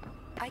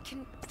 I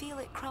can feel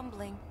it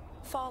crumbling,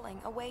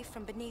 falling away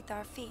from beneath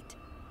our feet.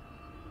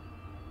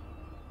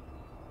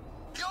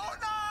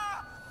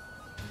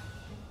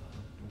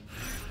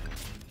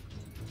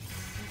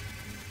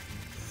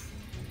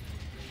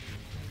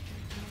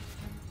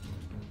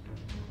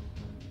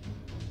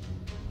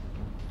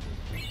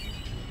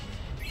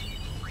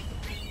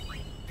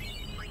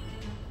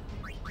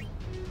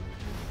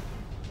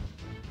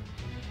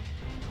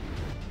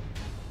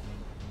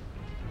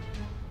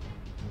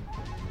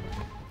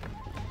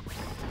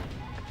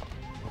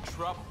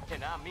 Trouble,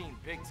 and I mean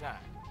big time.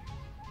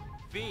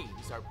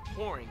 Fiends are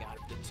pouring out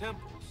of the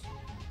temples.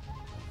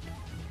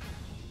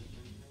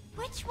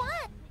 Which one?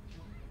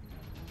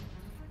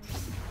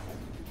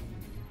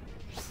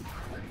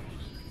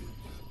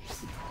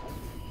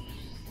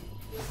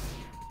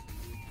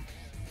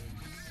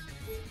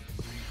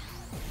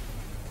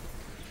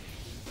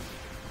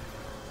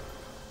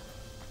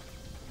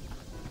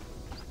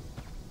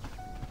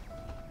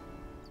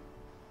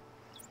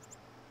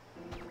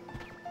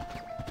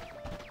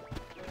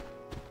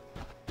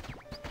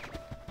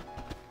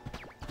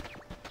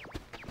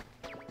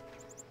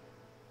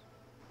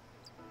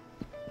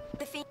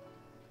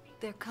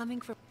 They're coming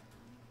for...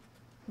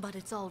 But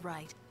it's all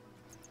right.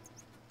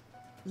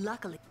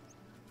 Luckily,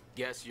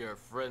 Guess you're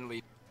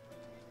friendly.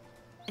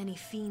 any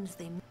fiends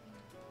they...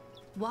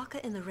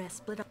 Waka and the rest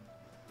split up.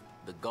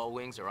 The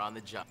Gullwings are on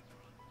the job.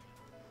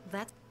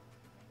 That's...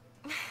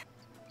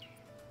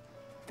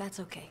 That's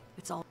okay.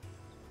 It's all...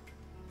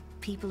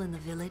 People in the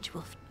village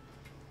will...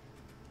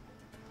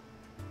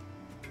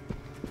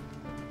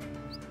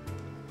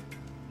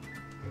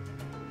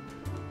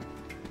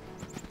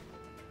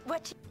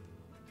 What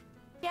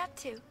you up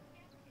to?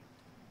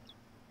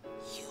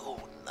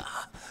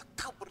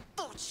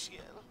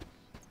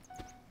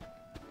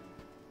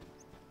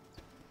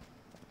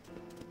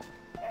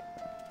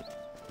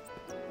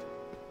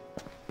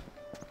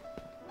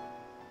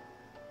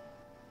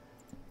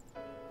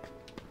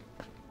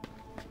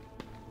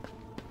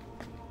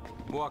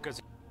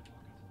 Walker's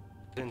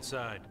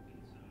inside.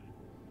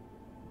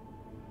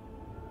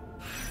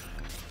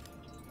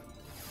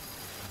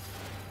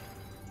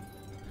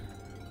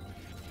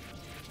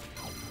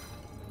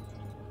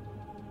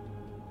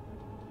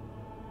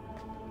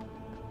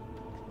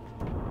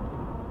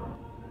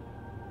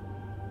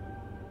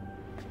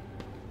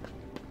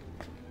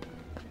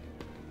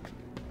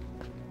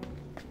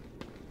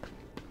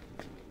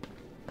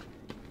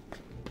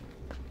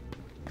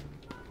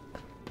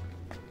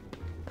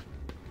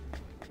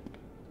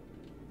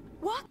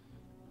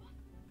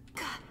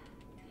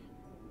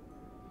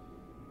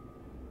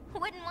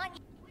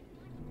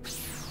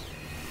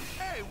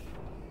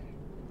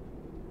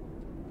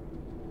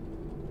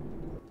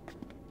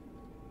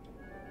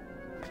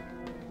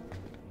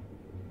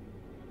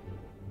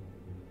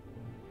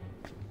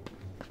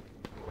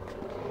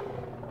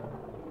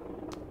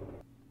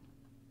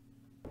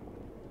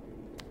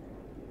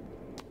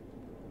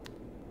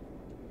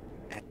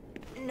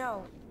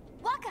 No.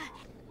 Waka!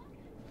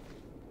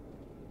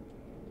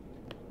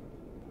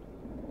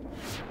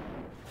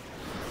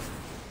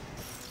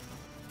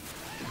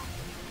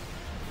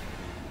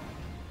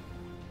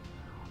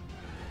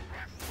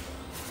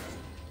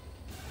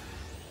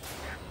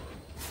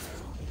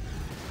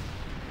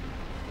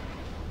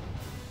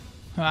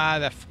 Ah,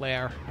 that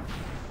flare.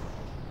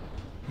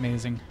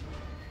 Amazing.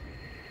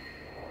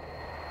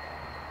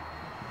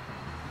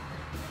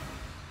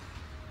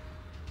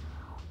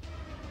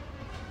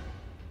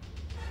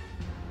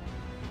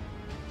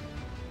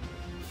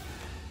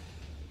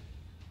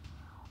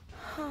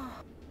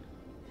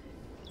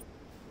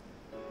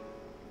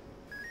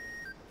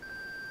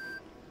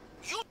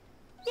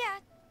 Yeah.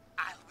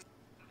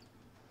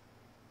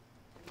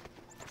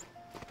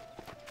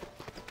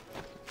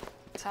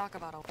 Talk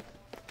about a...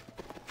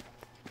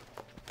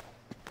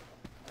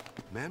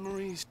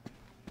 Memories?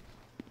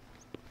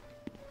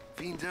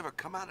 Fiends ever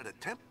come out of the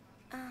temple?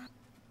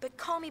 But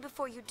call me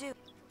before you do.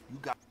 You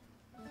got...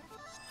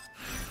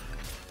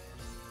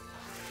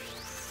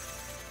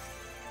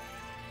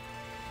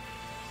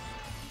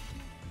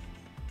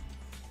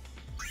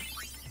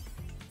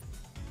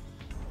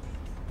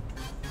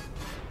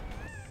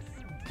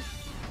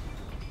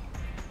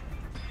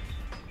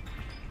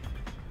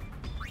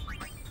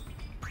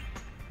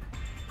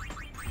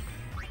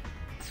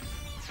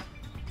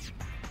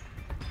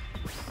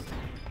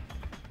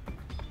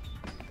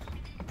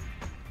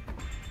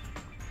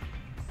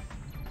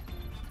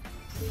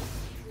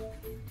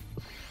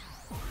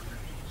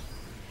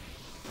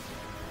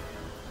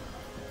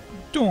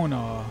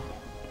 Donna.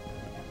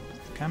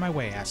 Get out of my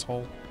way,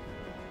 asshole.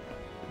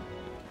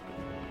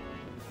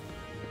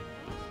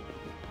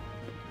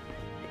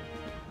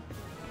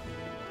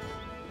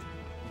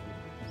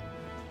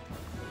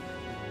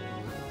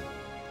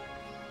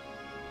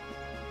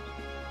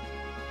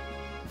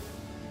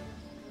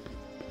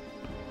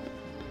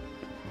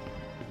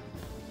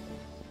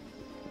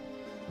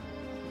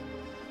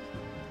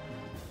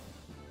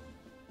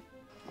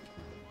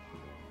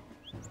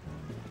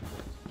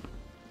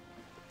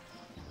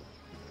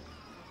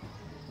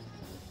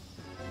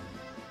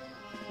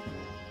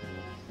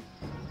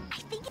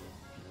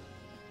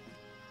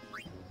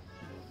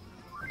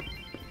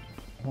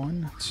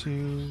 One,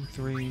 two,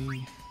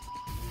 three.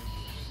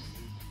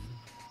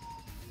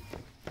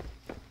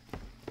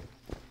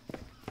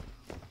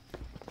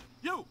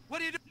 You!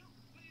 What are you doing?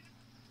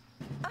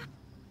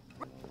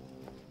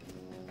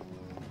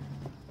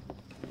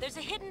 There's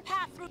a hidden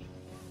path through...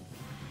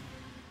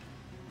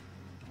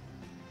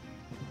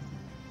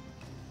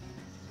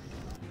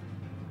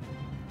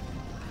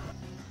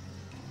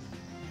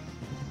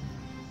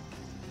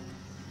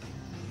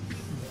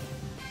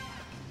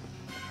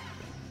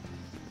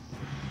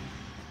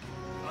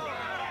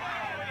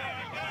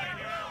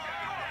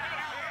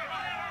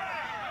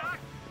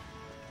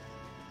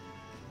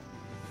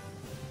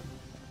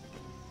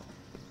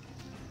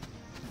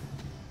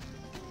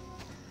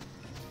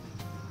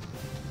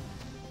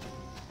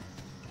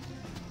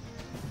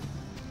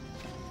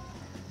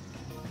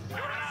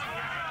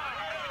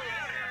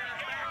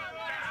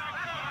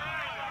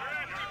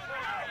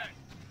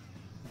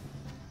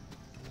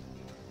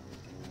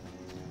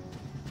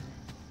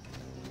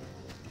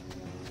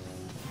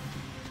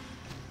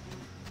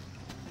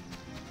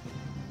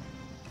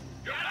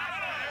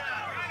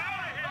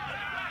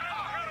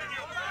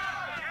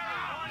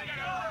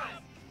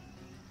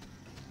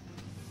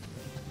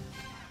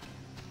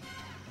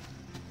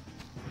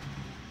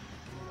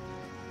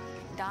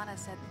 Donna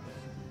said...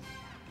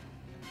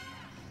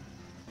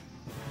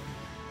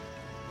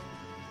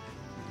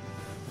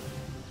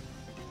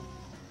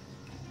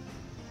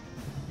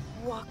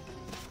 Walk.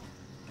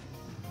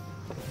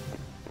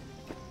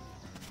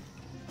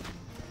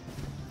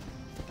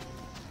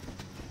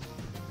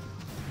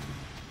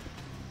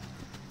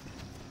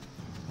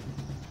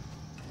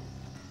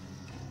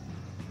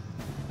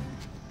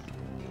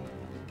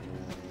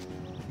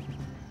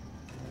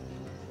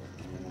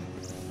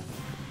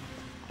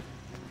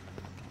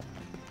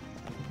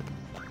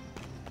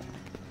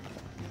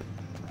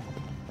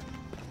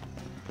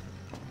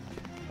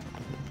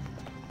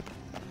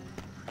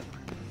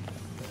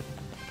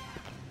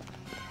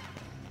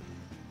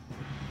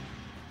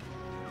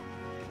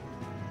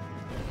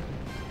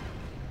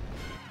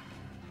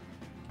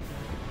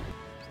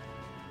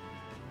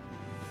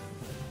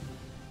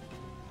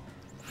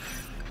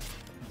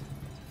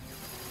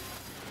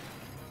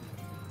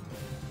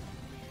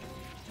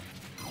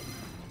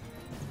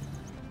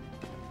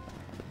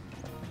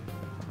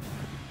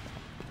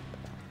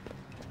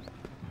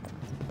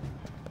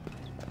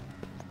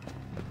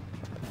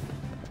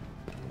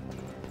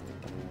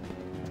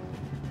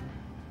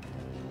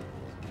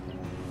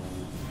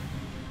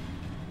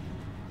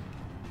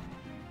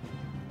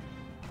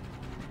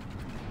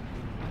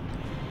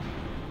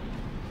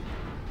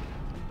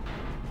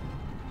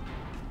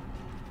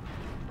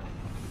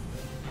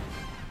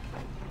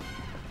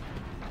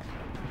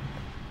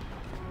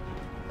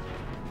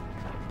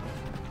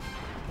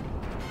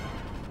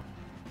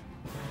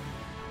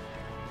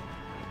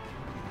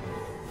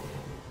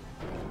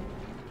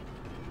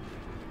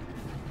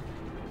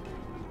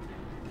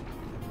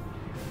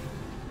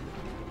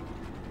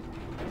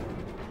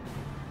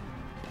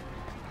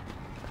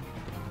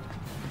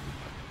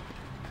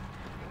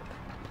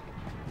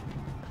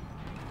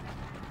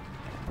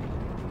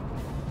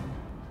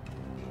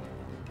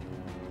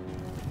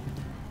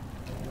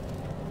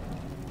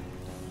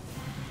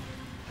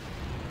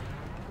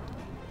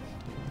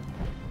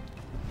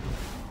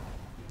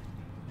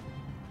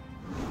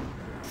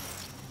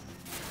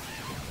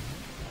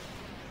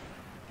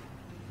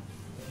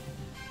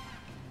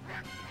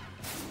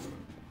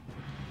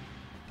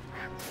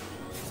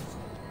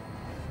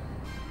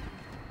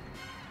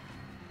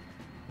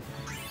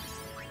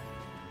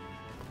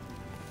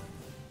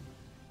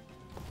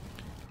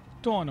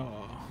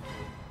 Donna.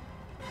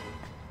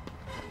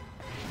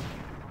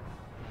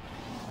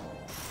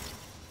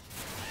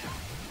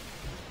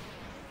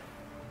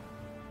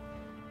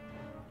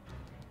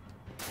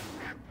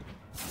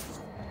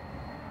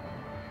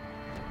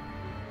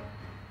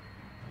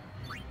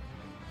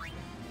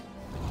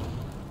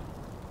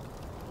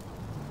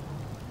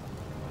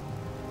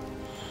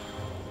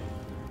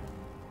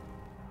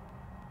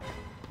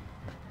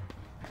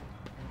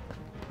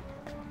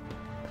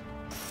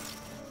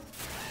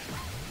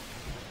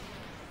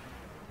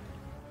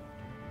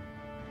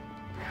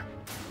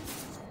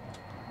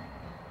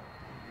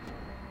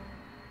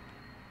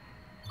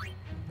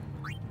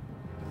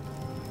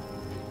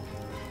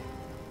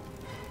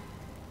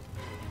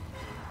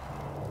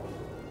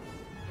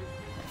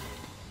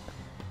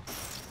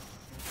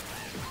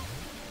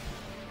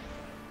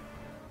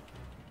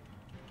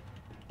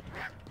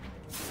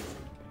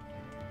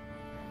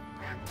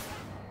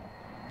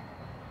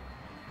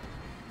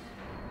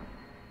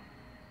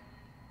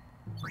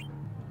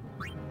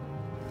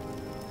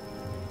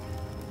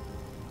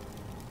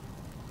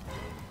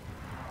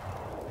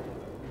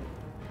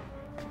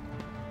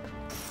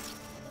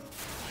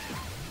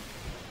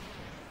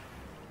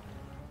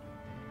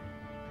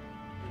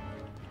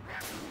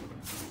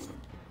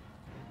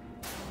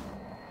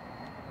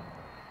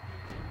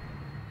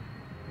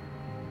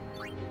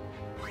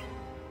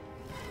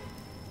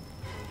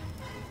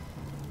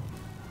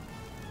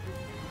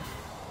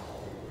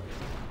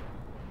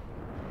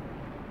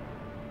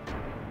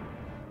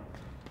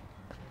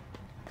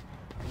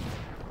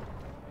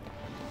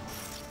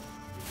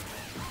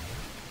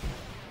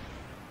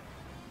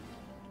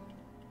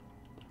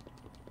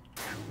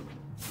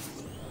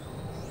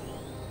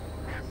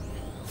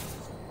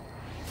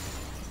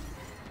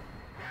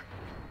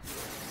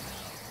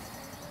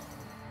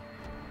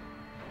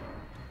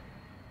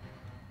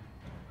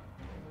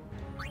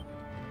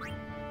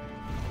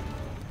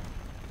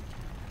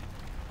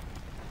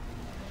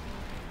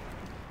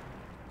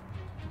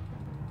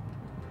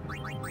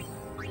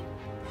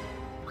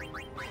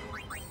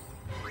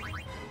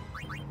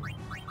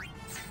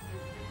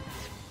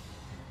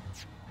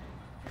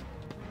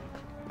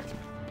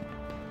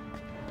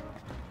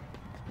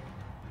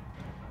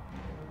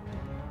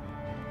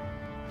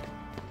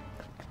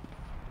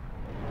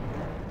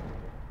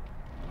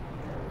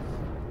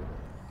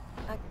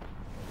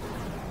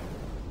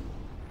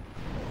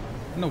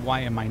 I don't know why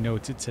in my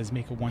notes it says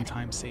make a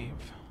one-time save.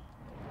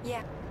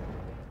 Yeah.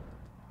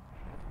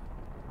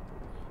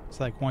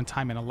 It's like one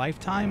time in a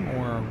lifetime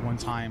or one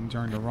time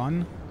during the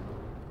run.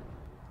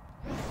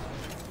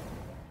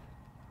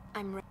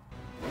 I'm ready.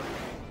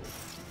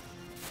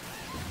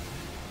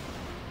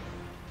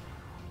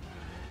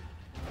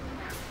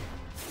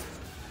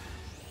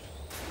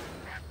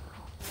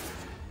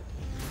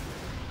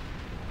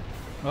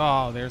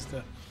 Oh, there's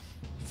the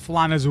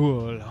flan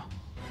azul.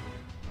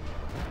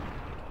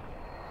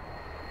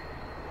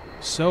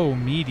 So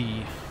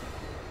meaty.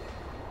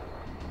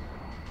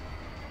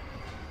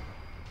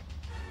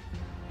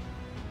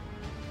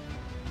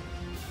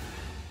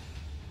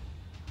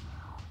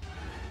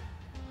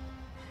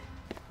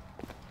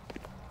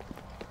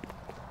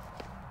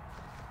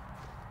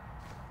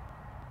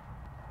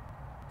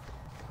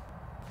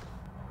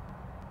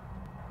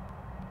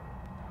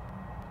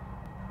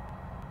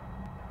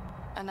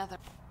 Another.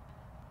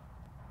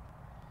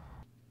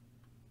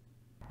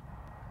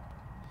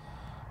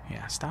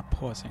 Yeah, stop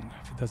pausing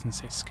if it doesn't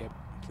say skip,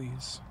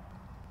 please.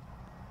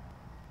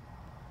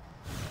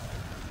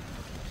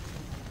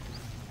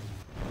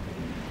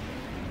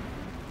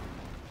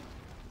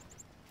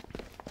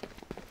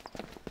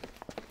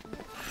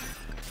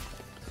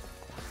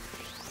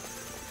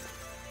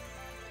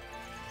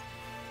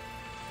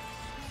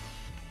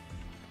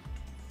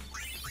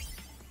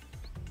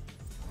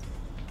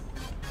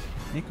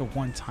 Make a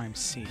one-time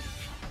save.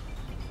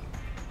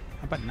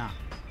 How about not?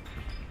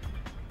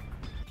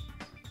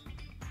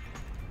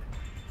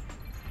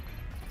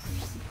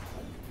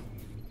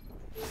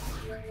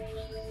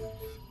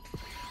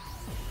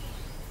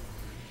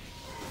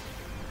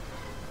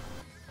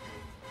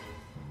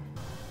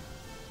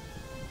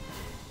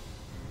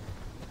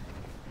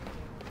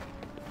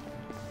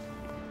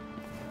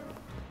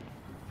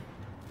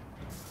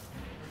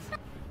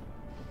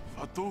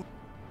 Fatu?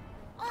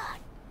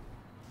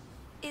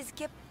 Is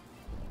Gip...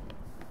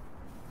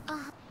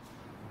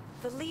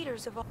 the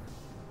leaders of all...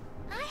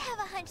 I have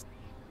a hunch.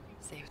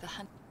 Save the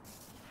hunt.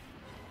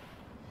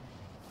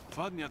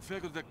 Fadni at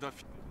vergedek da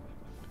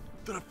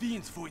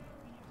Trafiens foi.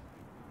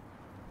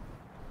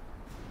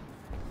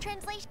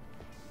 Translation.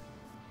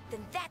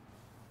 Then that...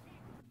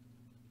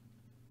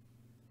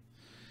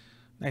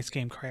 Nice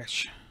game,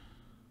 Crash.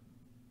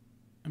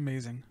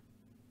 Amazing.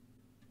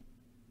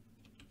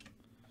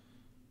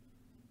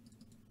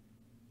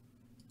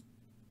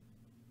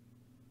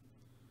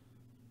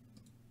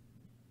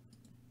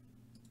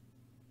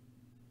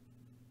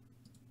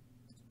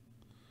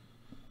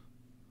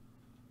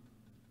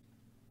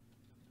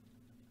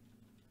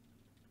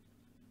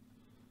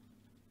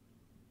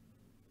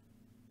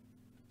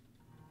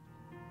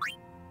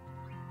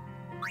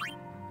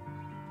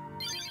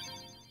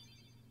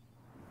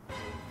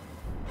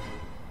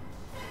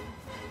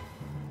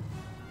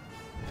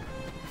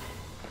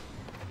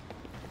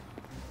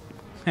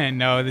 And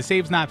no, the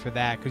save's not for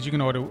that, because you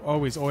can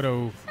always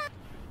auto...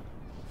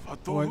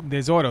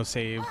 there's auto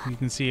save. You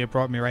can see it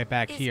brought me right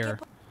back here.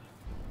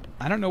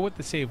 I don't know what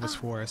the save was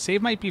for.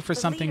 Save might be for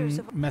something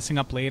messing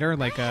up later,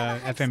 like a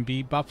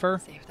FMB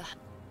buffer.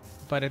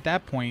 But at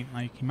that point,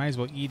 like, you might as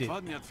well eat it.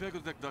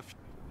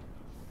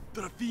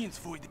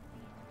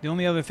 The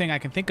only other thing I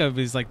can think of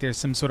is like there's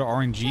some sort of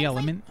RNG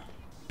element,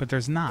 but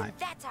there's not.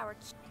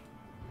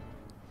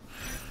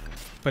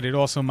 But it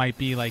also might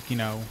be like, you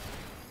know,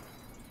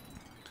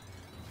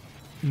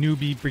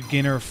 newbie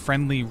beginner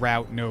friendly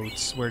route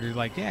notes where they're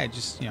like, yeah,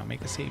 just, you know,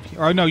 make a save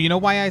here. Or no, you know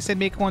why I said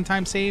make a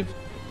one-time save?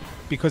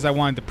 Because I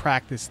wanted to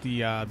practice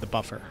the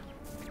buffer.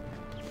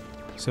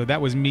 So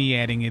that was me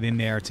adding it in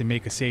there to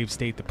make a save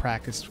state to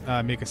practice,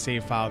 make a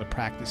save file to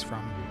practice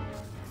from.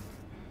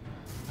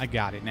 I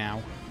got it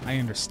now. I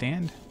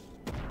understand.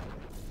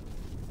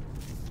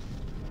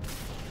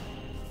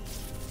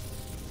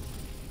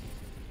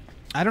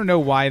 I don't know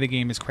why the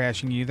game is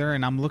crashing either,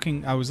 and I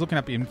was looking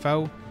up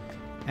info,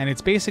 and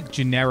it's basic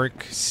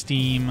generic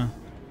Steam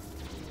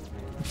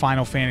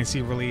Final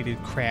Fantasy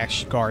related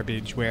crash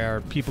garbage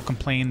where people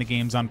complain the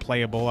game's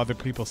unplayable, other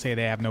people say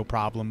they have no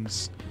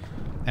problems,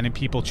 and then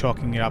people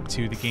chalking it up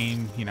to the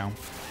game, you know,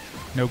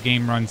 no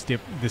game runs the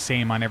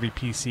same on every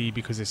PC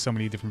because there's so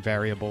many different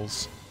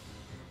variables.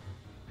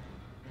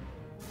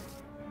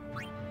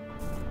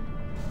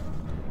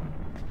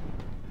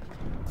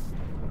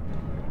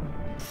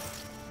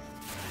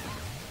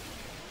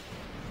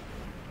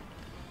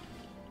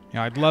 You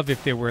know, I'd love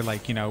if there were,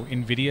 like, you know,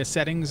 NVIDIA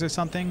settings or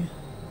something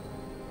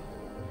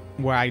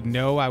where I'd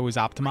know I was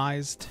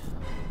optimized.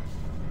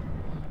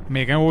 I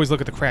mean, I can always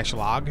look at the crash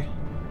log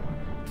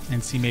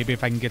and see maybe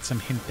if I can get some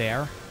hint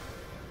there.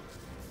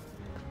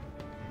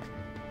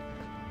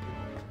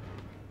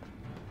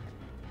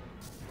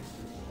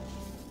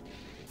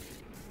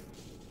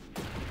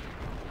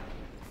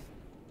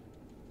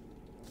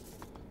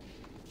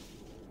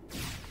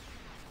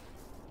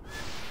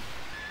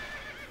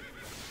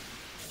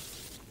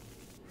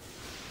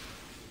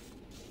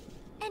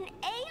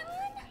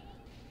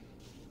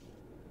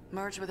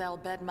 Merge with Al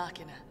Bed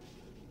Machina.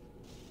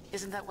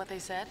 Isn't that what they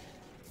said?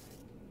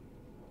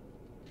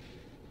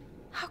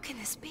 How can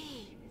this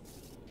be?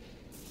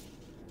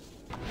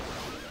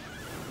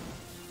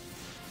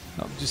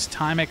 Oh, just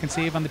time I can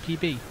save on the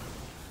PB.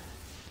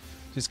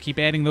 Just keep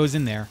adding those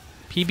in there.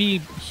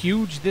 PB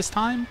huge this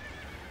time.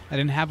 I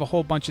didn't have a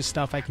whole bunch of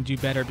stuff I can do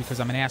better because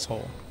I'm an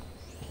asshole.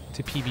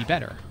 To PB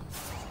better.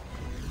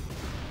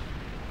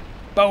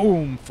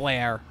 Boom!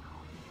 Flare.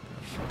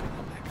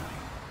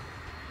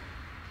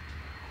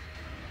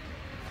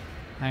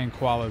 And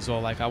Koala's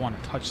all like, I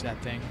want to touch that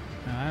thing.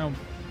 And I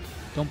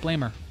don't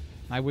blame her.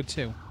 I would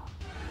too.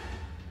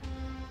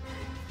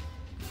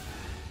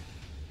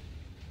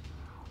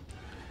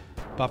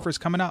 Buffer's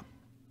coming up.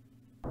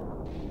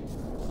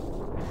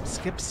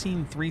 Skip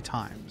scene 3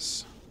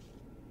 times.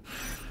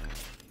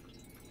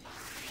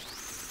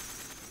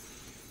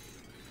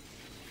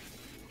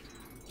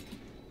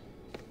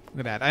 Look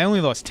at that. I only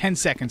lost 10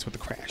 seconds with the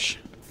crash.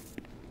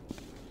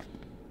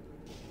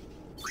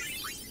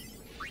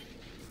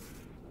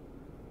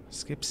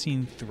 Skip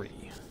scene 3.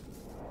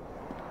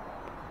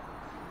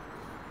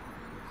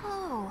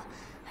 Oh,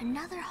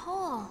 another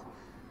hole.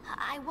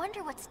 I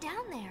wonder what's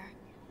down there.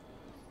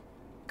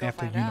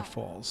 After Yuna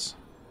falls.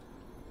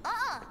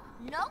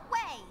 No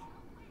way.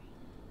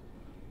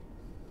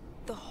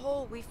 The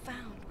hole we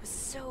found was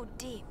so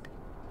deep.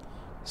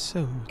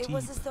 So deep. It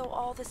was as though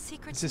all the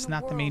secrets Is this in the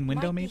not the world main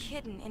window, might maybe? be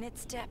hidden in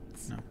its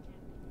depths. No.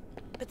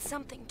 But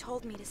something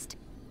told me to stay.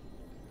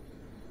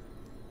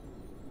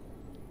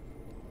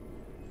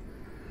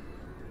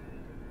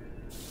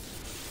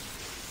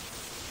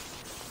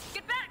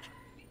 Get back!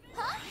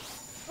 Huh?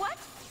 What?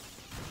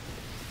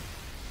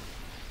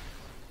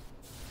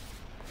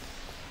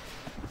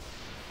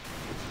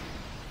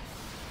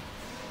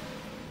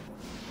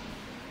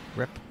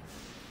 Rip.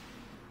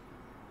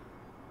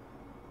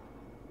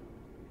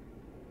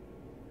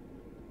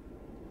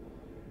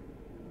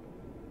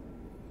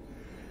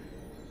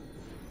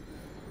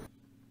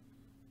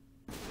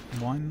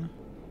 One,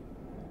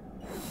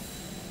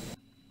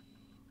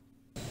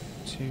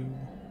 2,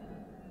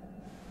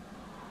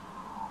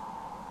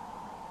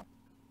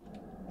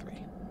 3.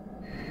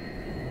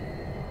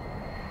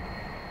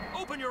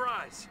 Open your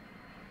eyes.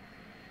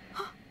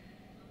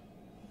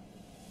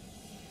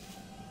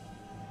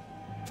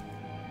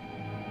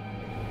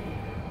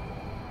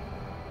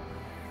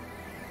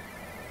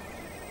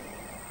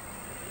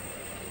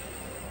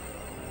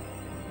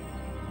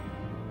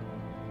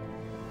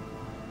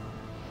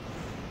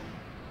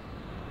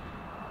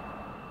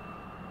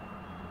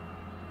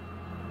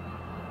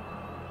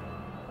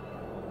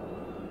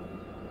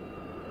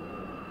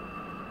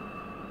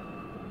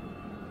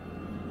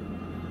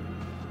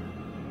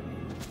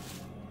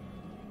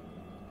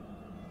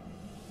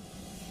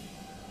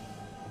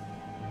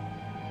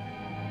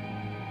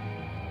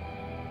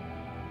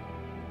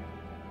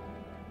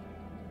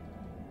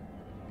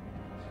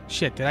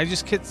 Shit, did I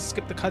just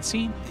skip the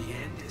cutscene? The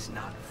end is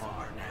not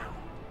far now.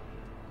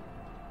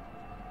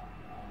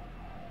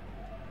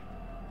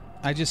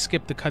 I just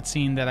skipped the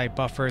cutscene that I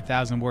buffer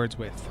 1,000 words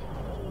with.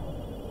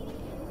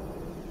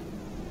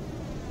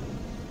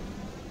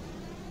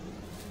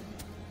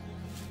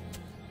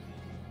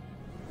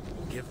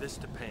 Give this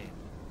to Payne.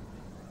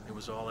 It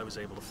was all I was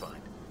able to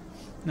find.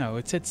 No,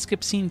 it said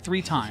skip scene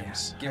 3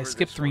 times. give I her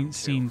skipped this one,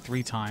 scene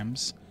 3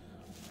 times.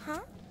 Huh?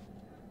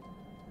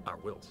 Our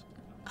wills.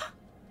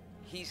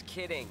 He's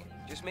kidding.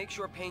 Just make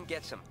sure Payne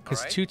gets him.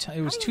 Because Right?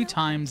 it was 2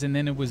 times, and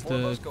then it was Four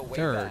of the us go way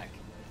 3rd. back.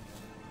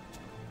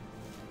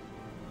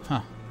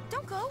 Huh.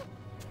 Don't go.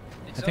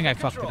 I think I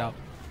fucked it up.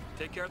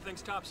 Take care of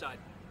things topside.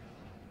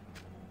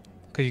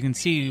 Because you can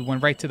see it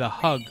went right to the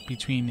hug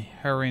between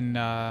her and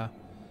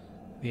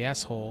the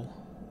asshole.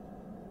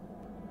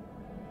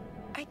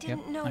 I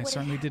didn't know I what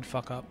certainly did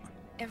fuck up.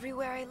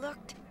 Everywhere I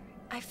looked,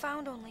 I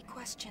found only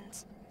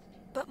questions.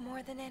 But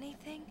more than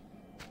anything,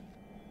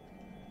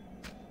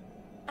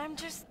 I'm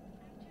just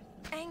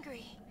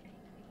angry.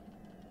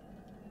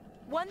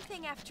 One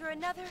thing after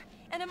another,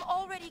 and I'm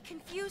already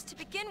confused to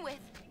begin with.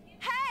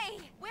 Hey!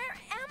 Where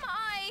am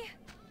I?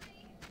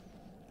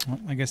 Well,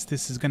 I guess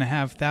this is going to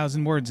have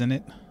 1,000 words in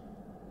it.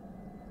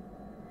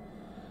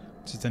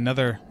 Just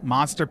another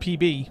monster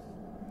PB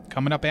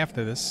coming up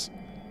after this.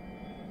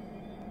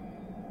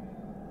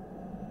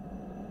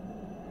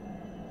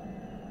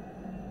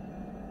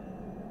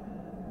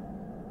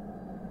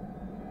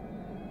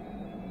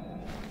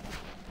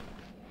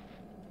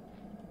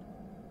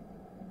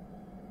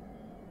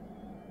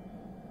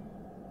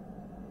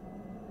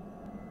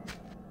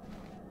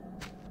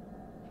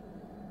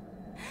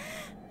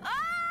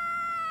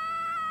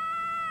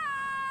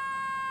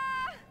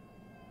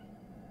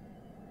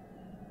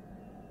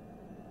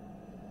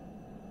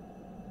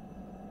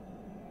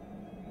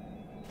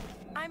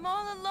 I'm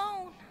all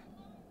alone.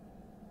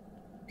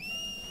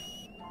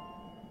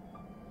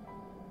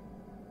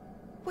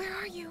 Where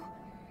are you?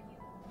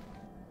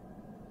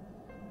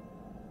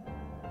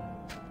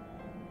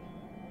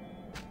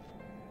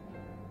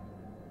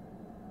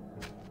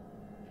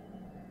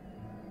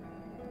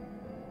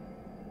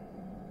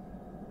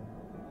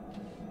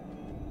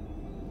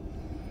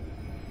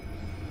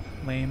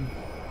 Lame.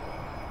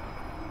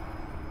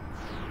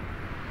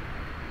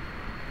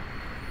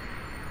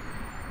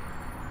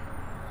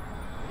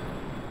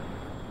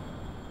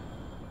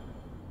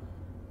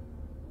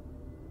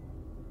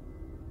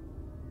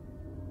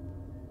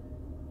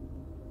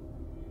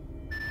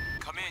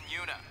 Come in,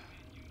 Yuna.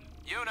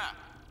 Yuna!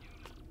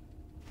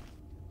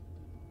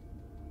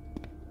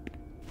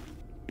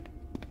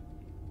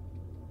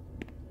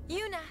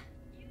 Yuna,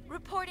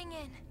 reporting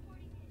in.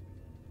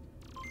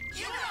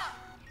 Yuna!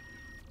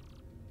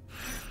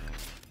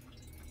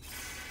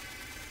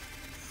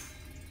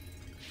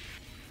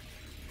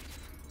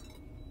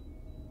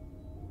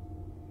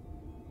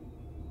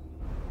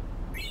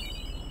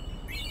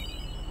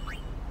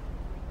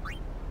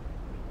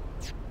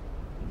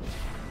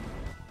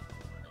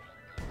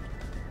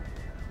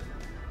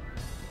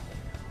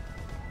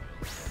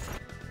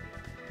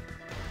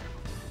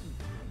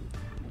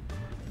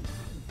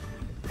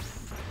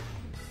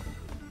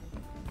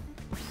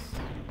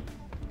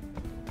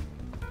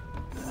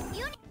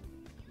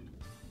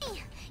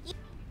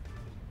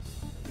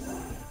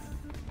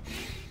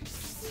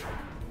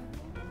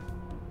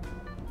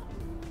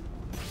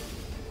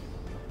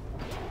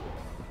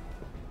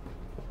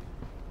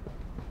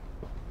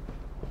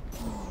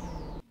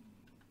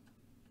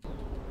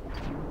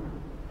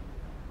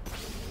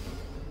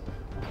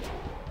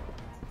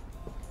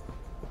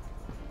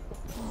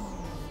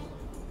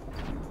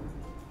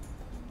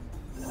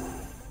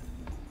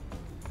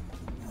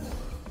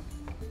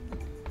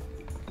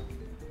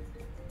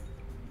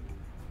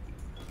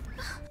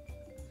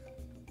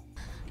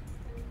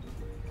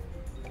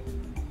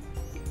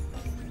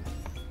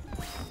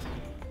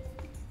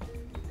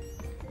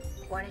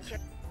 Wanna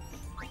check?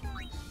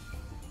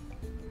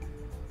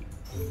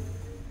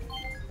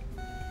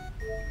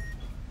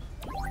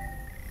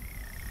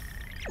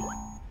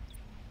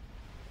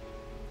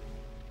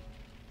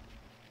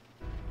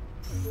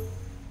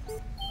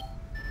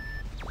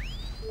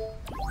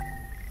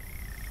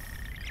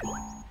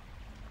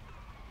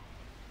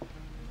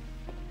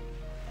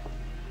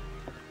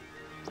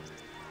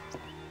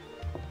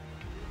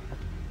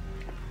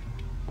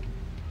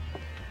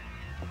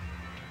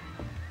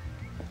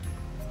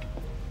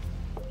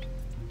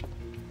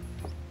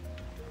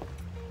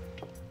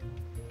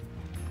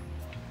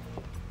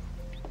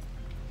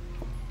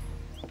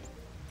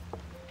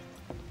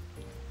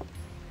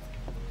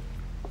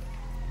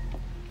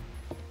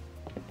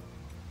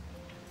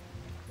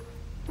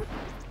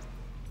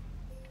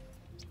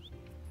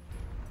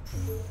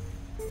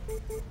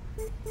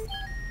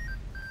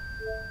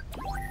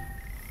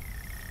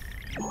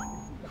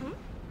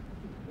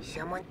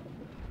 Someone?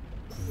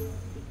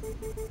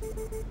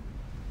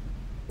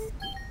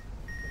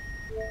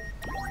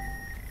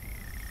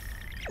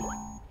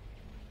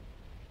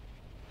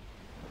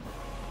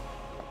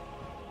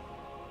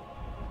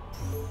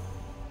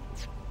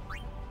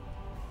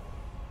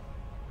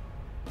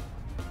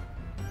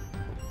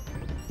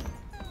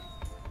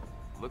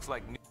 Looks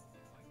like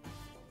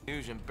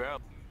news and barrel.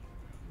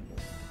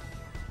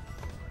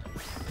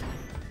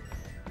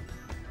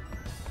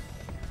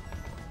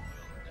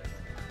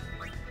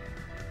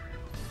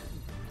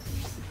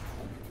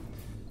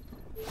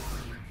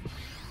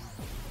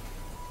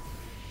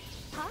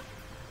 Huh?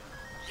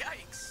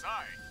 Yikes, sorry.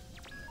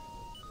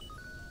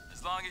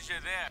 As long as you're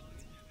there.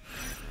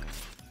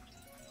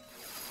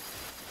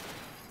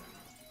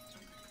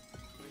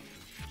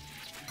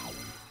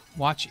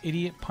 Watch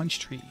idiot punch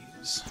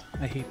trees.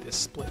 I hate this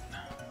split.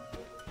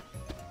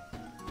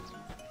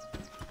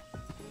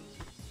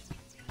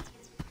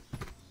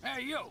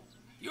 Hey,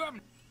 you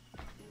haven't...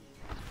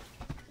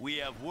 We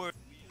have word.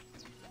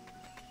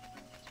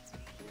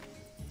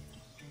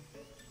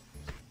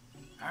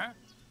 Huh?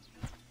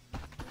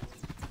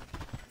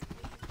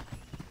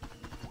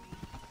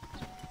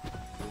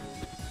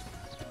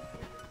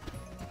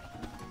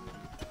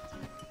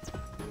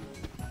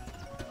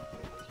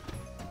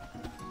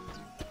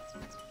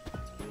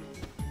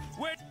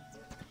 Wait.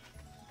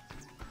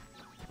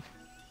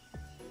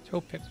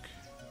 Toe pick.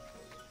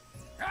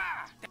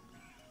 Ah!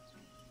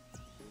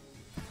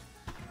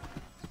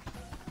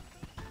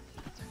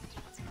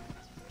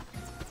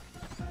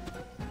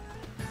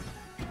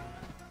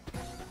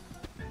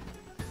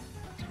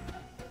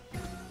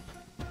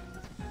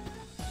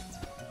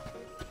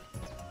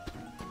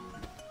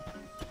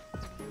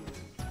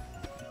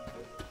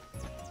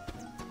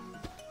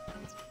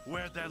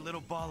 Where'd that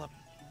little ball of...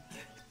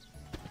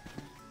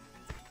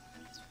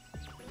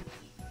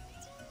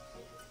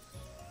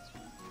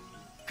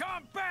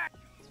 Come back!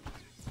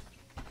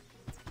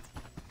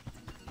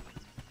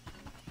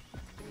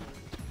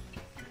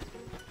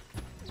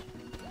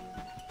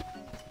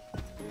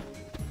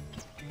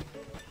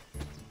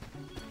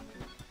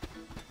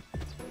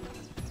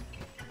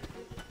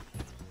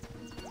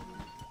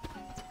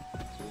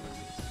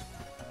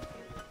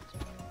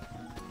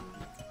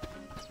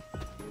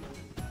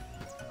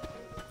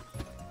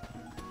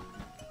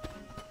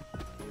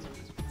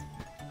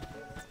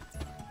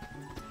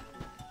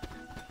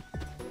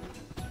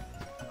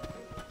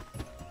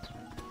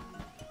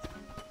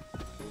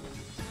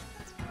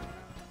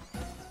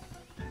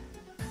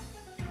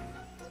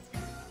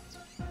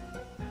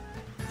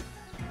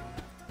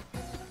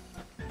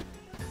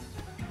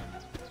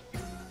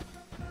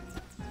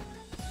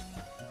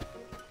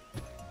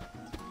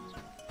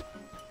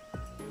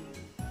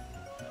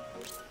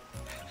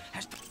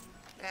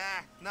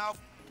 No.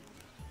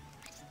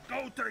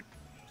 Go take...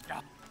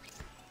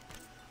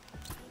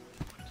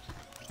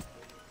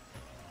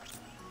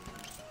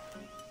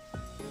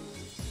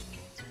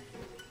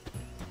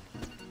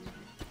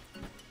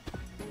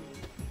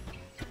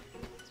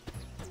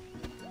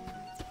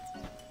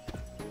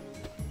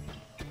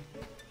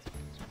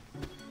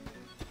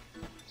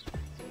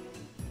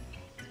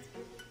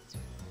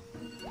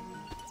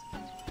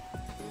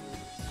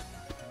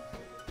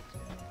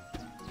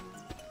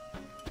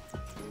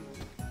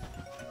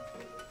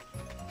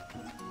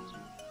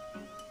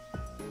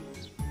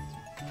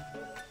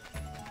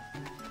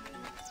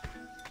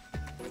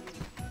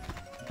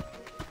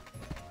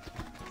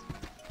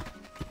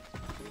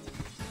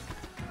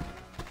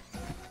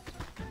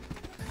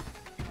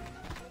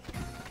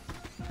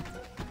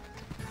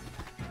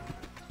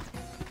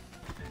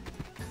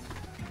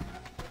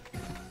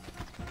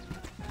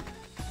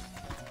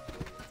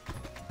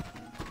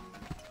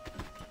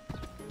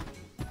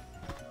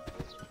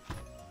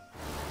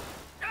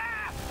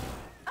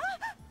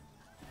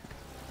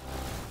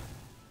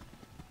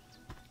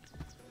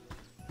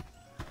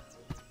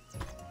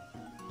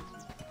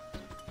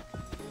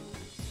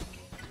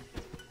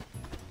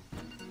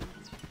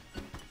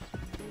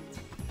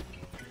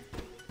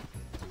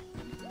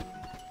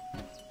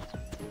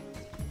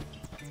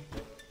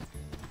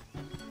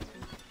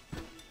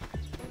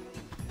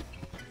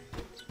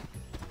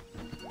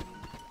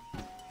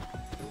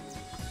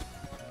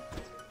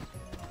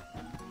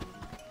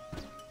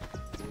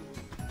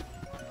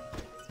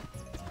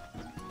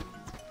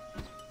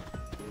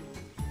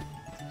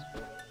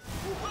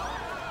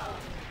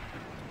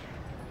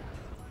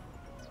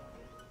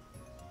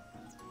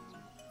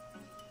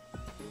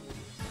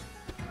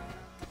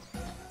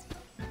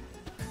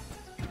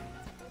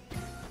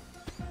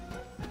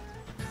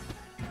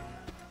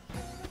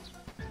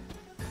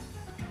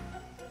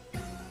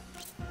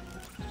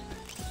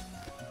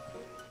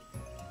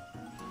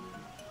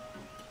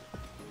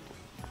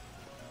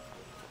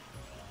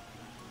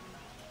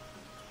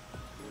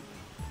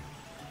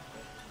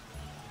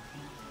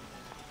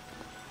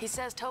 He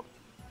says Tope...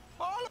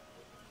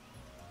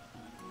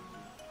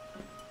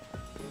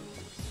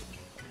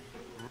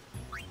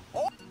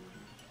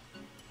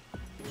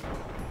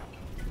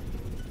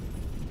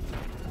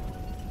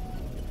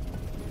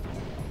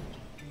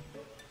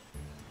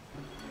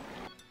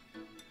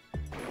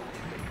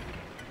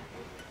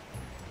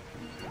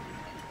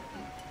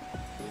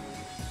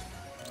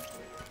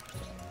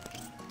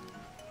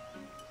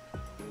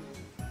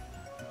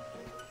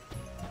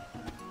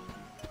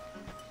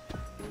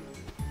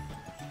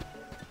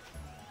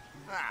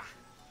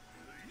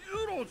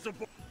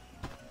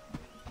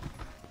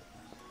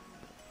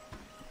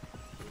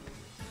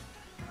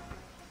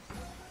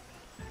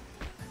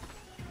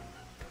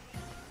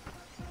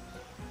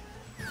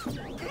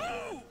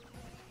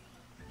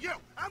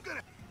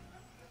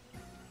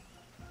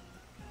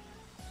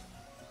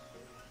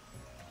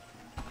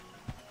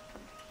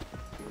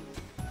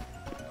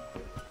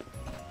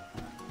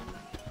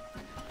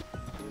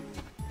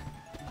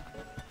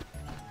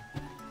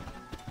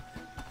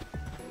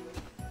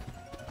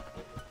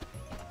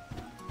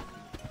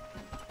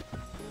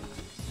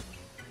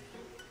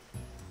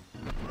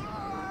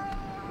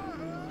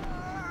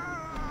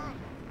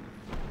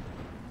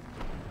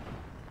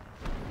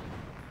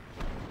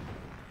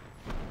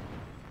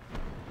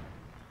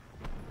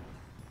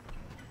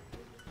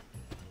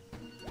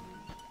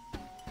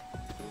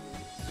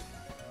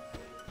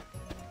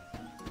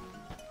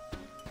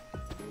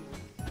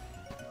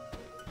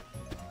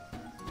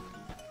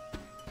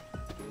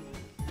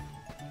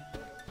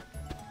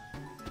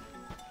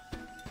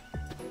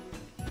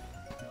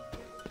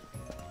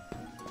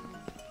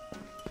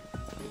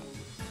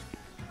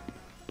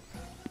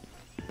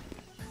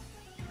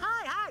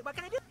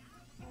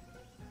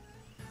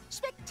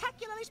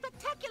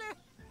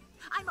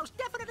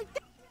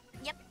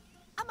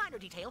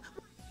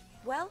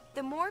 Well,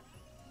 the more...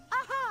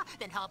 Aha!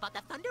 Then how about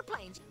the Thunder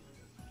Plains?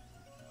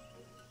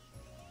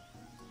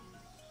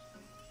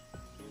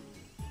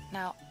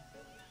 Now...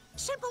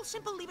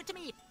 Simple, leave it to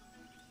me.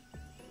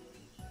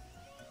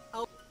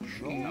 Oh.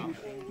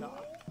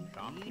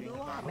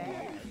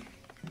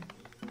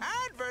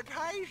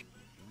 Advertise.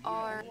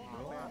 Are...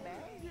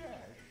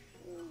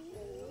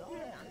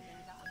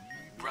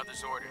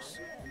 Brother's orders.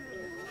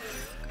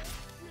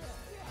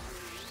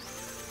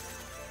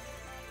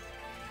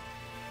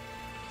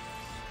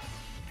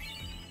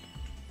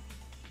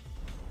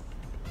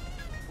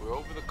 We're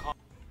over the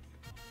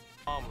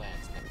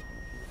calmlands now.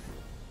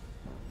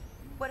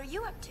 What are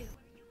you up to?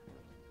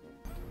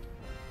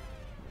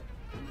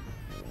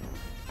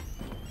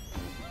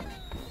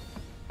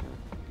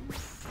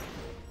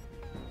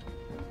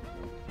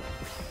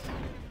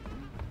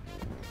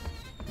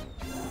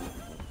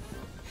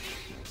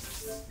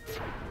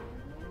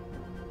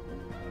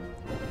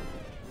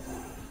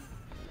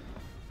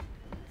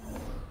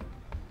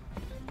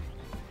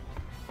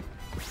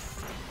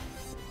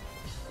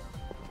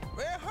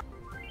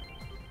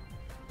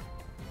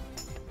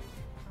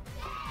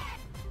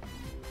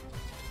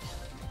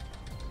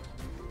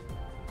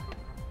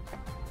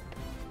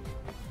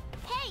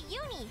 Hey,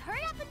 Uni,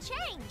 hurry up and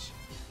change!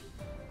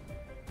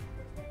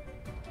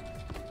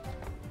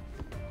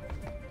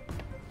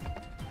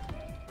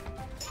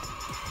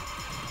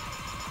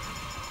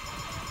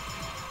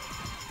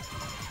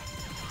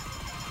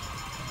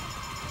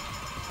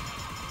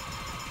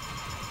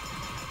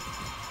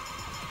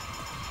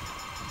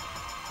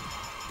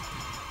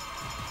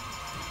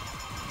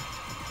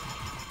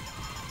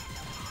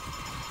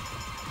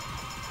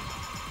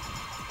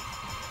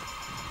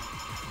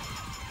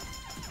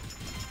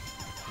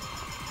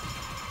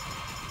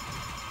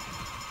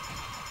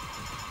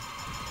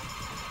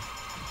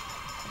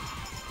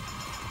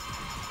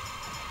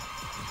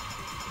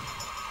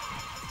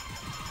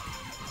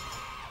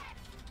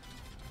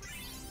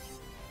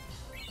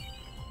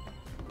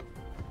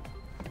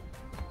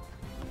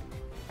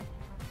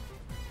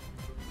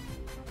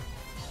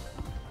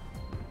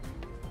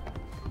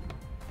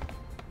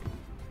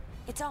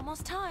 It's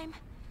almost time.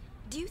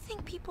 Do you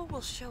think people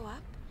will show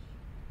up?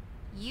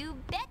 You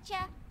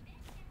betcha!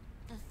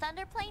 The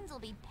Thunder Plains will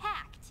be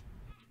packed.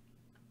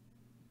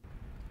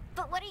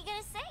 But what are you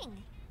gonna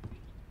sing?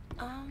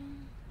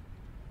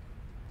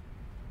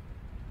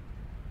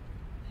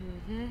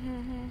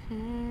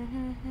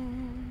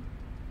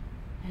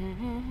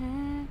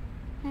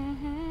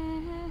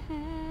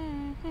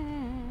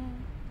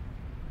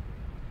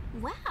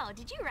 Wow,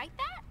 did you write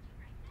that?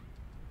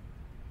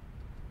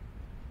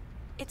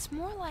 It's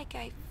more like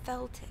I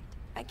felt it.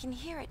 I can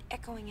hear it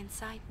echoing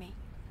inside me.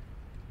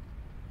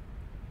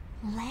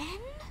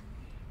 Len?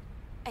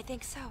 I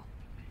think so.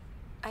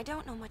 I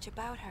don't know much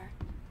about her,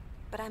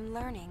 but I'm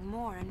learning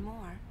more and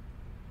more.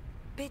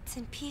 Bits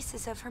and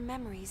pieces of her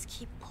memories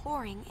keep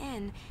pouring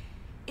in.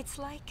 It's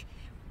like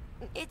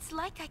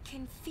I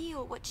can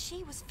feel what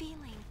she was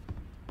feeling.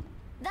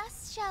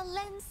 Thus shall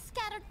Len's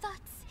scattered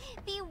thoughts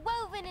be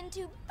woven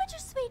into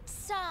bittersweet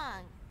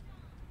song.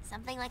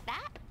 Something like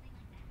that?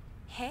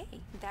 Hey,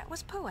 that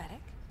was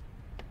poetic.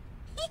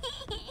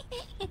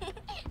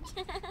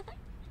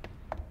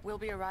 We'll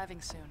be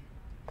arriving soon.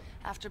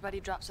 After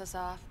Buddy drops us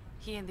off,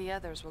 he and the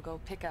others will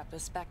go pick up the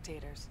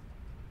spectators.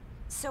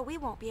 So we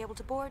won't be able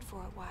to board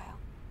for a while.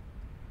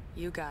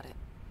 You got it.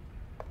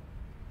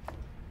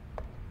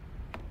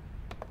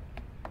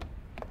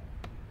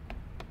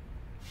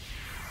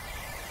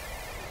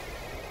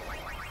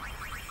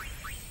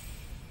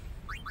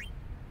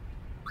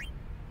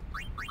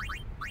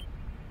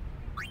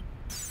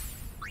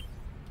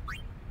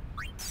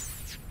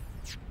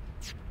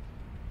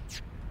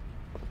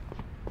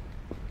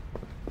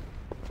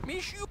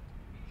 Miss you.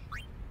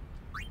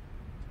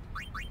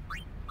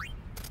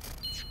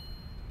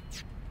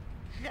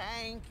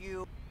 Thank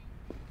you.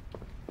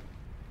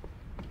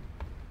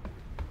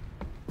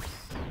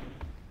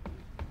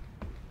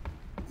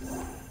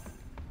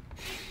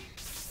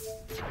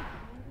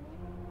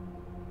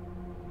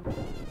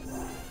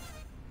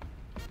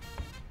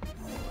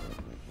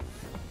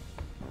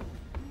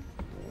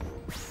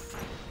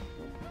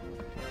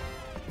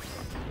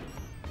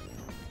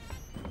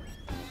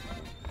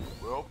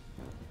 Well,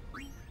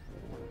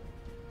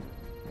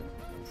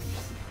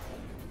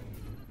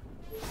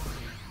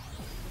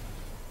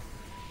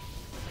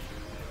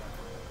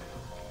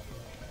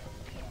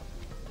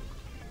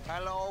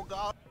 Hello,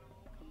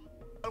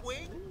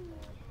 Goldwing.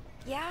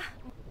 Yeah?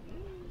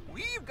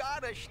 We've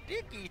got a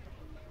sticky.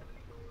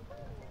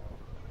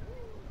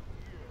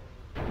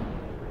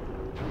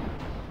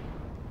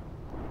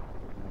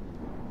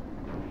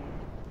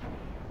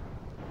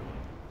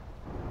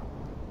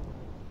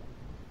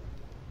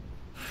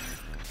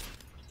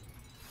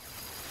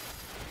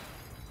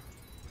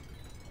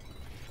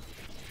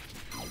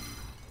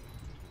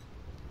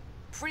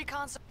 Free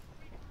concert.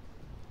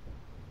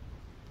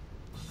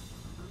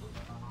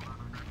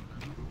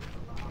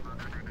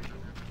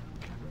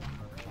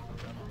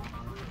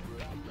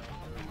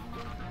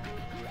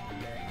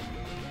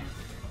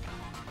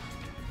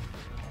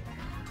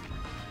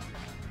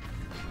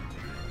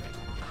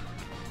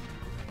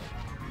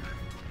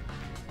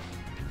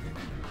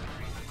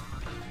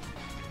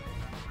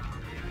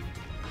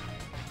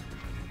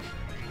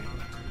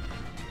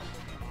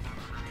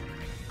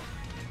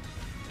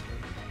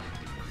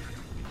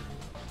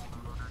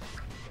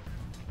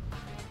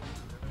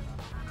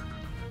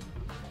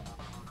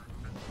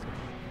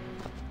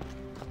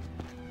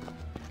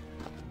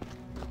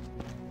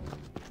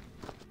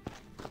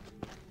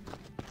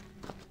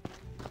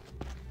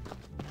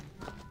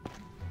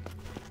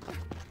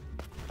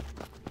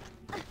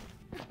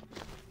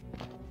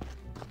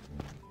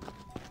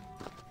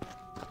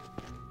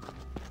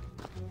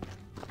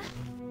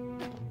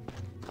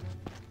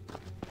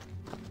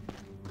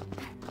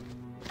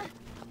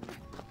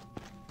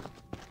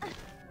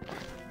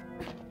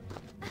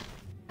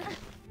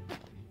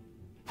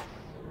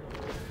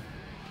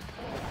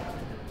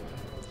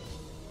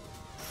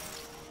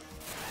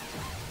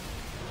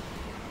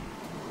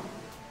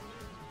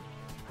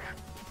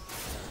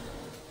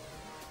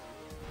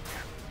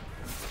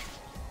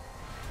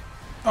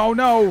 Oh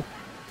no!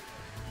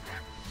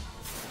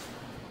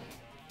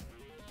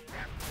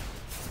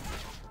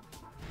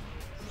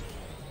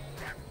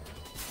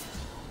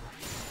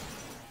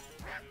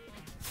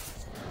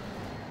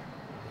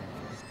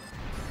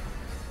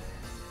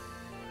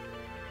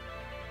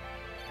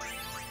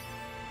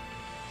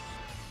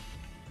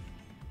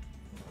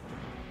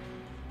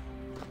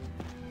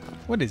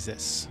 What is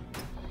this?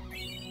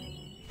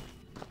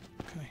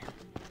 Okay.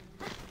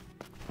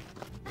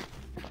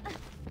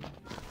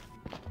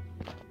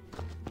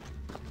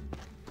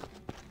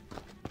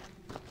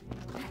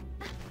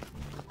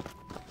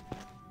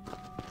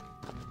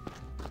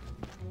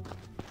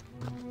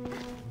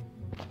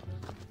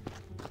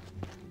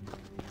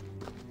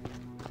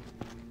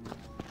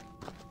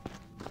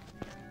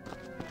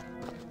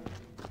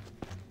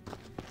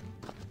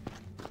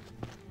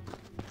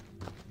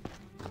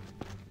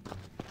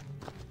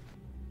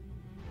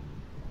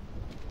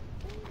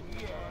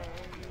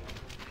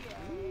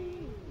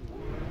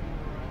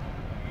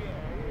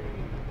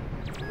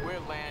 We're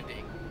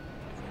landing.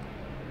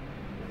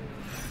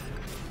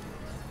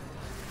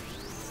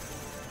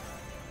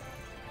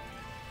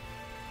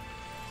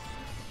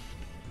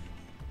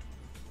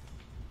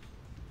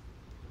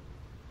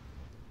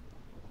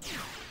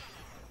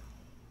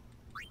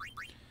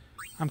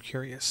 I'm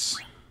curious.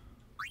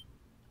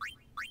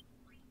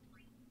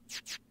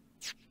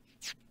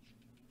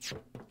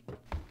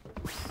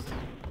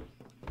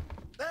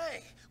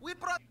 Hey, we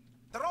brought.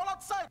 They're all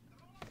outside.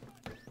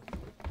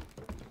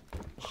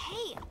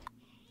 Hey.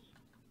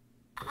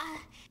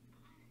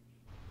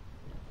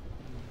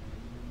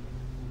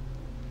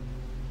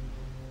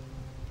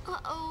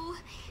 Uh-oh.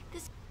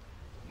 This...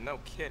 No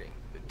kidding.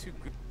 The two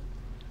good.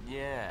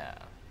 Yeah.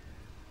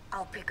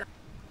 I'll pick up.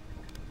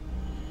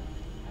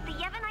 The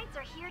Yevonites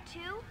are here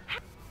too?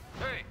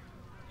 Hey,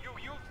 you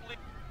leave.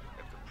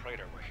 If the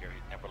Praetor were here,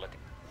 he'd never let.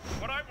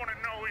 What I want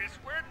to know is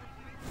where.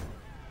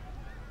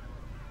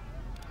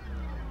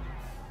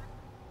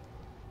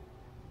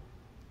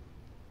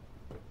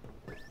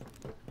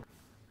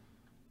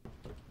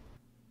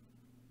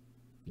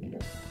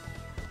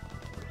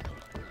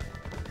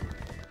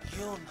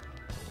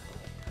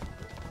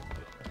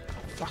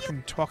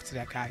 Fucking talk to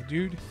that guy,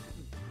 dude.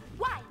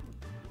 Why?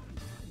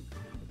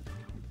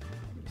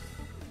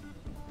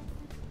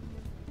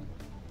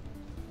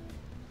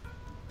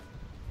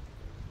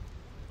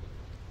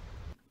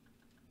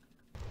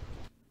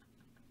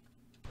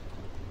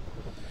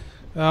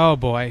 Oh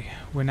boy,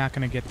 we're not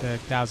gonna get the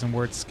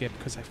 1,000-word skip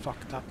because I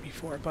fucked up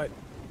before, but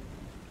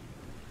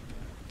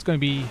it's gonna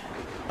be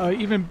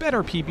even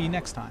better PB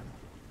next time.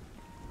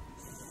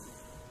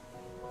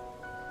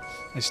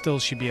 I still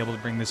should be able to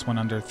bring this one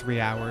under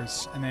 3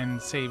 hours and then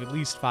save at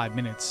least 5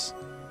 minutes.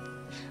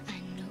 I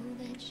know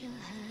that you're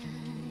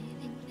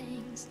hiding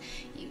things,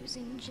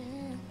 using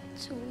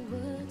gentle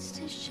words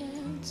to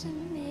shelter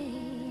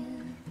me.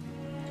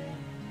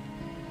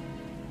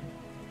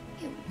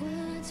 Your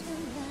words were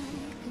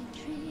like a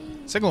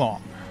dream. Sing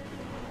along.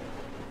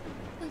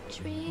 But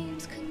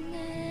dreams could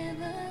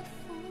never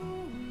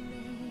fool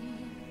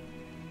me.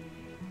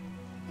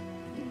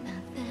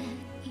 Not that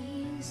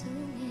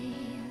easily.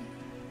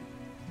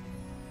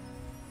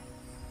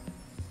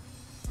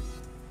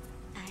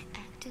 I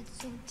acted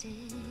so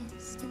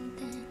distant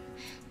then,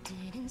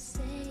 didn't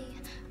say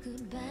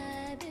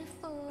goodbye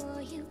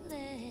before you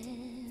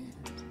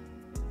left.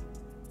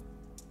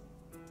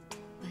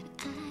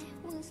 But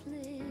I was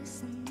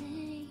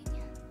listening.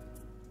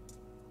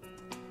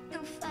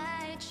 You'll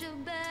fight your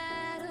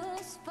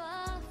battles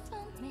far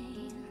from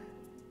me,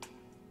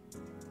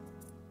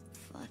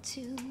 far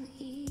too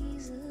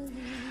easily.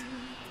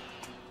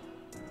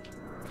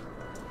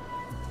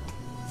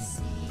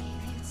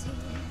 Save your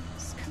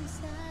tears, 'cause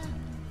I'll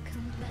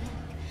come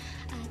back.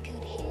 I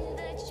could hear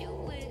that you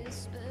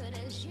whispered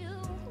as you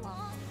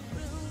walked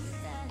through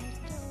that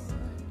door.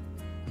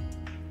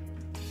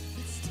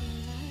 But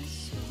still I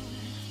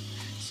swore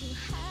to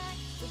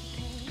hide the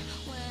pain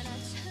when I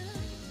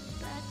turned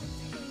back the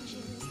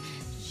pages,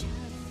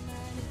 trying to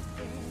find a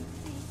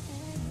the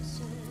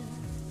answer.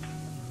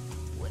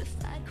 What if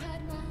I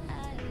cried my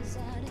eyes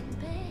out and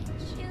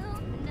begged you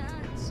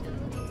not to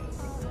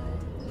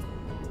depart?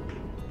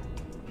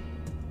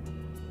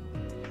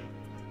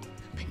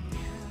 But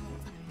now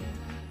I'm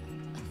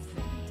not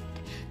afraid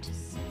to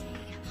say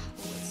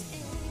what's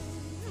in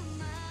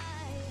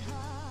my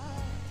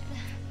heart.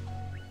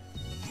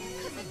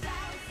 'Cause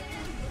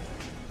 1,000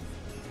 words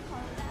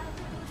call out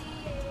through the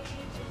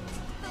ages,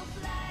 they'll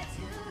fly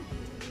to you.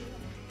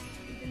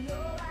 Even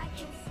though I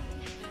can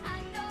see, I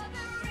know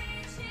they're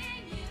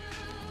reaching you.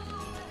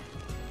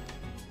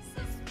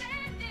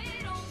 Suspended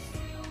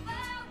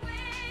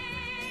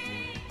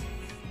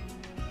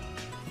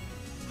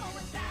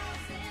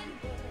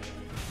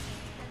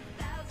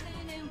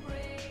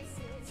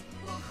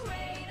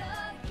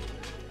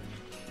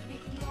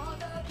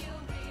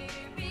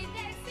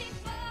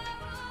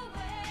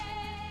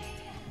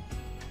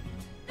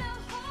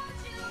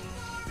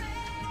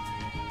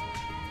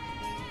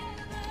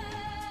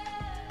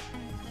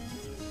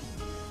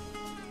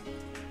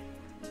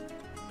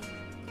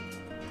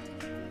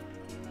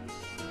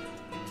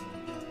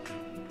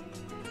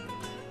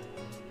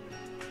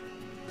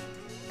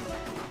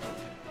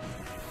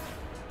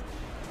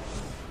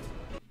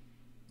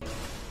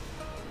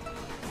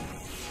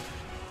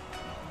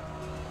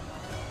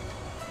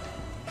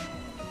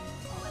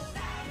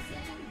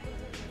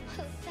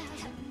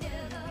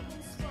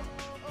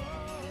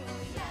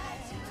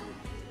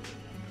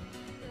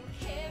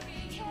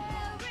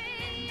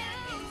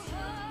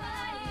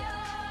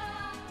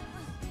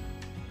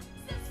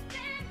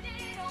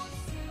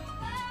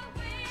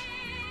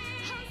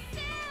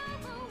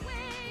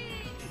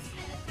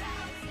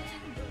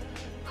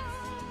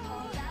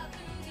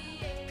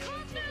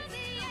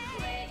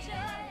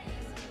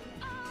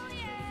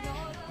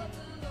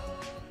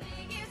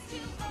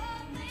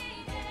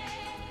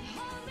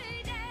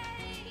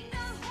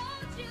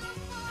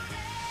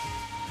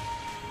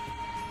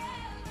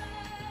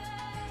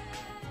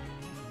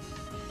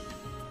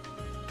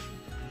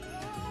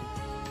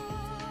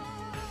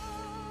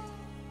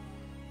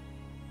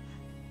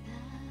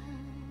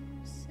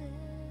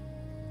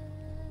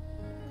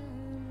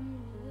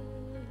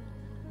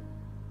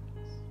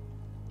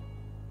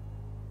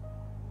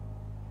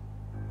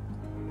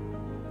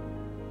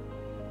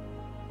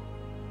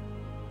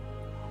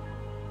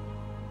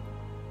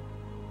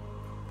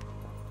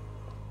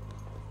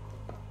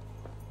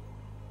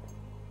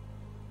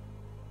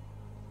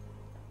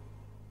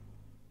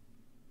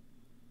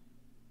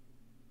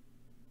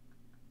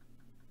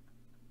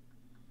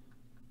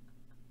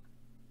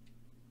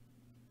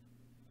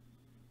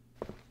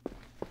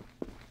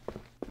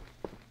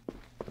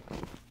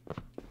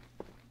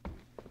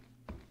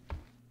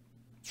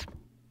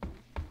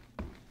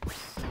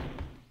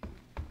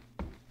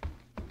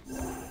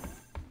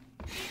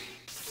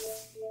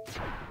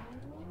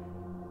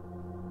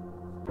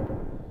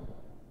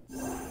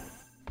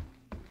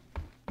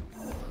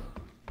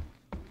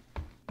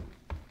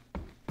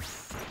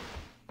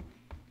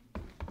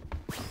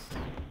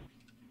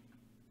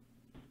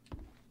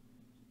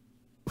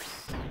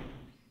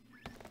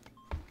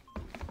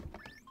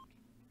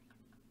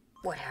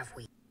What have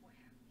we?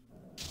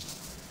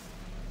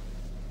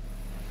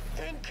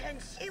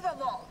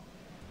 Inconceivable!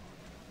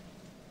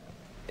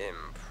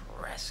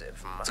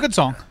 Impressive. It's a good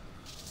song.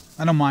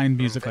 I don't mind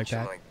music like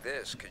Invention that. like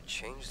this could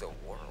change the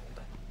world.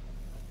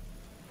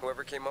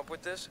 Whoever came up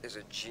with this is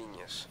a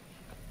genius.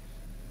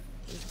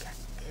 He's got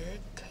good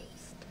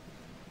taste.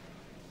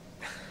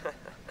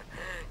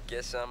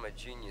 Guess I'm a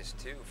genius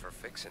too for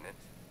fixing it.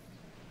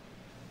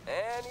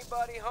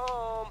 Anybody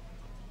home?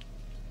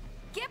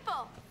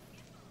 Gipple!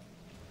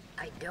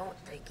 I don't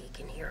think he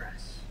can hear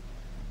us.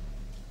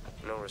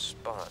 No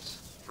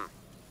response.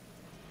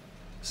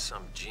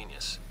 Some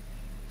genius.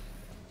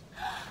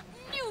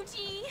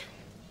 Nugie!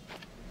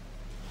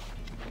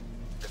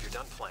 If you're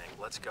done playing,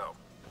 let's go.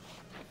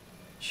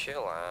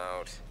 Chill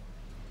out.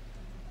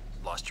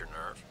 Lost your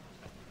nerve?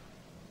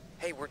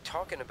 Hey, we're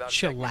talking about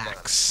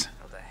Chillax.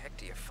 How the heck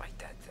do you fight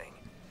that thing?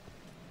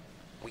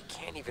 We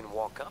can't even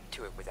walk up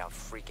to it without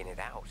freaking it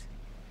out.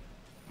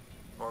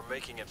 Or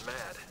making it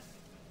mad.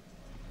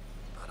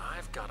 But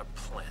I've got a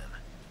plan.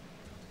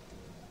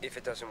 If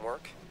it doesn't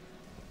work?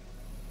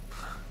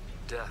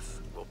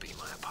 Death will be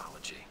my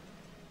apology.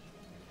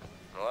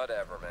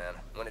 Whatever, man.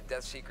 When a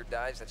Death Seeker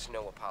dies, that's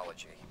no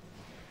apology.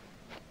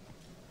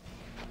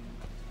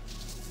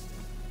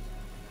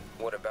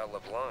 What about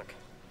LeBlanc?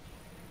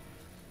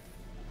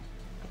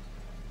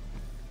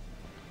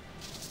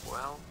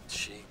 Well,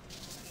 she...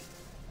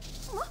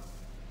 What?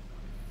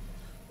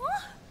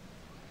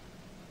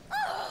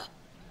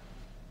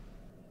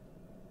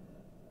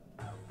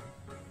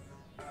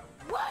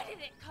 Why did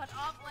it cut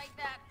off like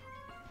that?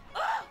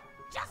 Ugh!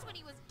 Just when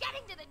he was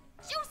getting to the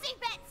juicy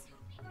bits!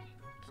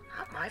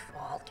 Not my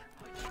fault.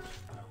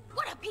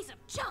 What a piece of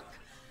junk!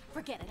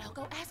 Forget it, I'll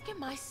go ask him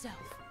myself.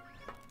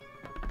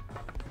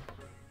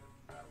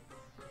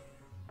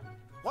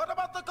 What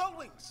about the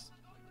Gullwings?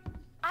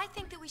 I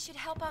think that we should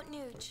help out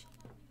Nuge.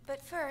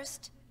 But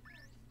first,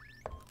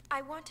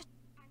 I want to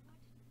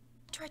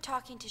try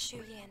talking to Shu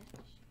Yin.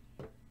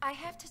 I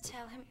have to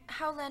tell him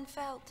how Len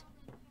felt.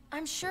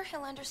 I'm sure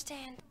he'll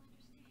understand.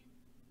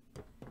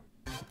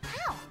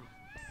 How?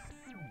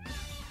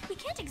 We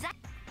can't exactly...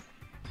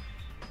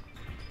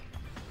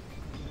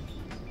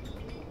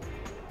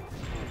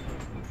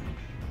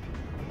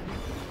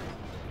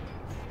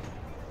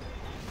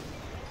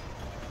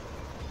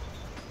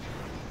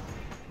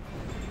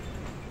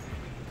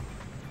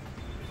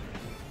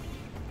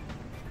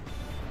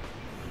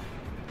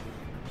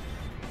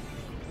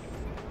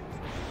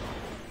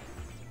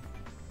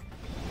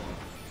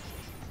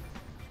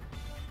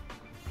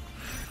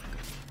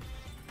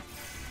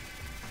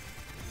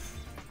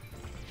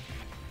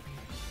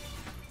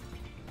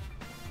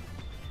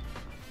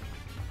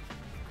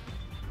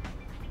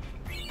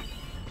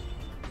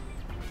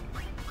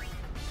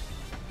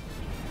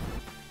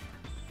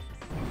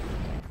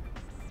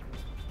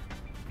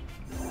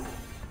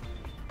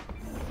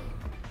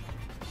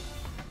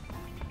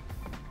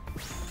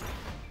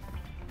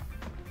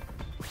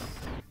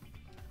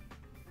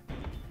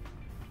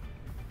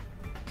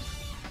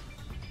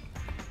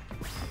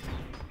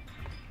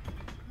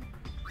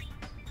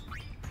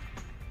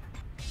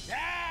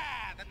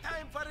 Yeah, the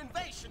time for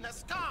invasion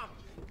has come.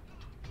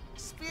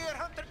 Spear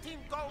Hunter team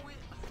go with...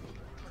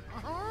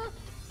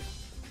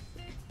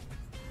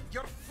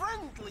 Your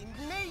friendly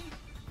name...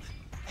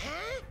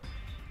 Huh?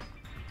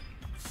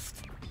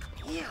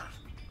 Here.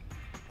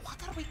 What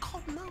are we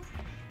called now?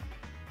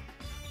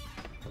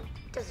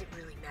 Does it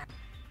really matter?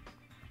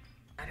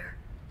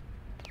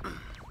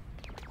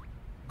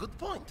 Good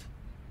point.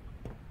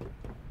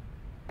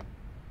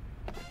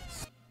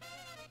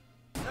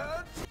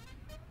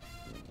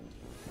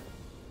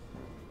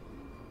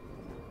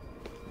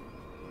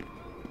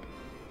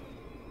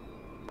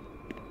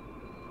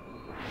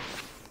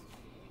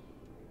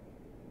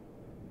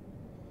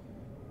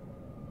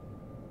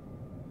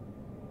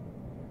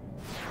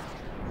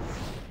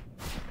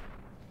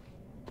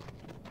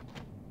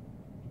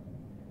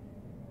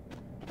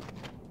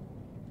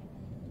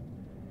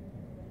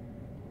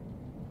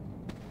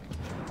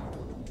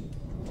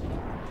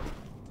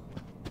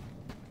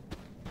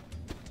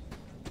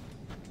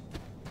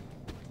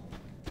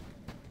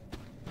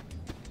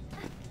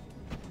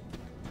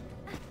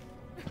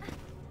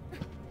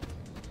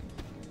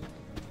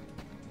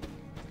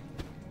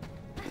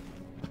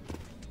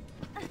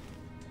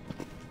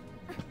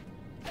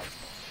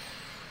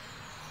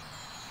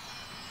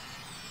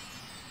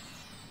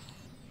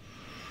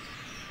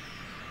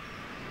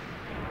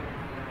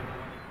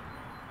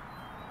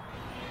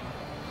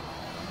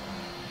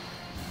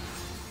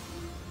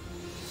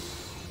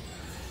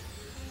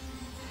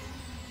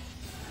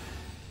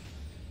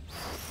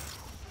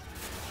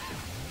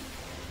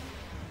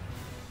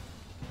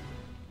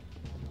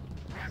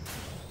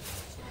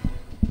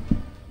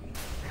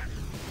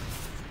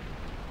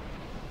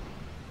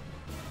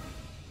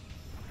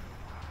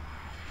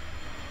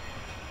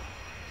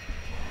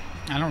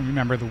 I don't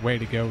remember the way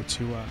to go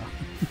to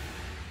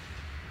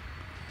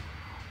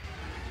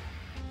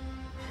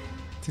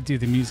to do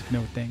the music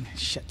note thing.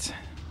 Shit.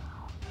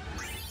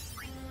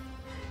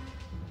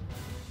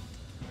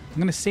 I'm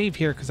going to save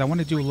here because I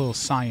want to do a little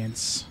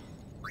science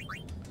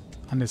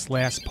on this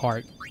last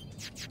part.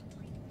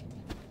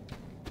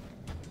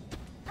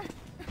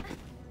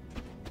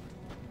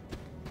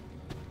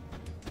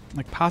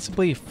 Like,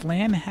 possibly if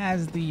Flan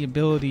has the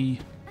ability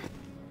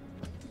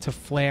to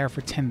flare for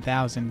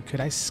 10,000,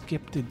 could I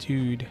skip the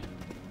dude?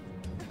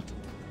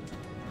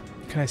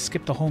 Could I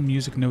skip the whole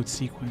music note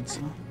sequence?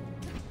 Huh?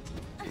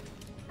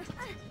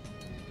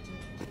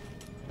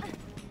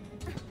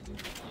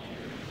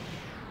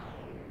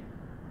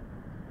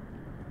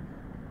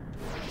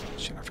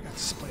 Shit, I forgot to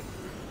split.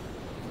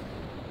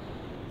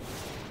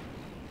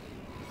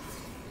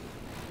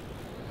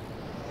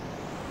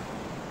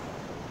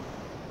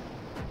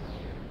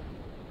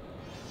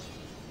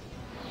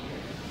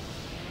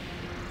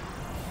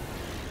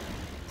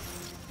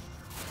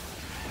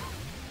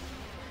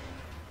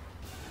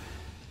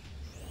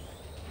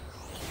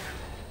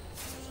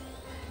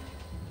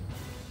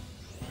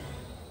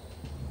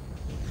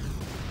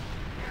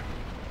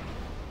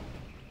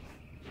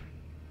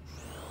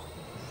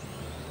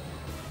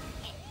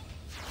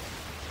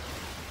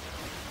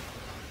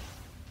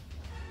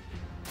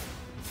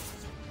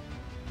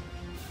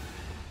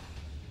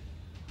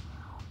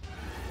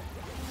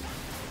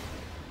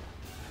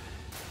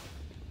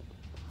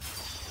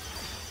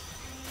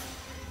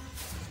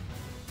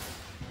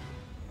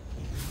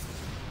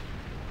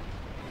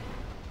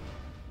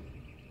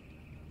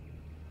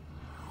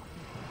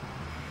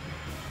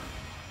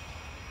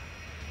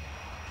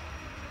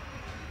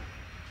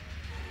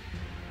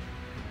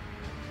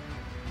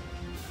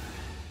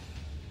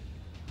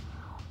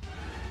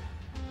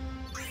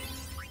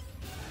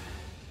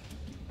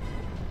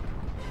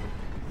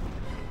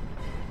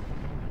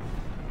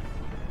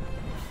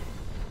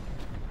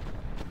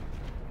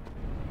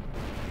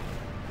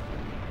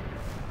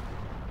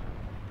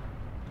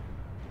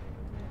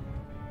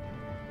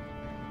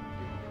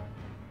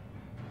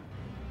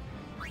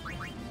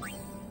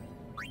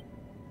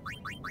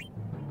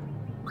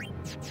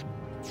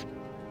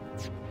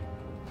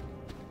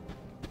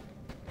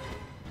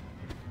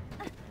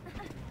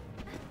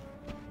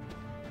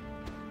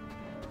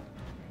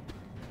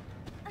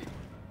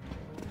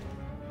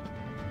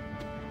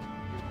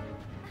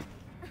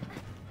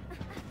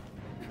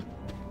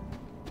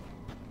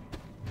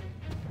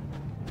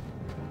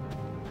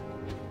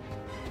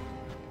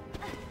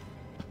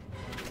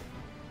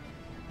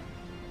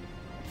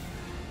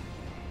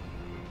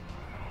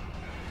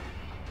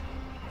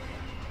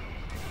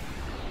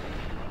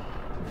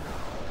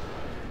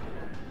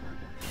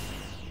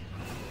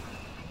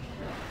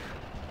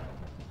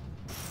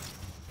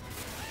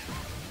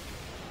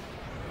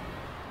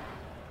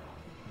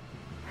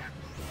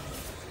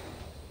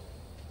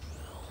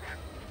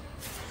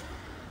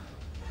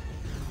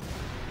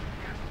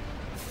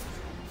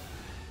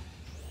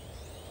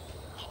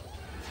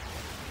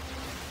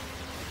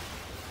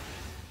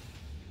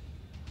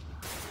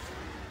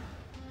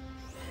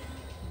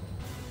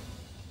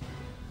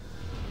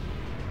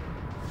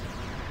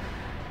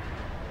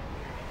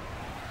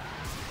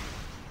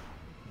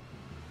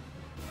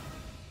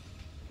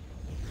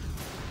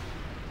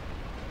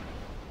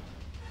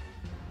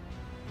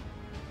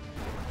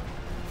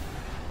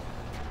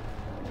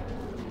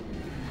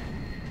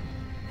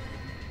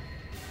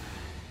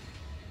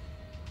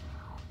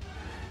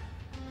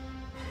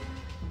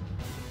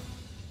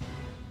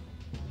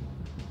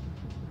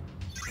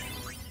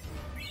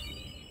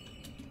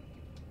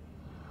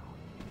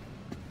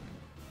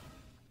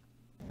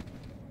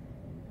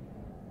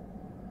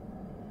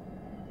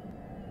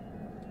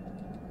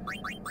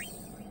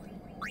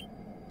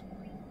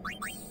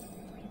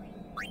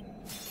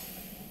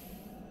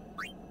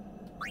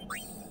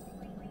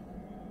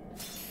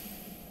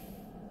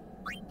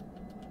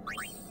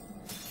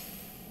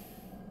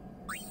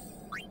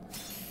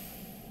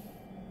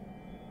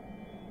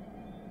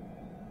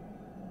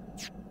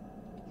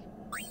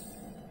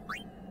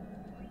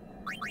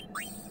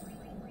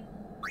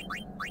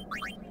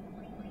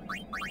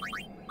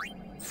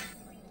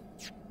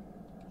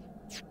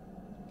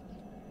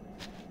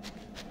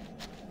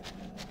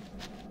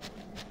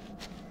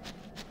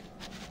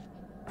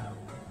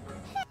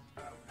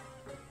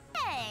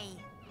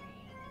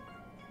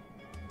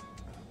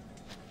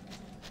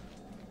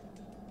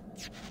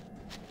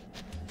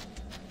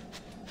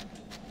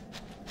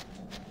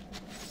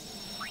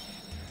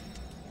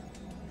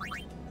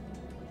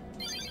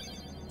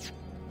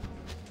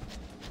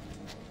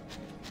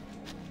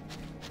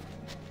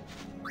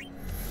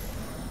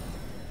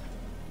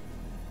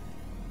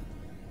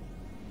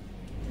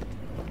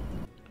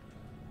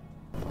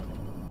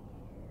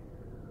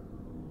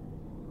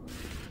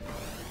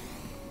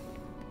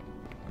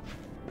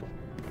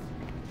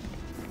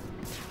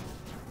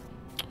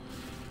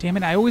 Damn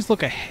it, I always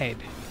look ahead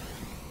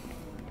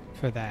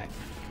for that.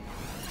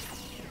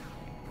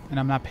 And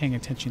I'm not paying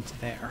attention to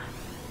there.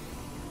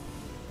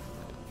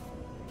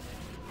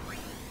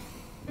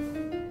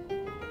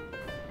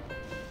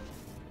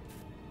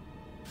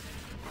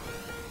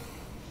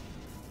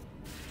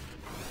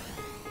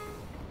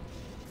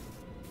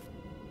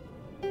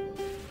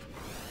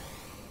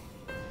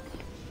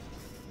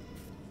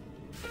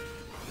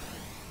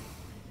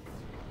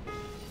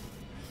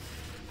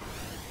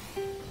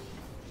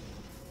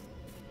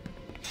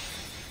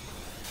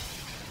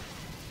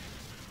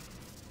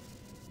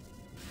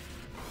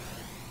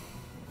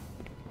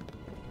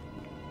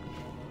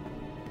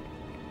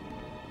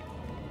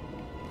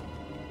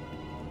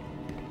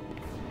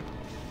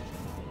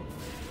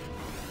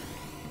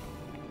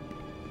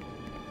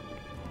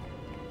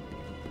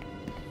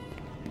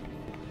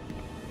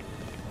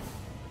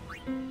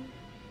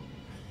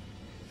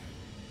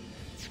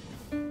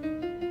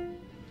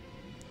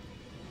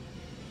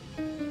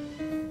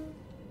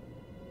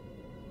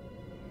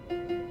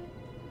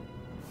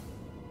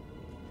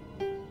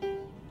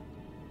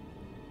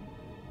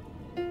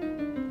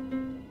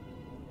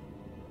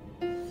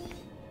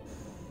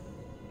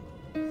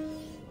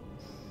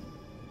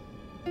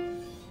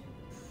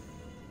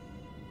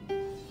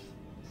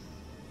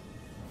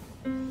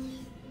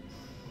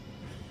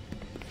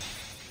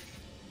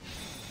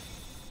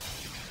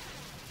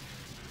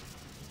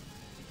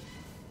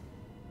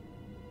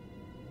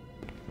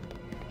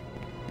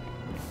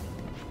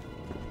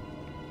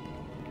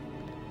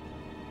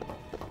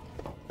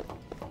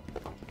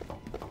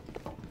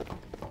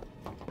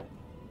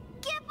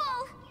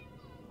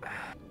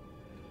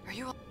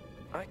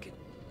 I could...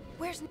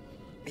 Where's...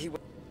 He w...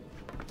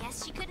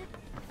 Guess you couldn't.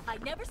 I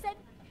never said...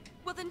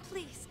 Well then,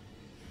 please.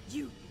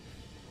 You.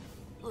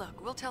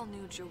 Look, we'll tell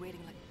Nuge you're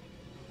waiting like...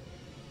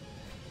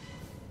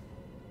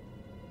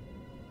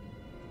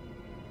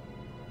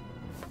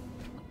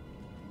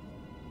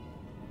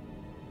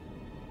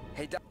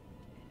 Hey, Doc.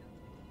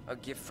 A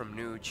gift from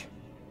Nuge.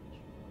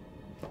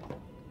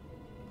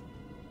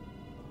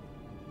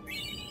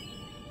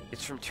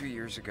 It's from 2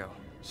 years ago.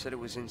 Said it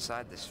was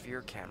inside the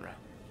sphere camera.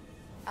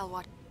 I'll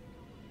watch.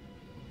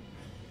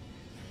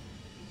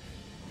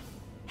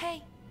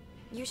 Hey,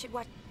 you should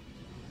watch.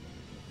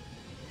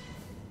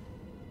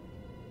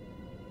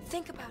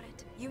 Think about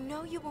it. You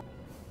know you won't.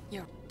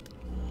 You're...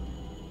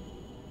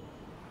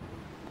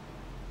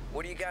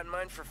 What do you got in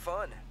mind for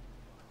fun?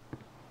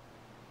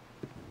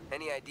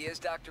 Any ideas,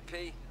 Dr.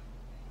 P?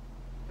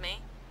 Me?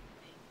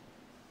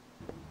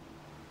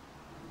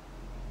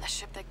 A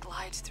ship that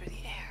glides through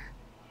the air.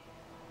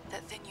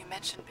 That thing you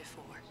mentioned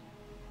before.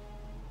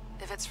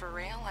 If it's for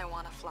real, I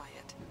want to fly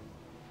it.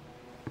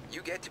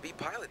 You get to be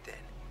pilot then.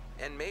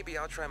 And maybe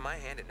I'll try my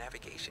hand at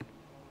navigation.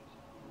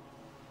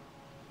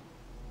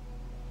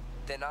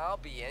 Then I'll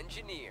be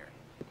engineer.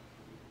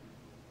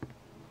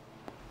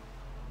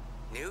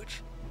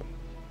 Nuge?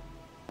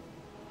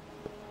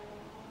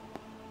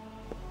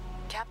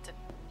 Captain.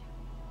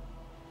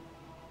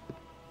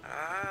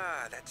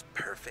 Ah, that's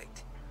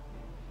perfect.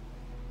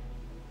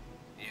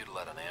 You'd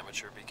let an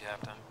amateur be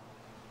captain?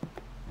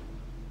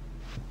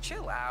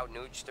 Chill out,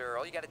 Nugester.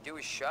 All you gotta do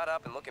is shut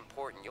up and look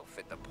important. You'll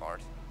fit the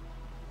part.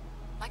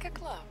 Like a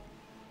glove.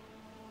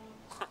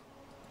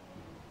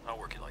 I'll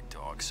work you like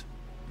dogs.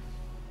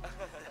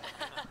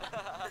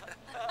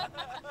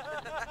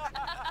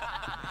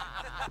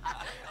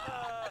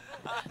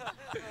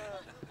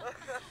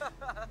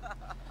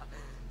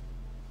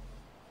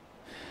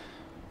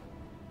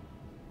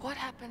 What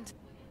happened?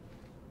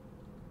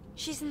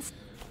 She's in...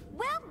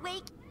 Well,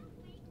 wait.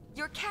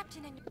 You're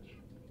captain and...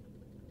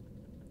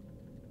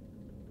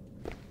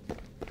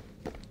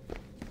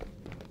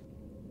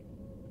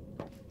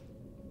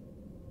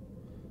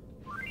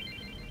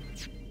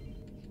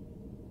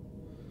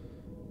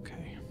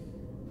 Okay.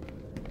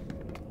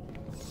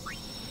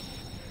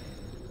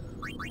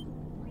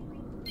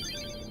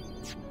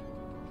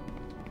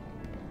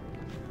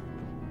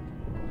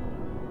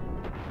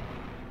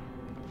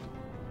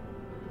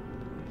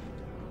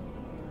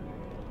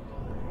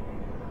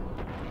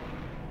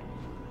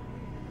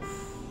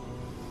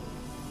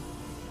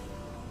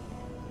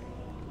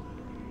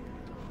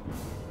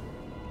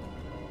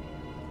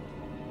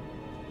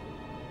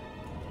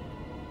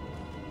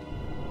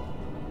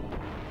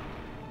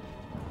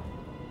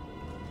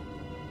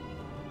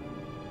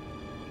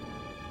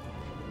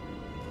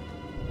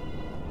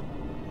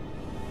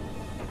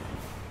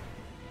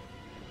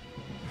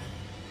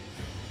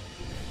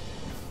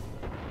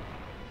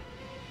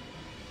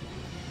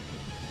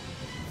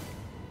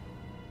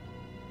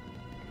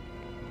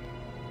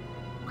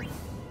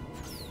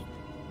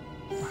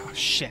 Oh,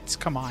 shit.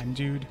 Come on,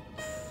 dude.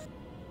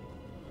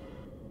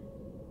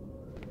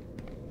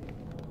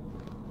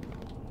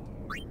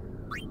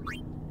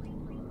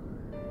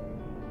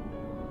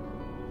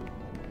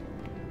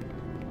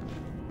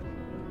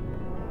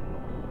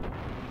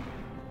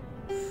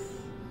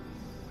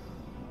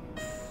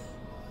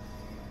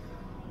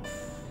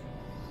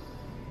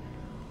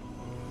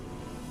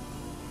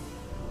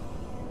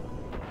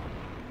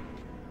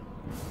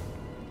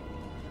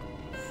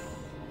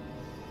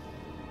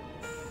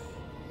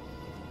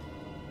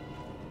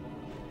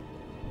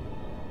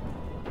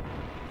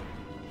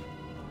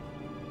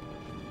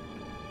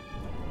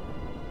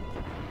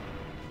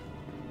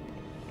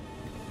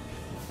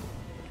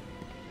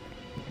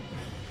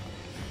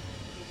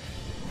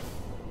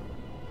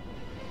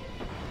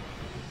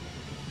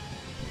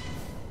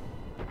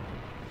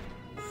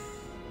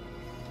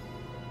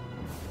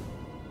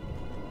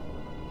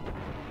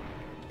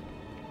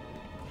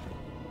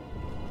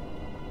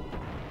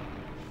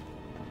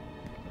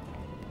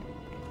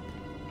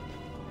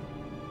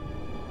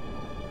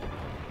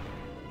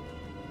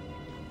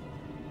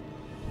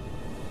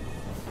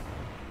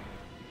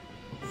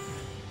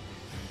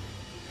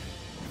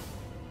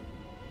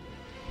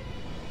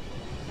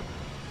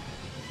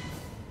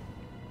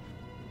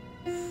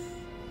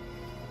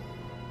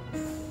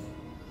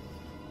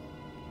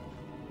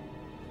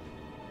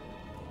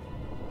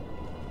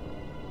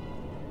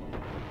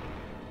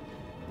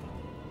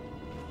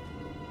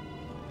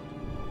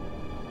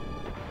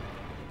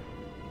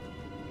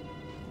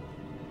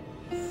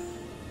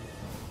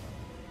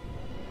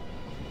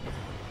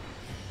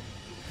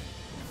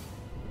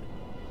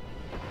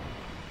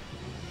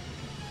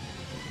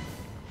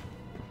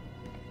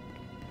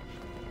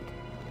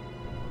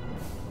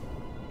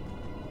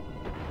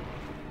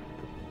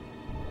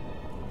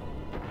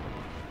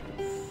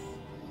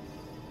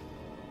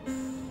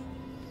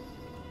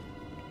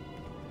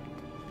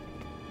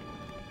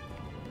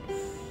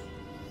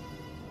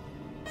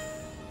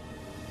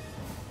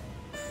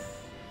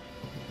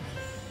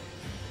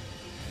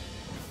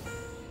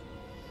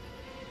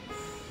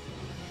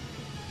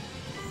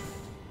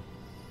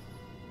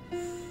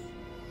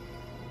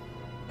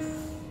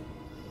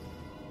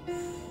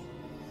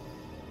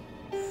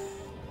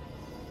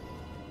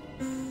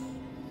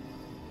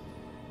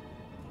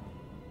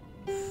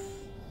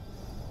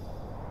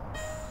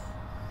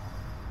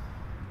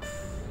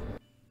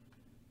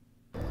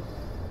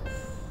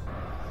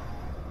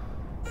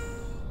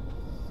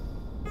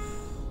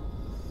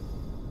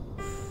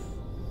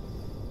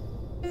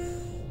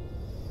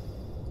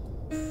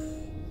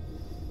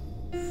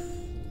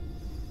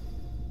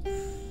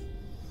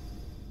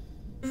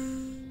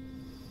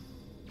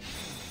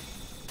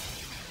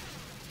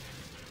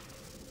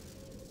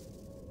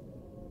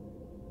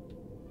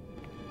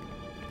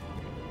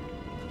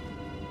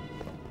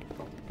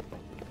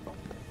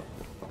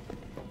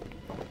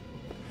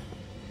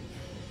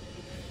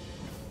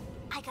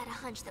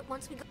 hunch that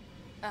once we go...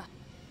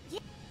 yeah.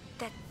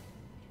 That...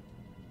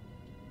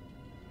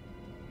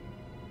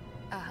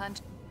 A hunch?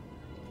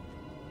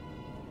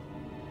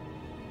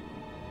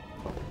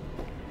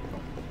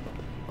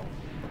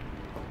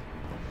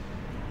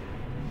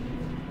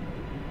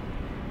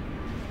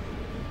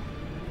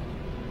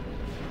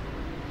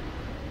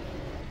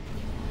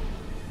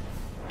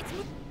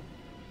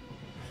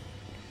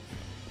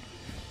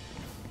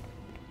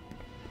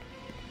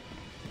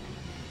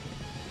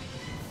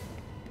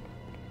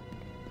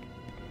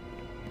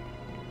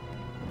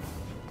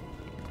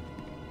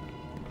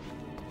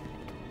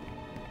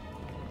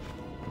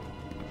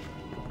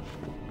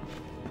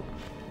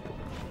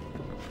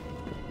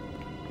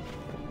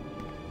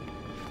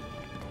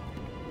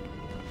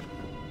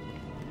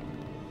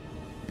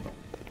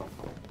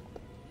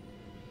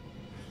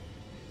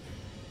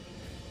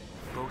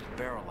 Both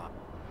barrel up.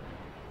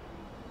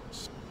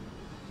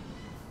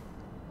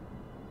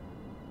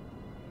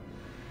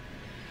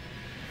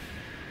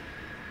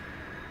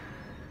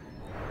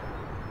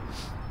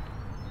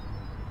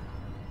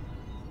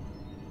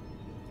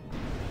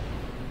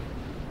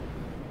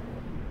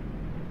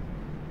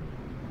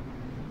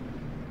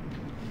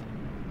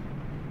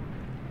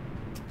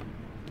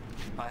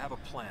 I have a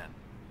plan.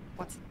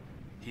 What's...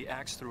 He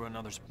acts through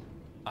another's...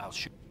 I'll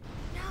shoot.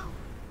 No.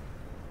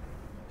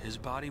 His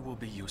body will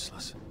be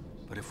useless,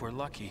 but if we're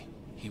lucky,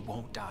 he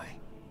won't die.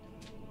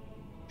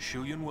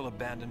 Shuyun will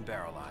abandon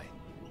Barrel Eye,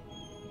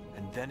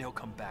 and then he'll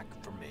come back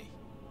for me.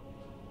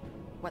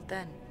 What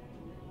then?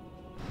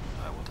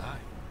 I will die.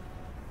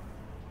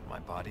 My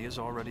body has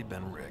already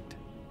been rigged.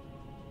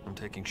 I'm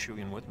taking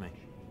Shuyun with me.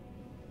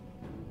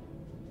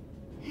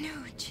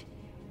 Nuge.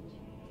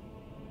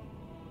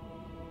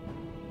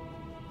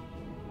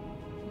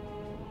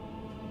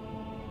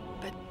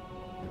 But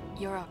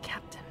you're our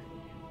captain.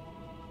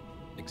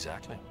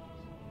 Exactly.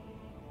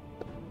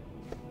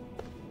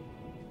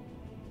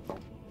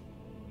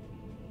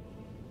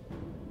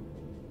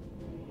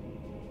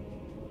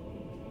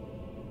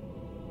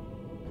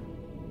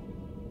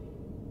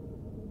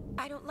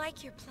 I don't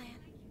like your plan.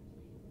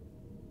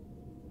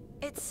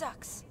 It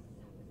sucks.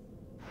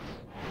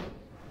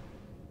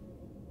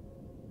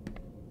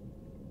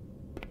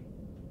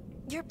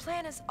 Your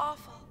plan is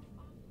awful.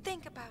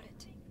 Think about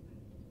it.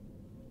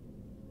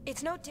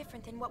 It's no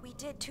different than what we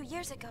did 2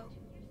 years ago.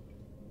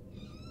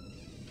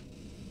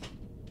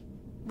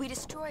 We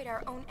destroyed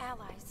our own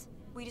allies.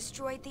 We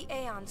destroyed the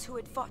Aeons who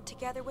had fought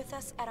together with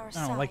us at our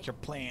side. I don't like your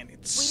plan.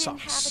 It sucks. We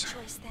didn't have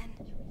a choice then.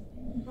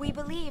 We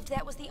believed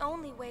that was the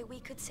only way we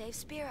could save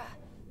Spira.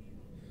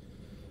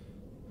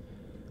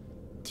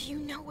 Do you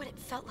know what it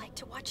felt like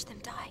to watch them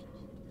die?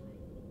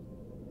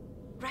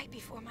 Right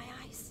before my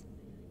eyes.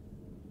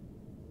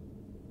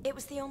 It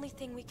was the only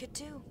thing we could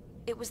do.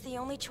 It was the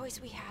only choice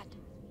we had.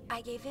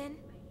 I gave in,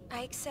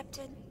 I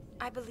accepted,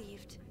 I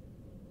believed.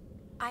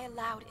 I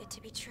allowed it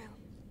to be true.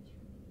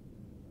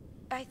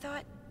 I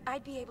thought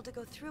I'd be able to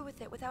go through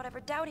with it without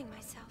ever doubting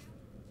myself.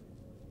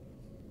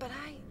 But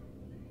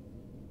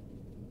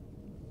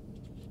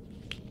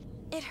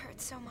it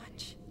hurt so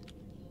much.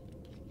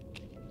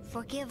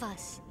 Forgive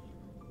us.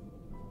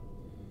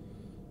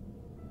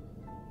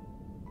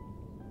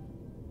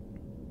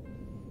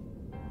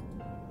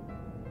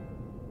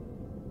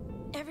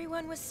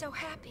 Everyone was so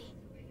happy.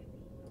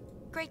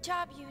 Great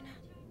job, Yuna.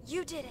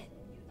 You did it.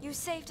 You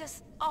saved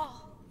us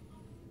all.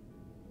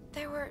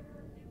 There were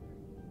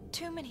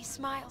too many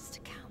smiles to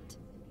count.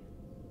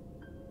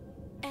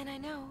 And I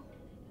know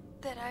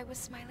that I was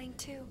smiling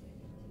too.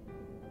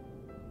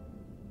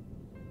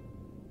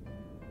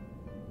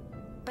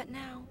 But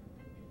now,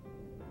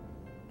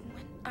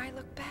 when I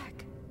look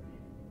back,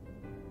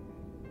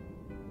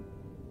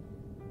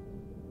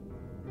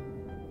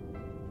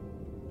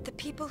 the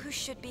people who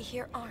should be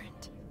here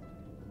aren't.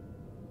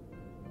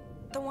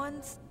 The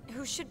ones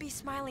who should be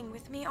smiling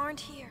with me aren't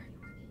here.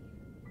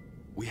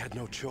 We had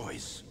no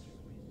choice.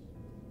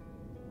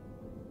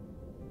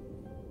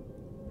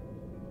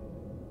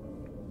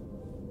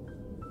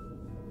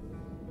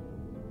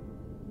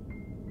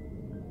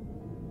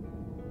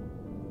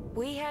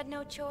 We had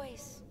no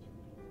choice.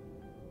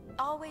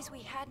 Always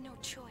we had no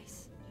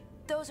choice.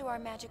 Those are our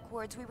magic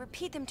words. We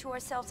repeat them to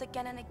ourselves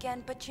again and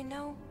again, but you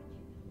know,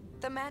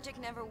 the magic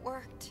never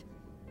worked.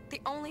 The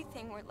only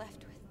thing we're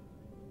left with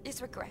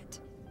is regret.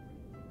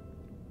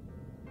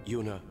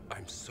 Yuna,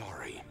 I'm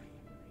sorry.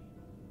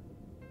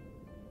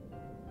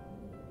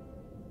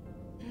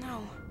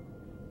 No.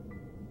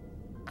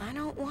 I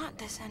don't want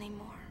this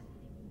anymore.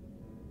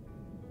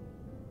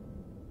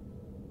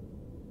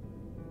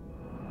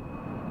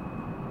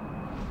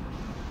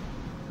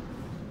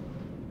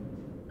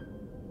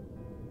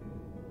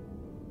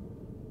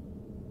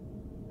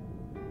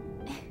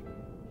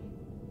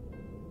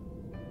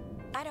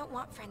 I don't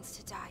want friends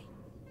to die,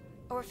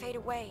 or fade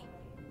away.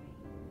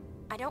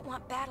 I don't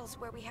want battles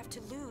where we have to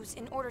lose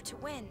in order to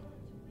win.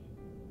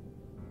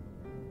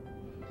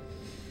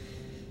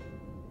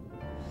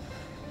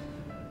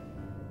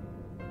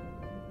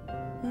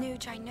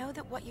 Nuge, I know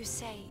that what you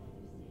say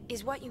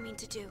is what you mean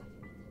to do.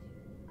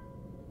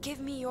 Give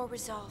me your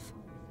resolve.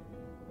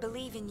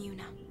 believe in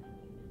Yuna.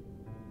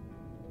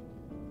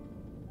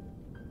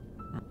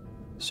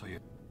 So you...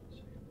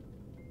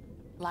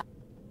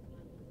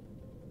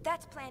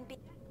 That's plan B.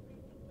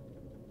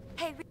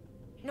 Hey,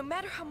 no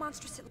matter how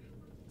monstrous it looks,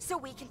 so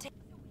we can take...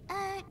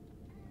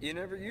 You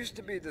never used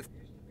to be the...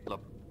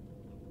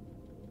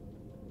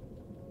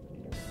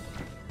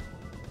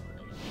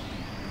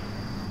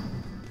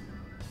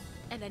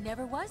 And I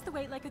never was the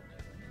weight like a...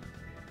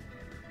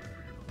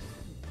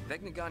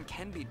 Vegnagon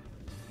can be...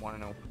 Wanna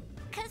know?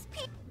 Cause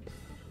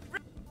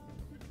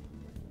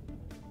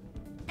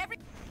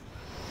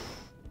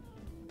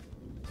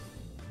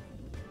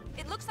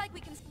It looks like we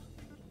can...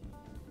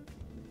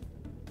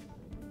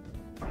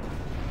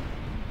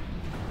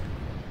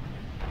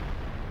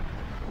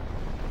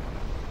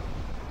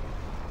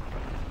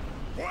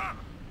 What?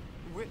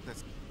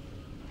 Witness.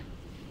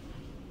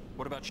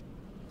 What about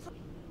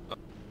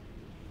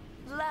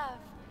Love.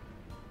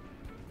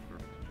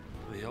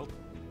 Leo?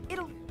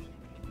 It'll...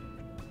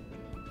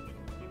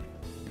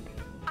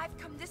 I've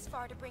come this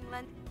far to bring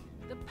Len...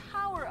 The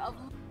power of...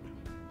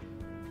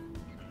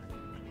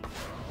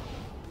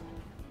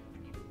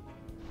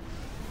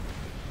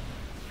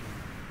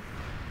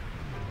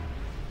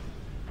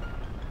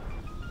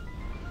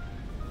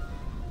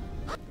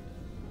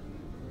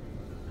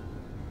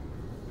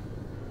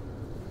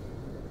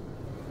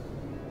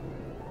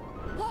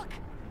 Look!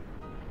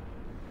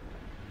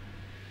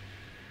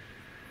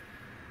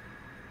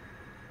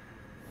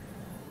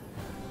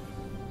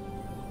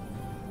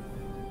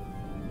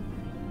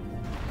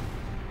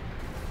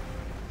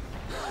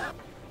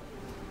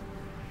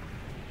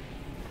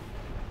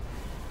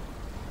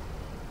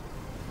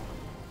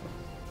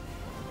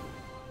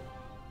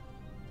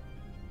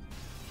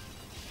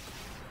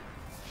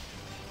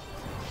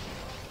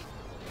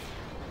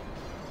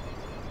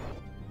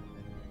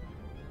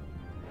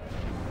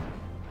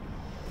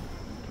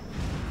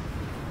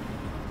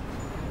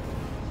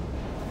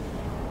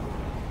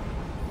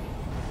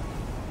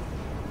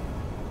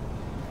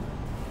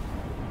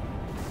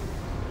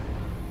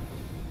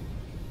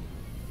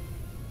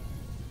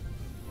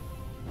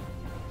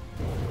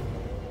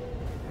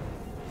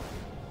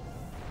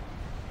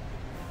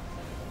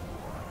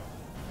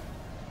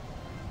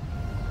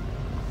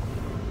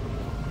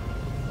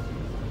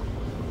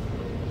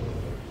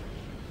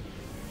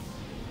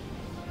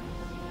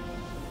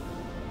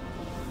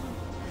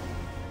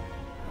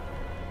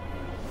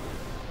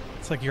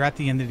 It's like you're at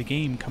the end of the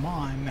game. Come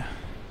on.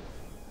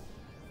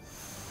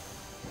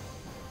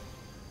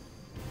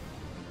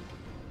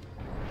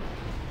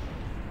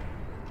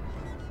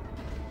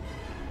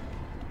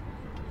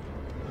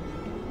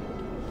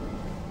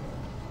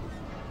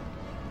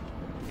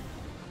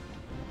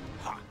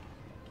 Ha!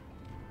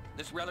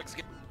 This relic's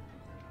get...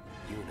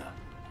 Yuna.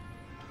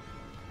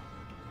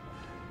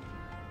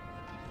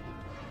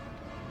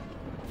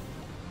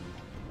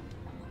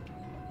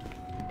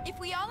 If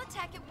we all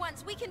attack at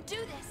once, we can do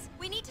this.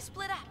 We need to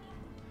split up.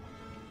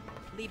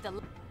 Leave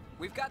the...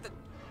 We've got the...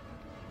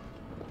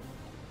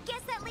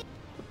 Guess that leaves...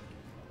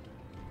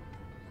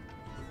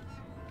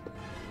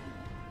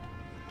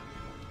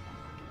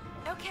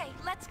 Okay,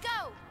 let's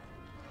go!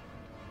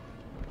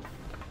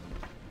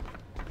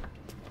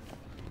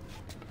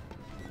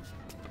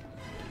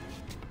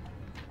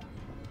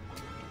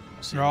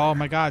 Oh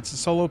my god, it's a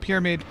solo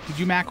pyramid. Did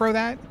you macro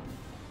that?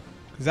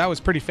 Because that was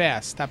pretty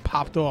fast. That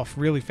popped off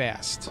really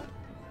fast.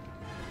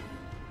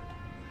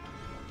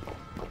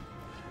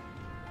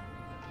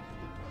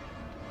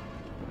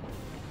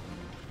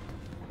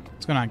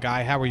 What's going on,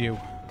 Guy? How are you?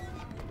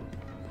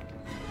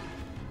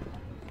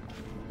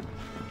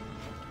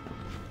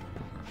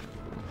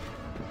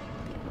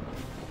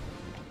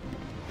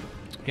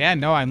 Yeah,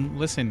 no,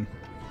 listen.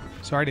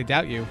 Sorry to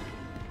doubt you.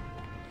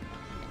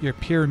 Your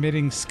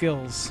pyramiding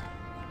skills.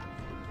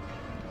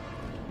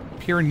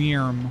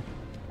 Pyreneerm.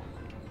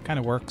 Kind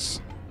of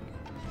works.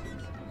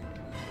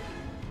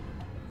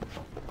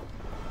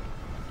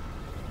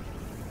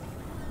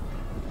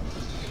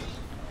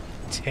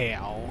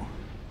 Tail.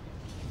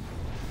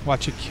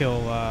 Watch it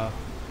kill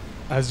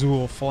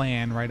Azul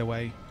Flan right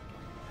away.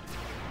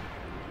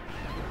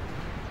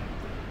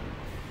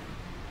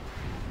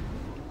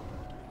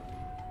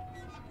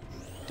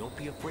 Don't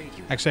be afraid,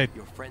 you. Actually,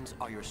 your friends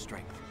are your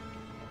strength.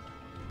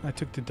 I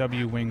took the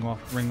W ring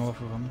off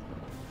of him.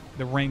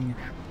 The ring.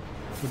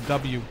 The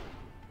W.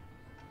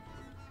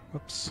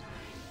 Whoops.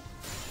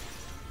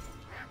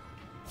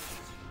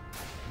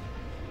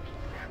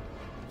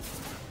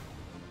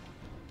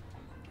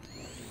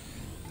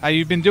 How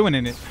you been doing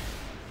in it?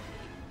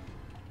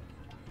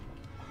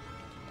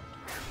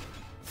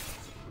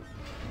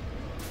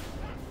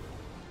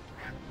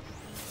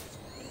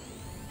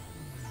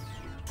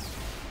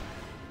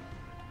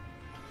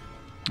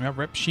 Yeah,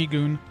 rip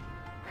Shigun.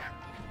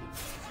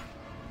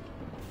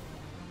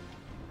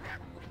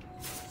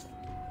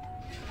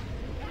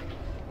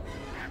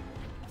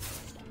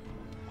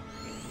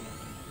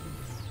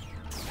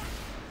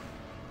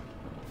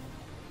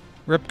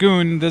 Rip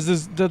Goon.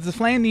 Does the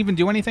Flan even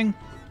do anything?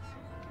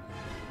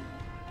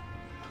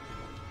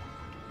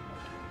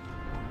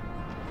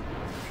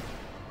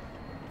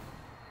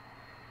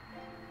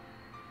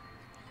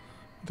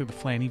 think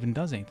the flan even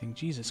does anything.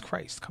 Jesus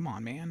Christ, come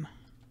on, man.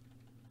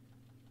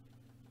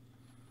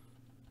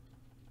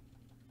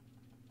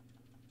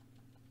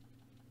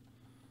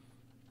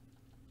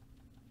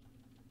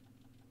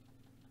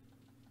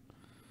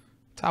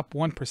 Top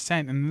 1%,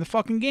 and then the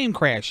fucking game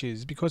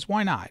crashes, because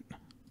why not?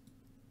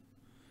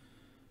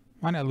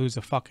 Why not lose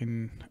a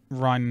fucking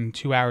run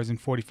 2 hours and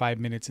 45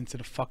 minutes into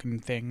the fucking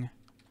thing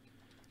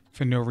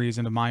for no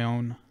reason of my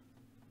own?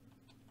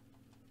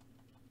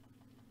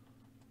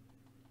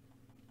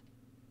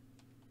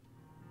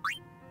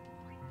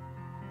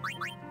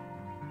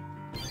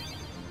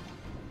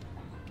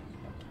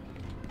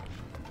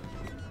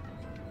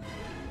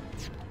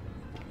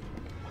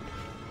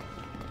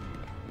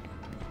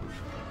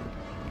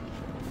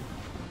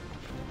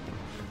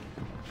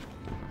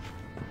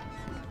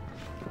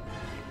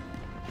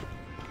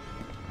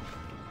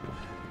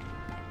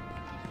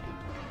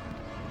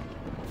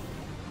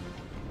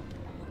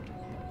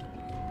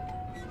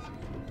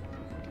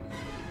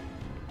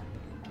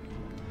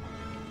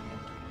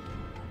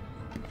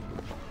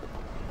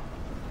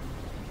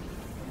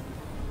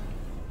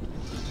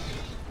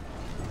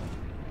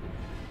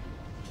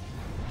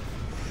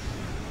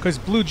 Because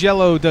Blue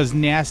Jello does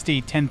nasty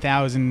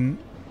 10,000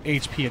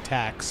 HP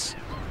attacks.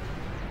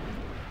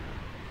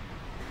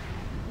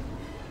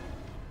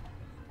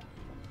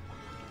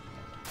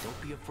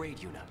 Don't be afraid,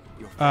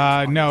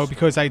 Yuna. No,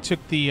 because I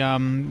took the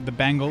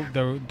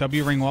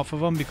W ring off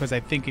of him because I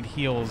think it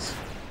heals.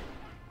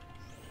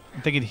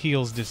 I think it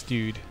heals this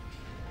dude.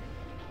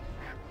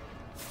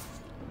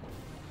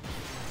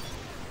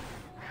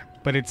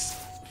 But it's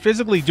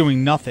physically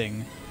doing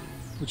nothing,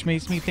 which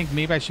makes me think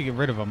maybe I should get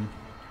rid of him.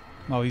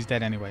 Well, he's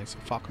dead anyway, so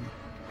fuck him.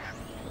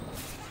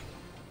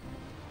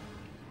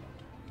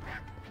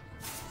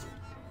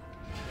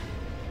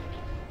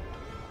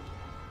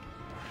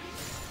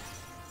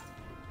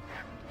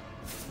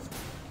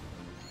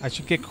 I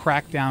should get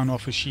Crackdown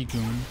off of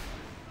Shigun.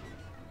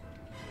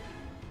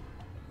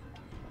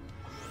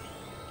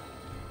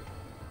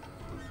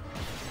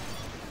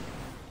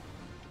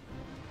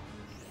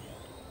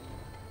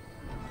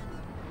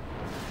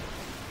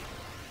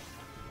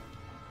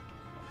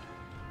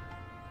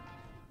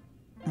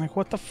 Like,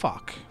 what the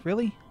fuck?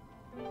 Really?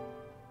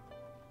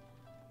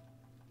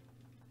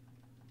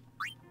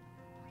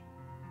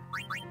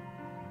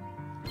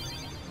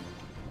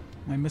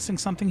 Am I missing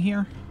something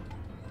here?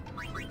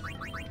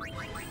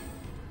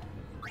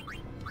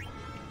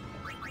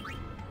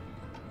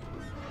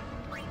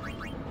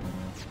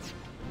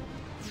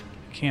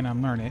 Can't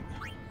unlearn it.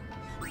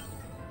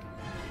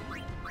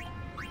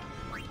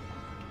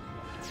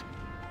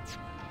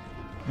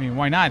 I mean,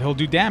 why not? He'll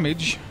do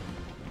damage.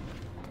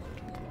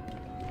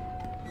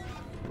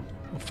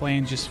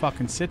 Flan just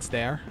fucking sits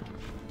there.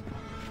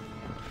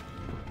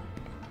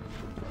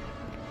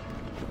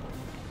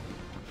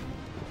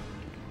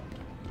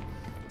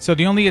 So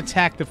the only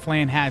attack that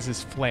Flan has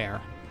is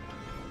Flare.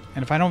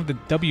 And if I don't have the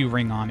W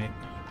ring on it,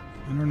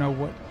 I don't know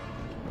what...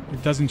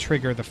 It doesn't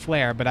trigger the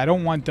Flare, but I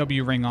don't want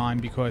W ring on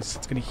because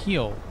it's going to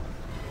heal,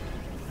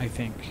 I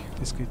think,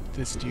 this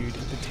dude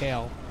at the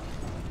tail.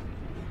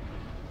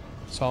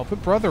 So I'll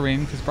put Brother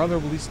in, because Brother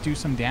will at least do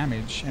some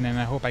damage, and then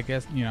I hope, I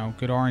guess, you know,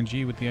 good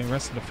RNG with the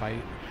rest of the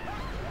fight.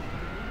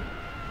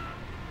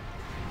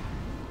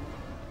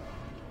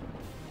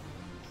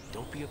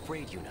 Don't be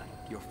afraid, Yuna.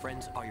 Your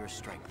friends are your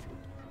strength.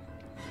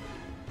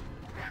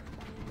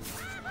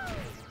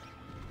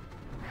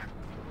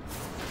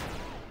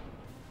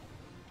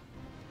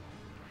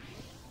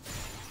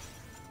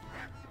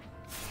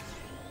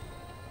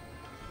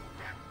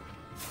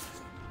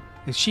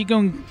 If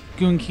Shigun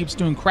keeps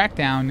doing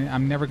Crackdown,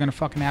 I'm never going to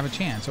fucking have a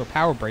chance. Or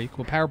Power Break.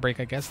 Well, Power Break,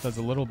 I guess, does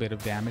a little bit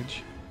of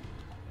damage.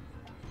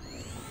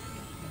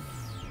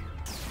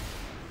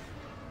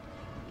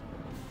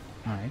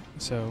 Alright,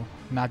 so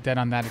not dead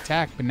on that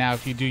attack, but now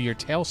if you do your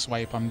tail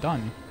swipe, I'm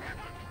done.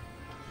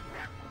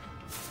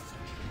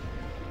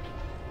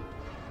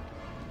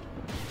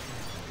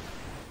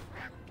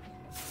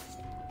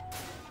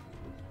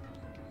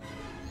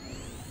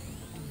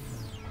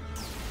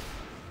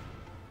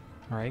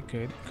 Alright,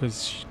 good,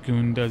 because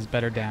Goon does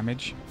better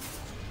damage.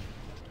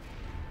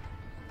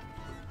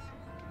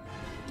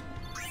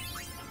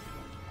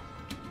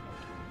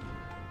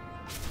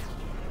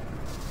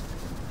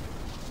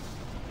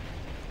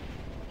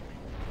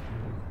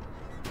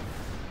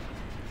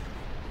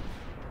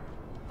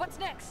 What's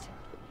next?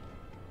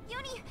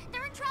 Yuni,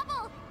 they're in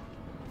trouble!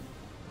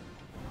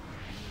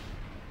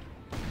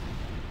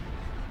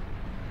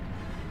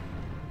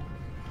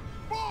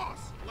 Boss,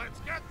 let's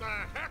get the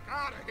heck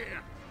out of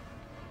here!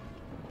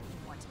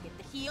 Want to get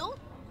the heal?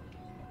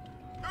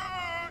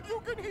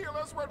 You can heal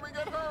us when we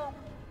get home!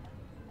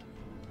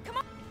 Come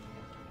on!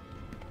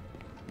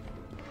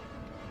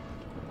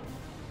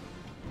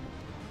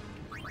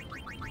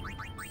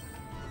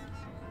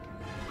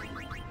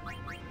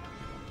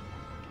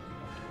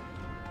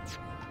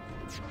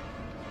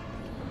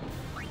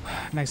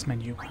 Nice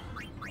menu.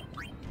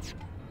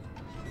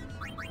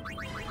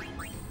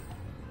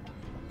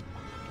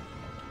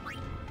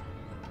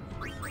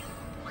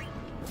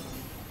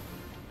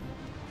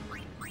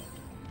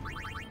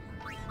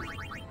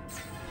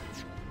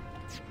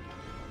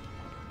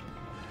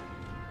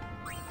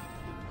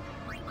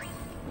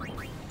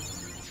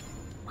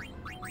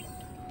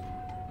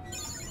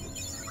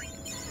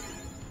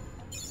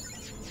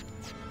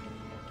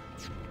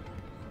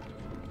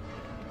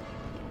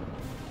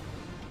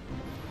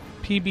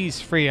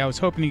 PB's free. I was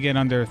hoping to get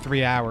under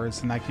 3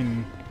 hours, and I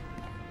can,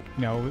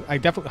 you know, I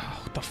definitely. Oh,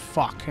 what the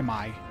fuck am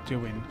I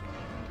doing?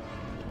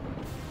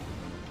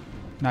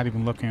 Not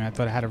even looking. I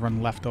thought I had to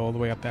run left all the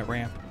way up that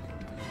ramp.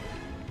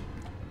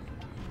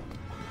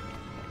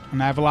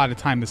 And I have a lot of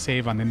time to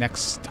save on the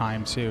next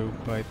time too,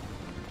 but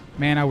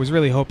man, I was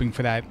really hoping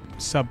for that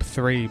sub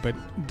 3, but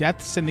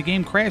deaths in the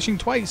game crashing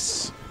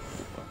twice.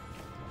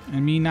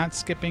 And me not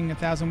skipping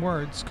 1,000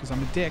 words because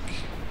I'm a dick.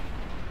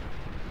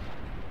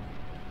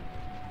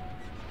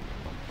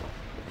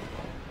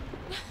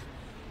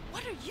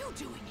 What are you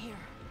doing here?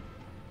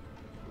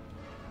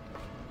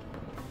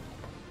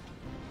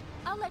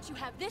 I'll let you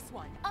have this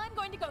one. I'm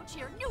going to go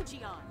cheer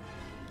Nuji on.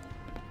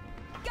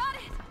 Got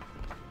it!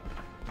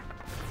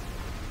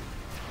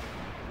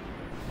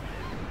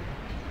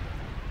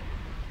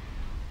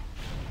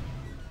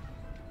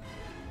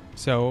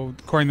 So,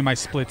 according to my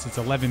splits, it's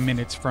 11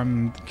 minutes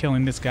from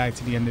killing this guy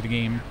to the end of the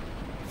game.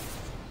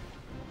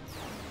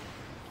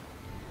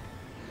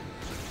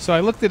 So I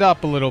looked it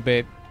up a little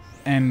bit,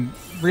 and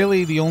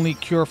really the only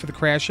cure for the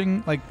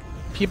crashing, like,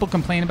 people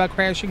complain about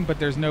crashing, but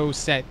there's no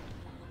set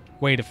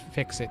way to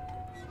fix it.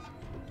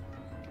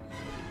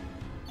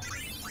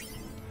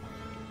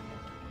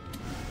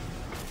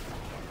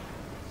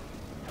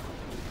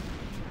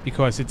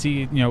 Because it's,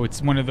 you know,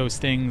 it's one of those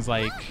things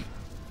like,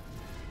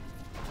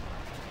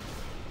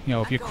 you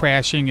know, if you're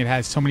crashing, it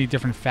has so many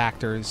different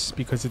factors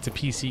because it's a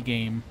PC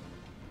game.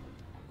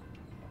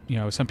 You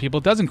know, some people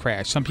it doesn't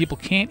crash. Some people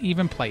can't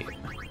even play it.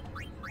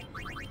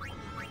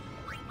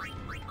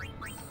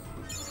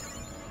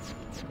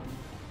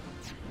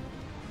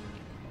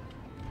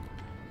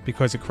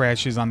 Because it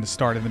crashes on the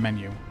start of the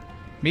menu.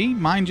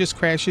 Mine just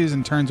crashes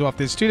and turns off.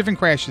 There's 2 different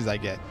crashes I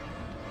get.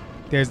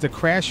 There's the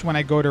crash when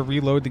I go to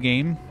reload the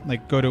game.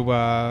 Like, go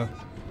to,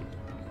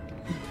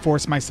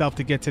 force myself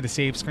to get to the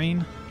save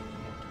screen.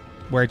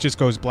 Where it just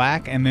goes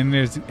black, and then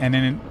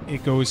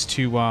it goes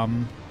to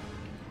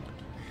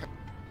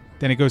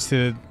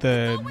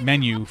the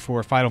menu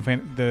for Final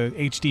Fantasy, the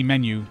HD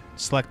menu.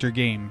 Select your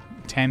game,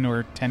 10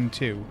 or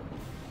 10-2,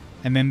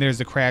 and then there's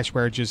the crash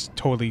where it just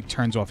totally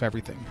turns off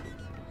everything.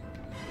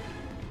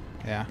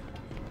 Yeah.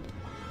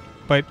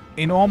 But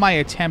in all my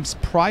attempts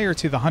prior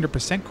to the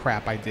 100%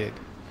 crap I did,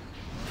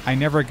 I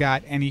never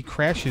got any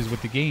crashes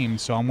with the game.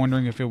 So I'm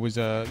wondering if it was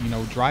a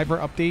driver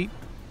update.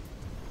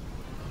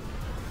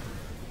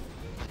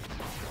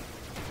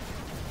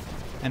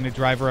 And the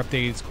driver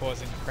update is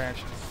causing the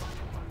crashes.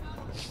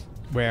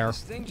 Where,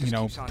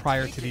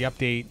 prior to the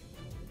update,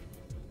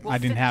 I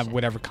didn't have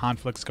whatever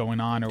conflicts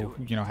going on, or,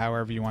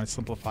 however you want to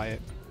simplify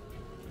it.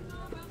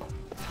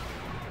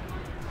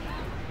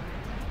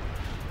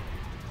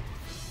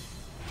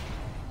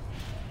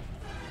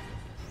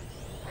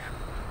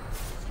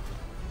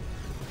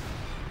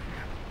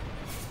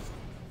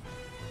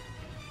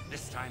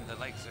 This time the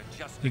legs are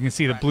just You can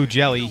see the blue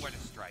jelly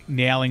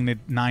nailing the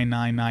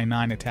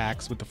 9999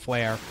 attacks with the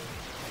flare.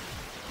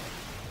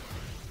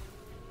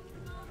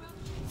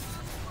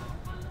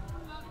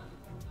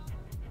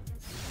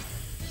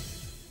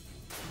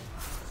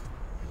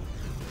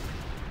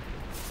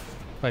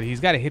 But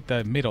he's got to hit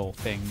the middle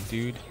thing,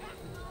 dude.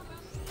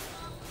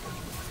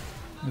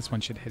 This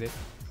one should hit it.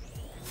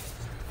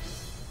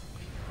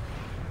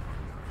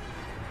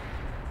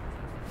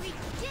 We did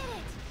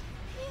it!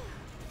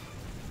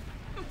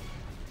 Phew.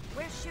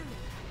 Where's shooting?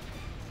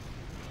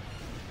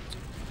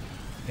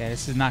 Yeah,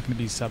 this is not going to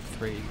be sub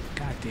 3.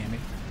 God damn it.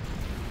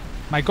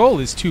 My goal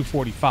is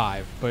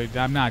 245, but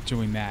I'm not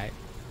doing that.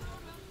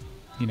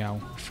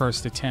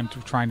 First attempt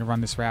of trying to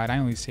run this route. I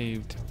only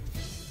saved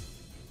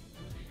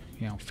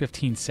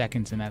 15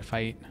 seconds in that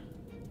fight.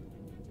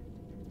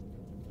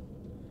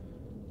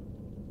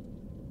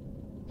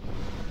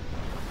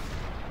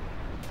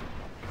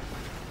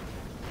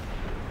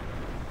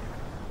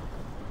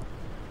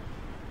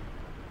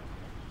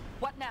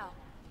 What now?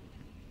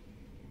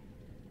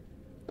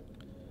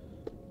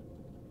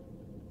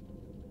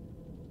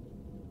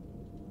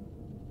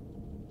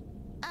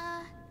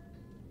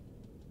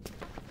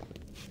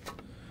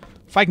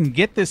 If I can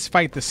get this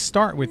fight to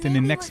start within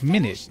the next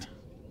minute,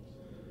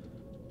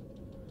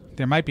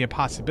 there might be a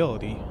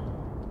possibility.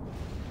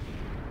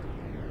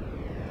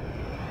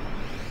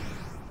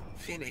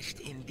 Finished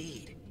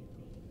indeed.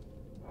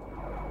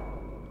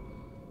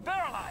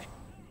 Verily!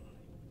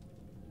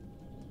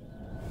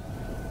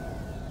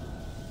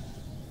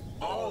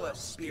 All of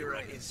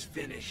Spira is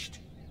finished.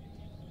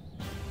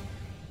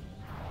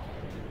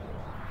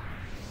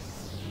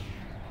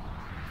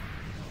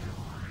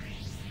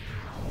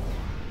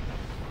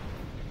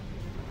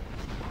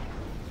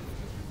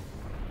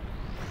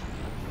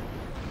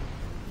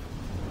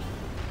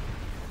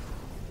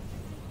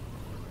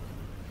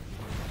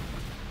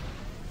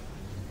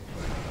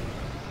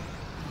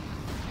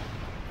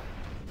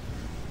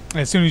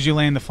 As soon as you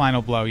land the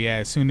final blow, yeah,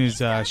 as soon as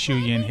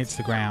Shuyin hits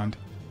the ground.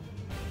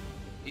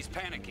 He's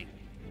panicking.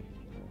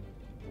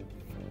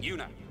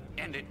 Yuna,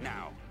 end it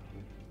now.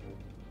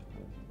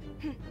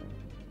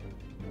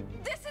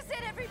 This is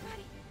it,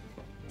 everybody!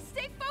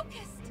 Stay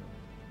focused!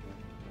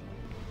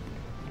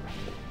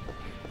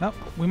 Oh,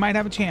 we might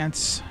have a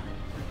chance.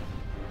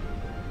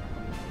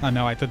 Oh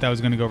no, I thought that was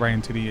going to go right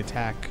into the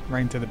attack,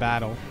 right into the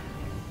battle.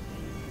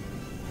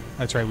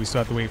 That's right, we still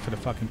have to wait for the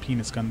fucking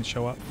penis gun to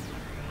show up.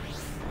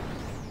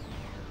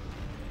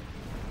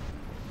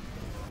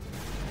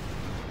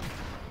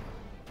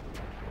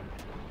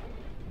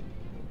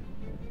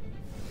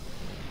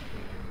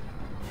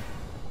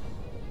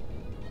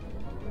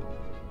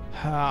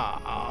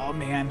 Oh,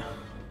 man.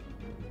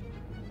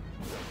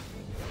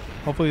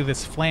 Hopefully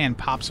this flan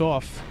pops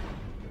off.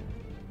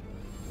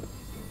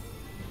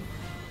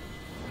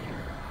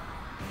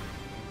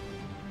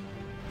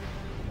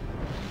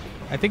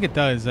 I think it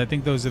does. I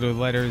think those are the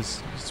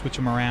letters. Switch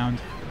them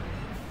around.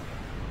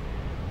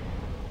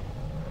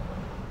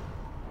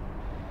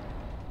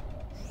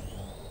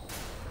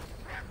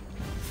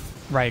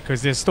 Right,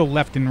 because there's still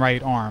left and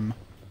right arm.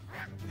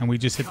 And we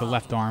just hit the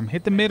left arm.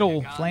 Hit the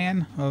middle,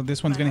 Flan. Oh,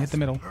 this one's going to hit the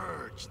middle.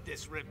 Purge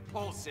this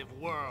repulsive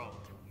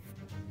world.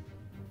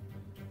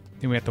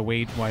 Then we have to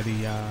wait while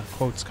the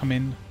quotes come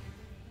in.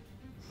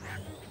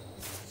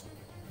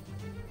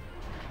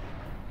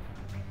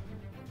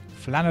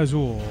 Flan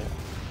azul.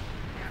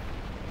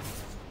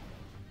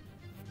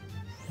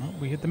 Oh,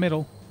 we hit the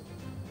middle.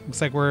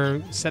 Looks like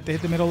we're set to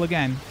hit the middle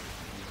again.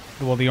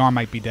 Well, the arm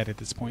might be dead at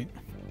this point.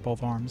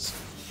 Both arms.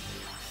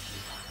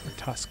 Or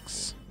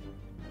tusks.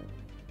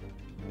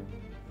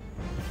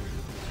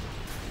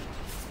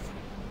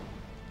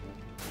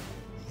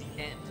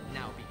 The end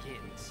now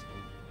begins.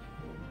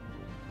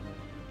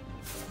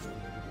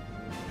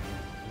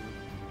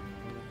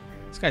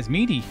 This guy's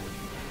meaty.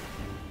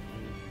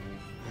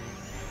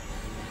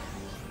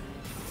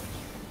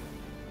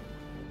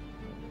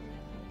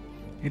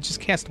 It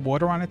just cast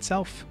water on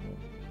itself?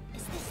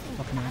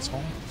 Fucking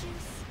asshole.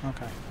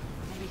 Okay.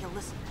 Maybe he'll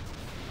listen.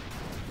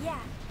 Yeah,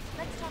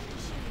 let's talk to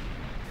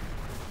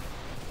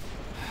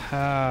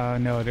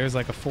Shooty. No, there's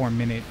like a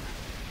 4-minute.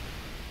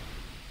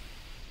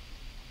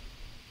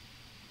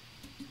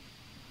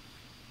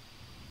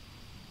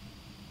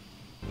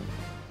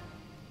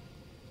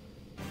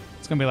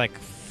 It's gonna be like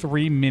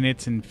 3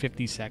 minutes and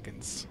 50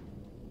 seconds.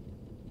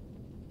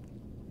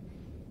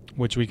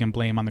 Which we can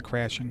blame on the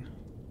crashing.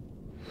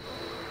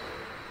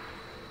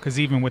 Because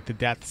even with the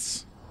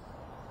deaths.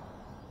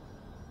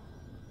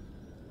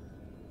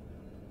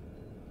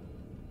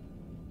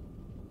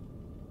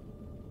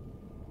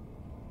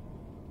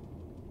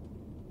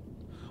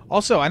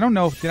 Also, I don't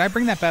know. Did I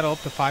bring that battle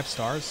up to 5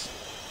 stars?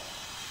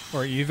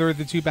 Or either of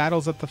the 2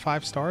 battles up to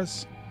 5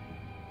 stars?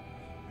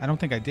 I don't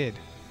think I did.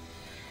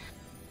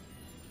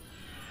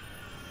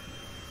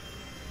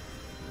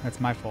 That's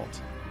my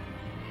fault.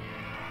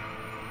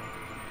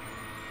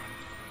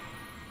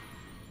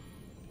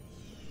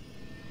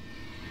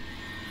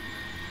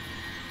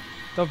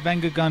 The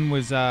Venga gun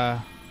was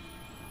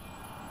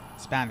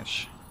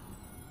Spanish.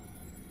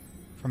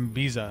 From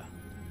Visa.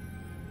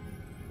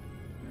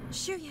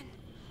 Shuyan.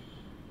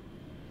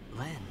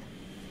 Len.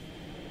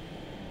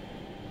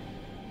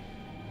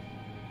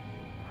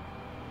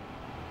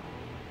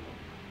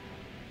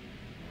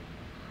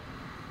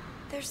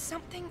 There's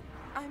something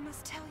I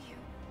must tell you.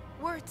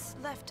 Words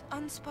left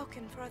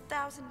unspoken for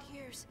 1,000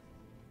 years.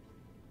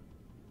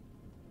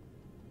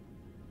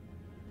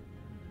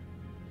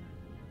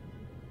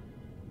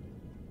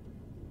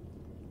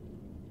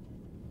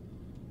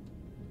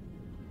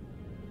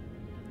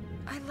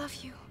 I love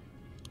you.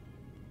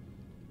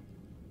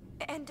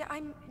 And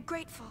I'm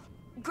grateful.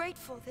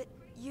 Grateful that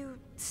you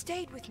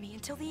stayed with me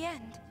until the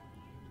end.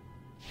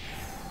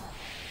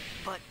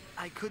 But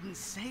I couldn't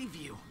save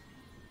you.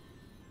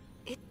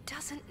 It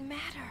doesn't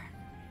matter.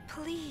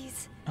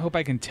 Please. I hope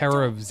I can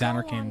Terror of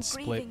Xanarkin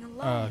split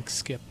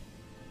skip.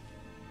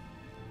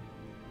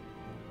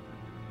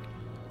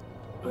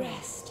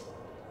 Rest.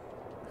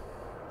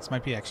 This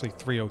might be actually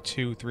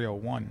 302,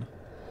 301.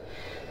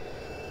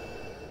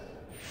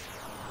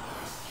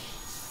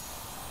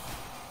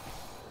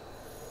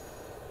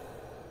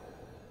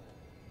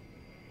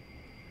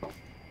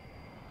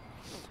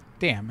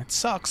 Damn, it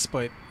sucks,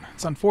 but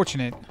it's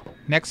unfortunate.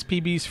 Next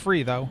PB's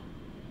free, though.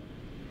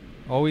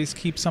 Always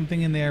keep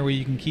something in there where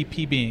you can keep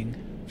PBing.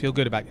 Feel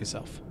good about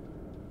yourself.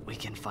 We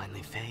can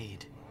finally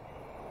fade.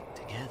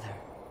 Together.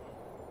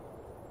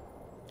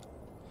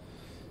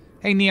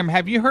 Hey, Neum,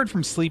 have you heard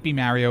from Sleepy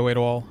Mario at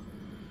all?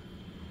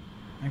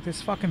 Like,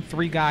 there's fucking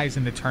 3 guys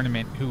in the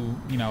tournament who,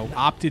 you know,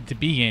 opted to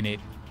be in it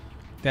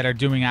that are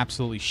doing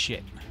absolutely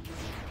shit.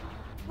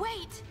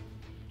 Wait!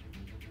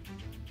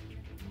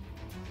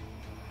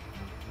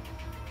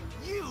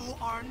 You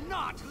are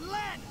not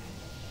Len!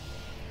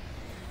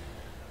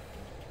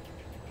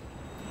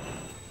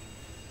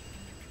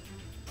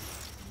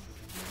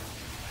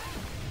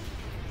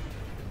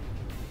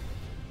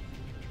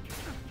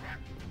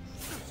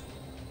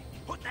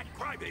 Put that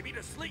crybaby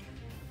to sleep.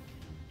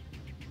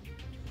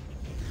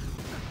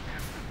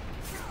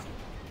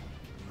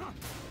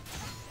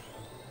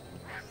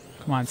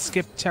 Come on,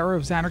 skip Terror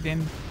of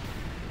Xanarkin.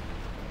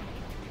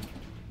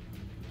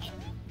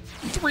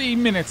 3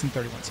 minutes and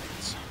 31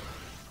 seconds.